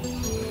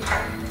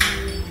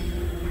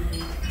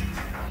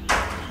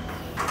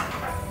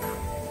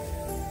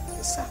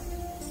 Yes, sir.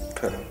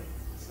 Carol,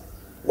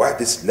 why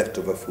this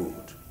leftover food?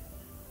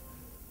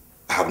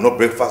 I have no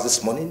breakfast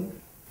this morning.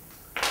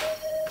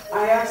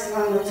 I asked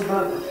landlord to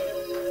bother.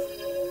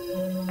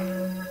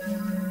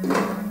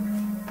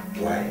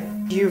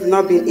 Why? You've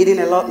not been eating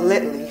a lot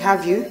lately,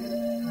 have you?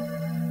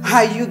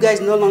 Are you guys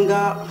no longer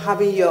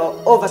having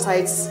your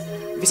oversight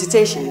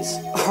visitations?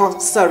 Oh,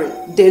 sorry,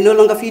 they no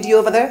longer feed you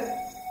over there?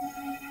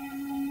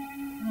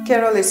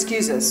 Carol,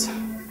 excuse us.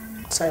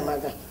 Sorry,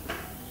 madam.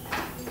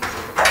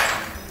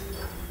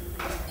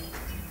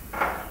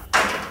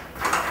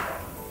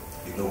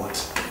 You know what?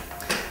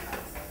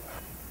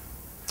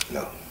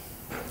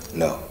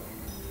 No.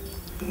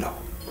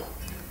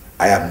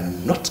 I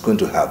am not going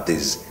to have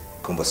this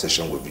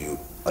conversation with you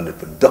on a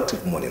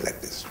productive morning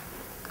like this.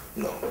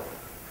 No.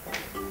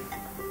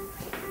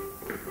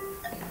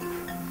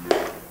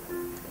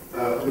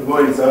 Good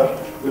morning, sir.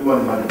 Good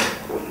morning, madam.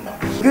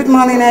 Good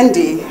morning,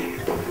 Andy.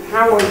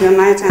 How was your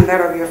night and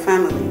that of your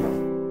family?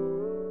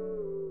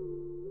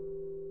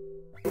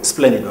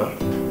 Splendid, huh?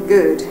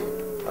 Good.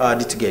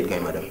 Need to get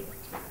going, madam.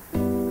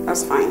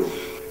 That's fine.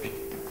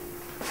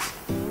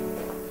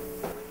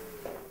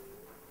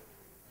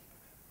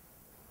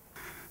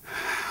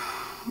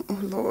 Oh,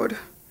 Lord.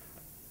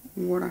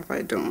 What have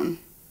I done?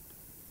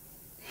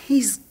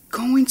 He's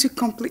going to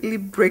completely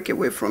break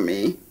away from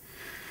me.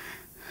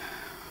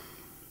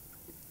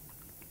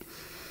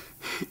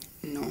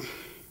 No,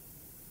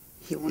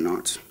 he will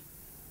not.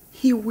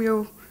 He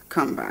will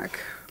come back.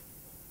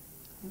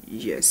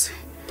 Yes,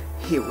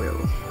 he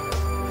will.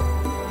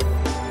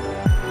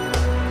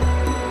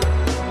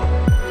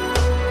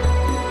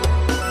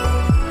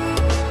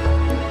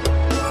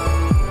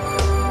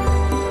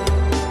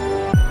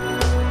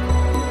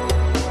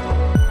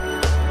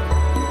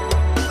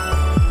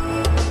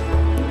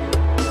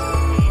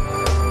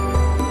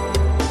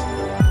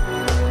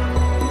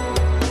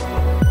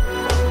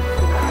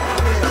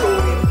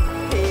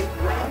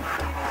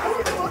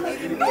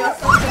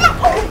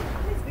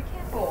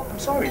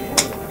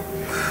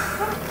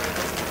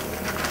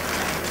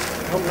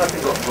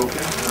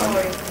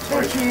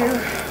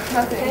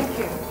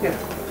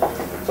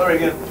 Sorry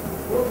again.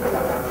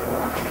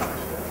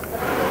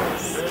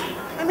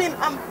 I mean,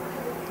 I'm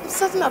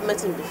certain I've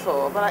met him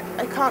before, but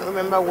I can't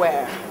remember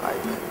where.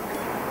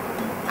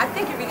 I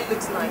think he really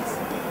looks nice.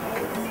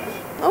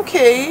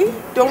 Okay,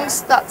 don't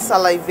start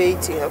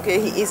salivating,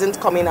 okay? He isn't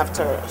coming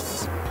after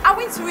us.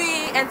 Aren't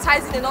we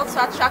enticing enough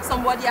to attract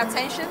somebody's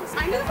attention?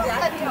 I know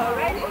that here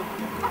already.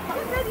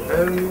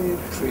 Very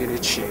pretty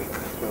chick.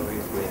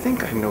 I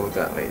think I know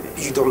that lady.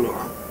 You don't know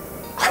her.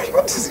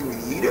 What is it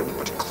with you?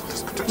 Everybody close.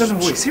 No,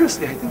 wait,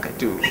 seriously, I think I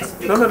do.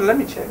 No, let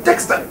me check.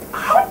 Next time.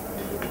 How?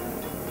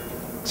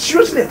 She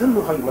Honestly, I don't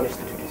know how you managed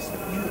to do this.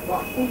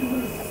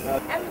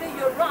 Emily,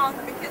 you're wrong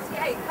because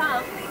here it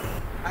comes.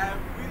 I am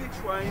really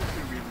trying to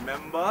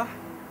remember.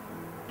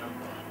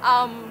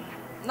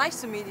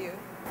 Nice to meet you.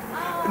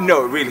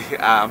 No, really,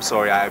 I'm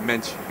sorry. I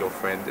meant your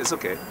friend. It's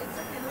okay. It's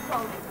okay, no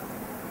problem.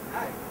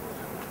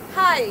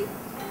 Hi.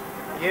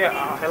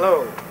 Yeah,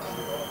 hello.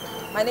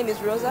 My name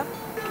is Rosa.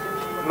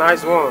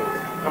 Nice one.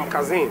 I'm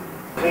Kazim.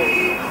 Nice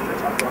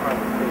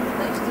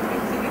to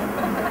meet you.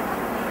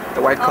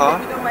 The white car?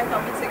 You don't mind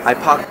helping take I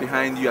some parked pictures?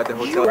 behind you at the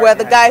hotel. You were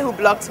the guy who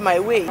blocked my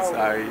way.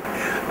 Sorry.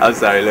 I'm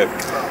sorry, look.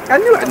 I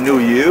knew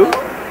you.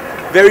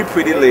 Very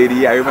pretty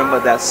lady. I remember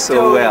that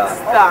so well.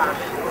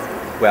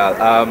 Well,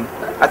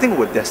 I think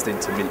we're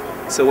destined to meet.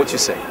 So what you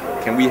say?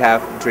 Can we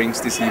have drinks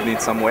this evening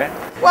somewhere?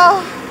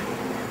 Well,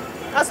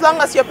 as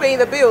long as you're paying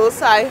the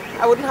bills,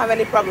 I wouldn't have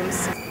any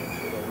problems.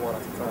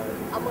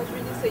 I must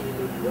really say you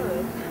look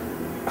good.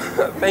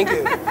 Thank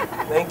you.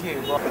 Thank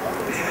you.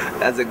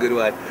 That's a good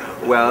one.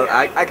 Well,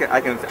 I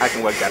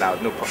can work that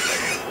out. No problem.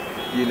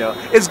 You know,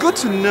 it's good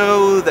to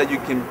know that you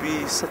can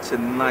be such a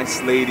nice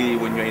lady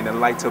when you're in a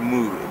lighter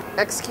mood.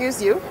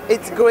 Excuse you?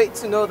 It's great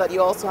to know that you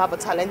also have a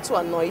talent to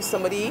annoy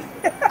somebody.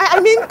 I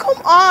mean,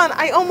 come on.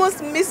 I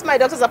almost missed my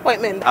doctor's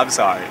appointment. I'm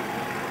sorry.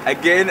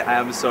 Again, I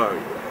am sorry.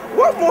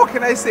 What more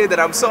can I say that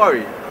I'm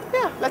sorry?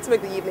 Yeah, let's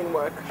make the evening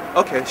work.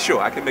 Okay, sure.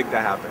 I can make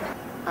that happen.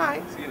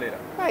 Hi. See you later.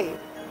 Bye.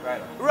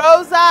 Right.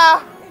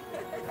 Rosa!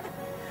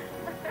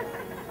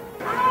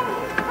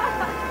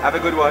 Have a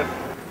good one.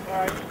 All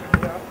right.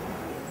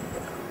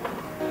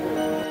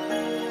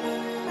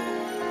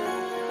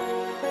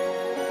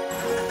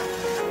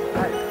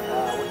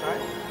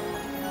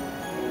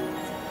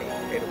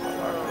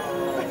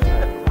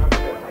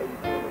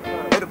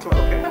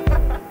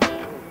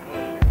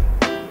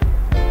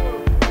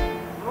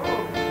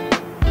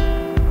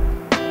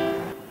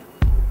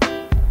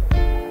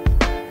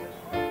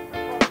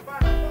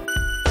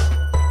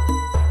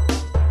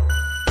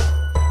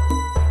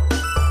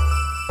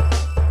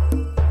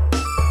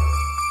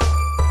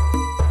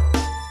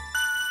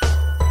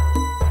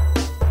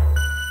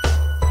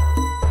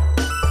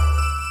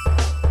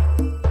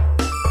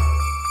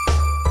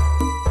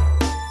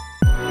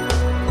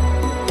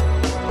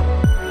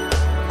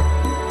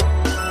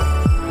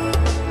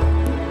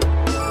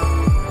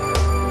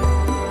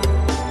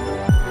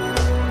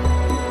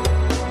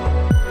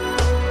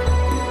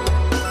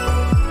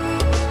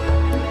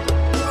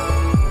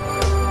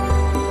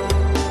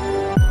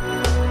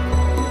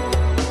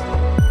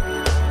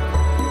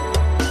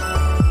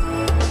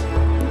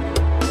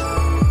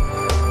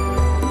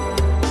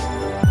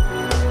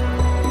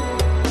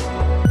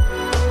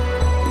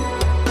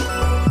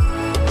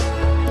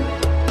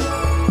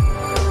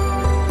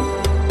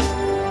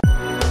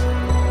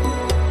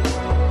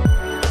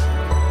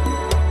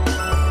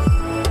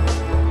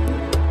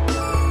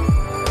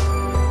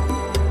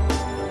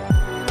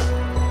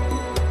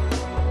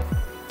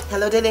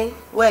 Hello, Dele.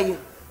 Where are you?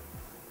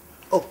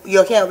 Oh,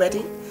 you're here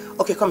already?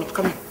 Okay, come in,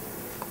 come in.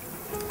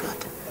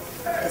 Good.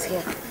 He's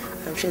here.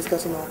 I'm sure he's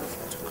got some more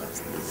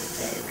photographs.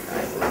 Oh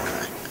my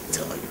God, I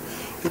tell you.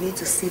 You need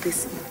to see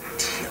this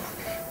idiot.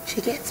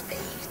 She gets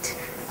paid.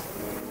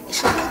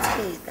 She gets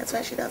paid. That's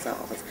why she does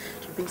all this.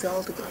 She brings it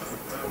all together.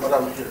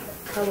 Madam,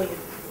 how are you?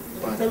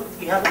 Fine.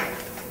 You have it?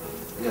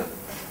 Yeah.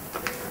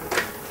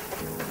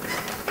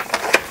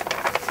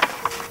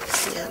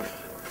 Yeah.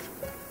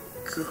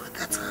 Good.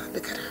 That's her.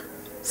 Look at her.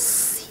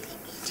 Silly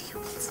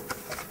idiot.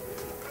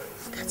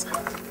 That's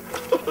her.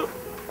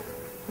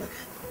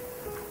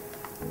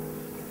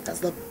 That's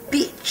the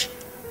bitch.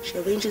 She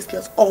arranges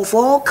girls of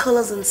all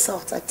colors and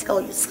sorts. I tell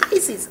you,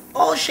 sizes,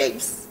 all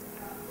shapes.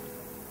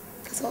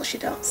 That's all she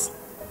does.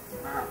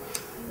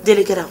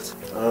 Dilly, get out.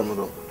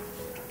 Madam.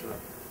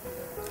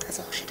 That's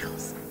all she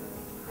does.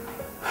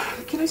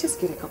 Can I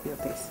just get a copy of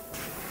this?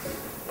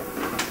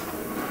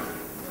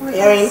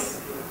 Erin,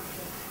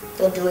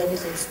 don't do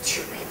anything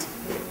stupid.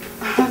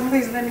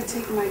 Please let me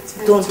take my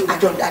time.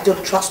 I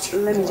don't trust you.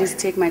 Let me just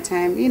take my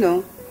time, you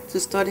know, to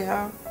study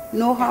her.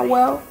 Know her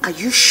well. Are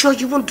you sure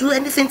you won't do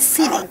anything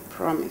silly? I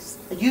promise.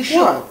 Are you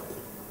sure?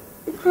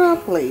 Girl,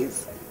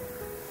 please.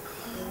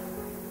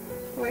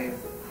 Please.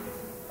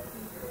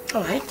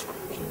 All right.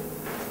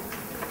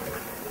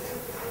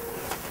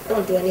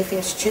 Don't do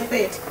anything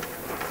stupid.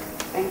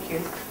 Thank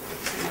you.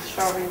 I'm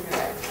showing you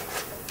that.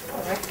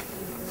 All right.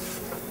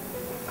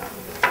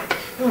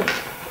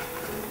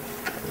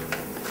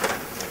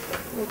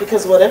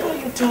 Because whatever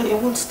you do,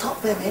 it won't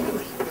stop them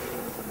anyway.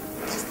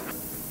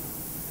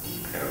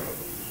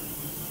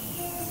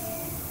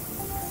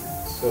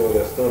 So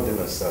there's no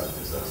dinner served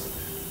this house?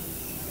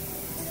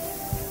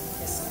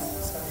 Yes, sir.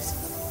 Sorry, sir.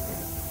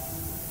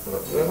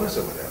 Where was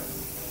over there?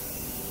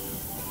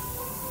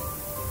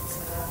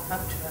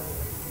 Actually,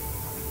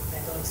 I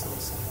don't know,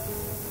 sir.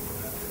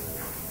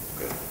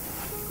 Good.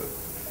 Good.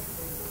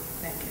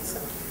 Thank you,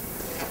 sir.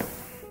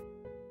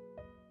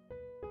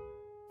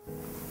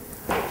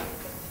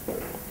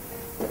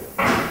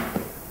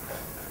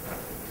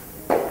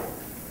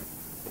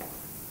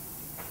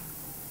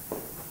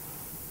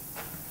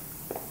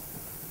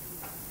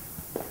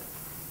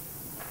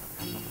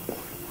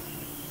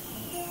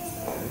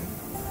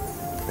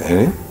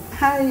 Honey?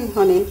 Hi,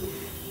 honey.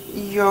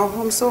 You're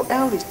home so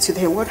early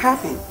today. What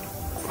happened?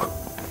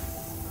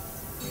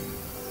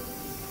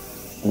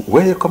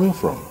 Where are you coming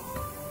from?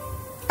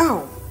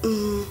 Oh,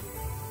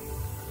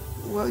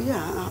 well,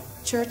 yeah,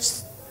 church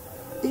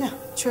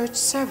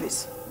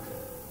service.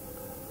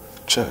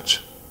 Church?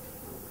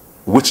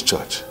 Which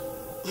church?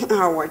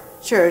 Our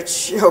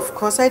church. Of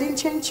course, I didn't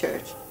change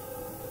church.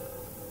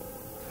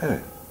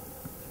 Hey,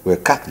 we're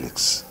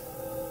Catholics.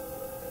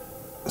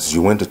 So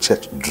you went to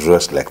church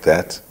dressed like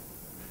that?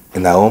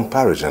 In our own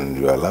parish and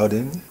you were allowed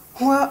in?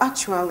 Well,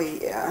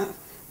 actually,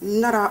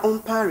 not our own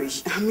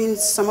parish. I mean,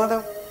 some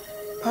other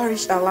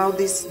parish allowed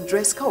this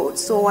dress code,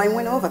 so I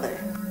went over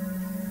there.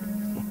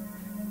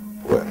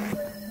 Well,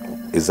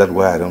 is that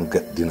why I don't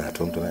get dinner at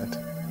home tonight?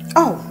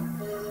 Oh.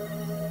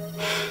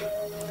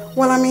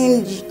 Well, I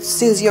mean,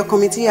 since your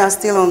committee are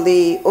still on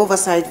the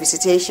oversight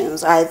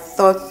visitations, I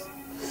thought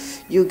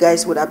you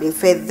guys would have been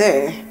fed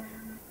there.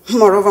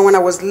 Moreover, when I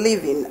was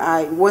leaving,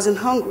 I wasn't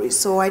hungry,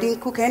 so I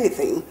didn't cook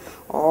anything.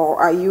 Or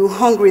are you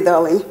hungry,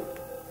 darling?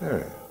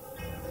 Hey,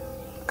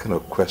 what kind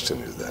of question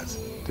is that?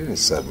 Didn't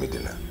serve me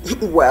dinner.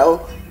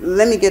 Well,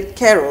 let me get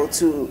Carol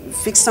to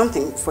fix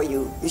something for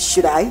you.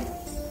 Should I?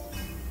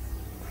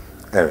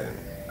 Erin,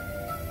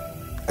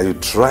 are you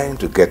trying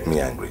to get me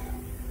angry?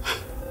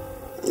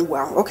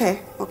 Well,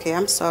 okay,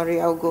 I'm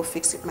sorry. I'll go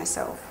fix it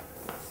myself.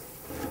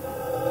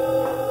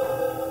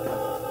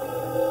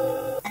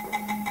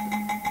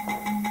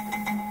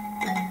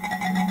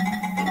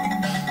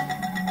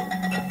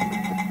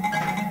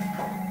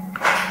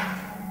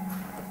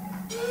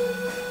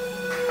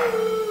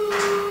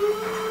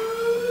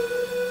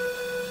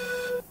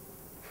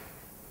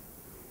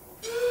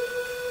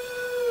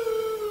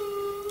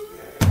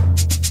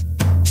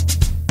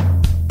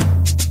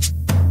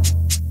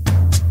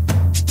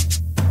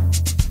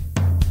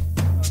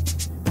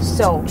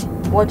 So,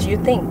 what do you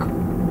think?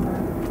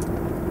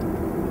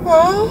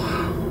 Well,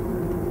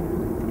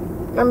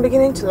 I'm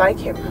beginning to like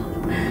him.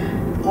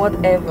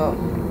 Whatever.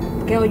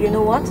 Girl, you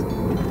know what?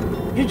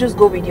 You just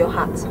go with your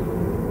heart.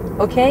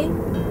 Okay?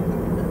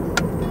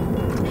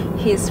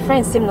 His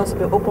friends seem not to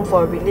be open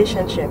for a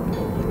relationship.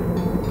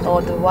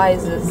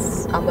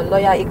 Otherwise, I'm a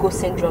lawyer ego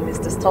syndrome is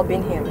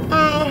disturbing him.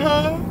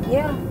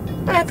 Yeah.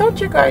 I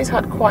thought you guys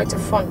had quite a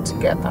fun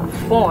together.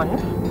 Fun?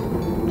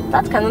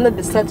 That can only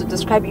be said to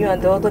describe you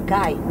and the other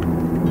guy.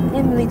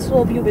 Emily, two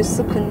of you were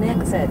so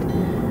connected.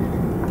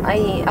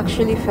 I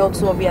actually felt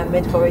two of you are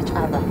meant for each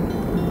other.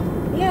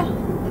 Yeah.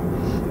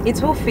 It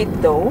will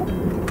fit though.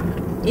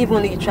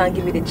 Even if you try and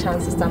give it a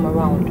chance this time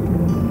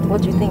around.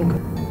 What do you think?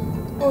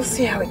 We'll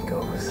see how it goes.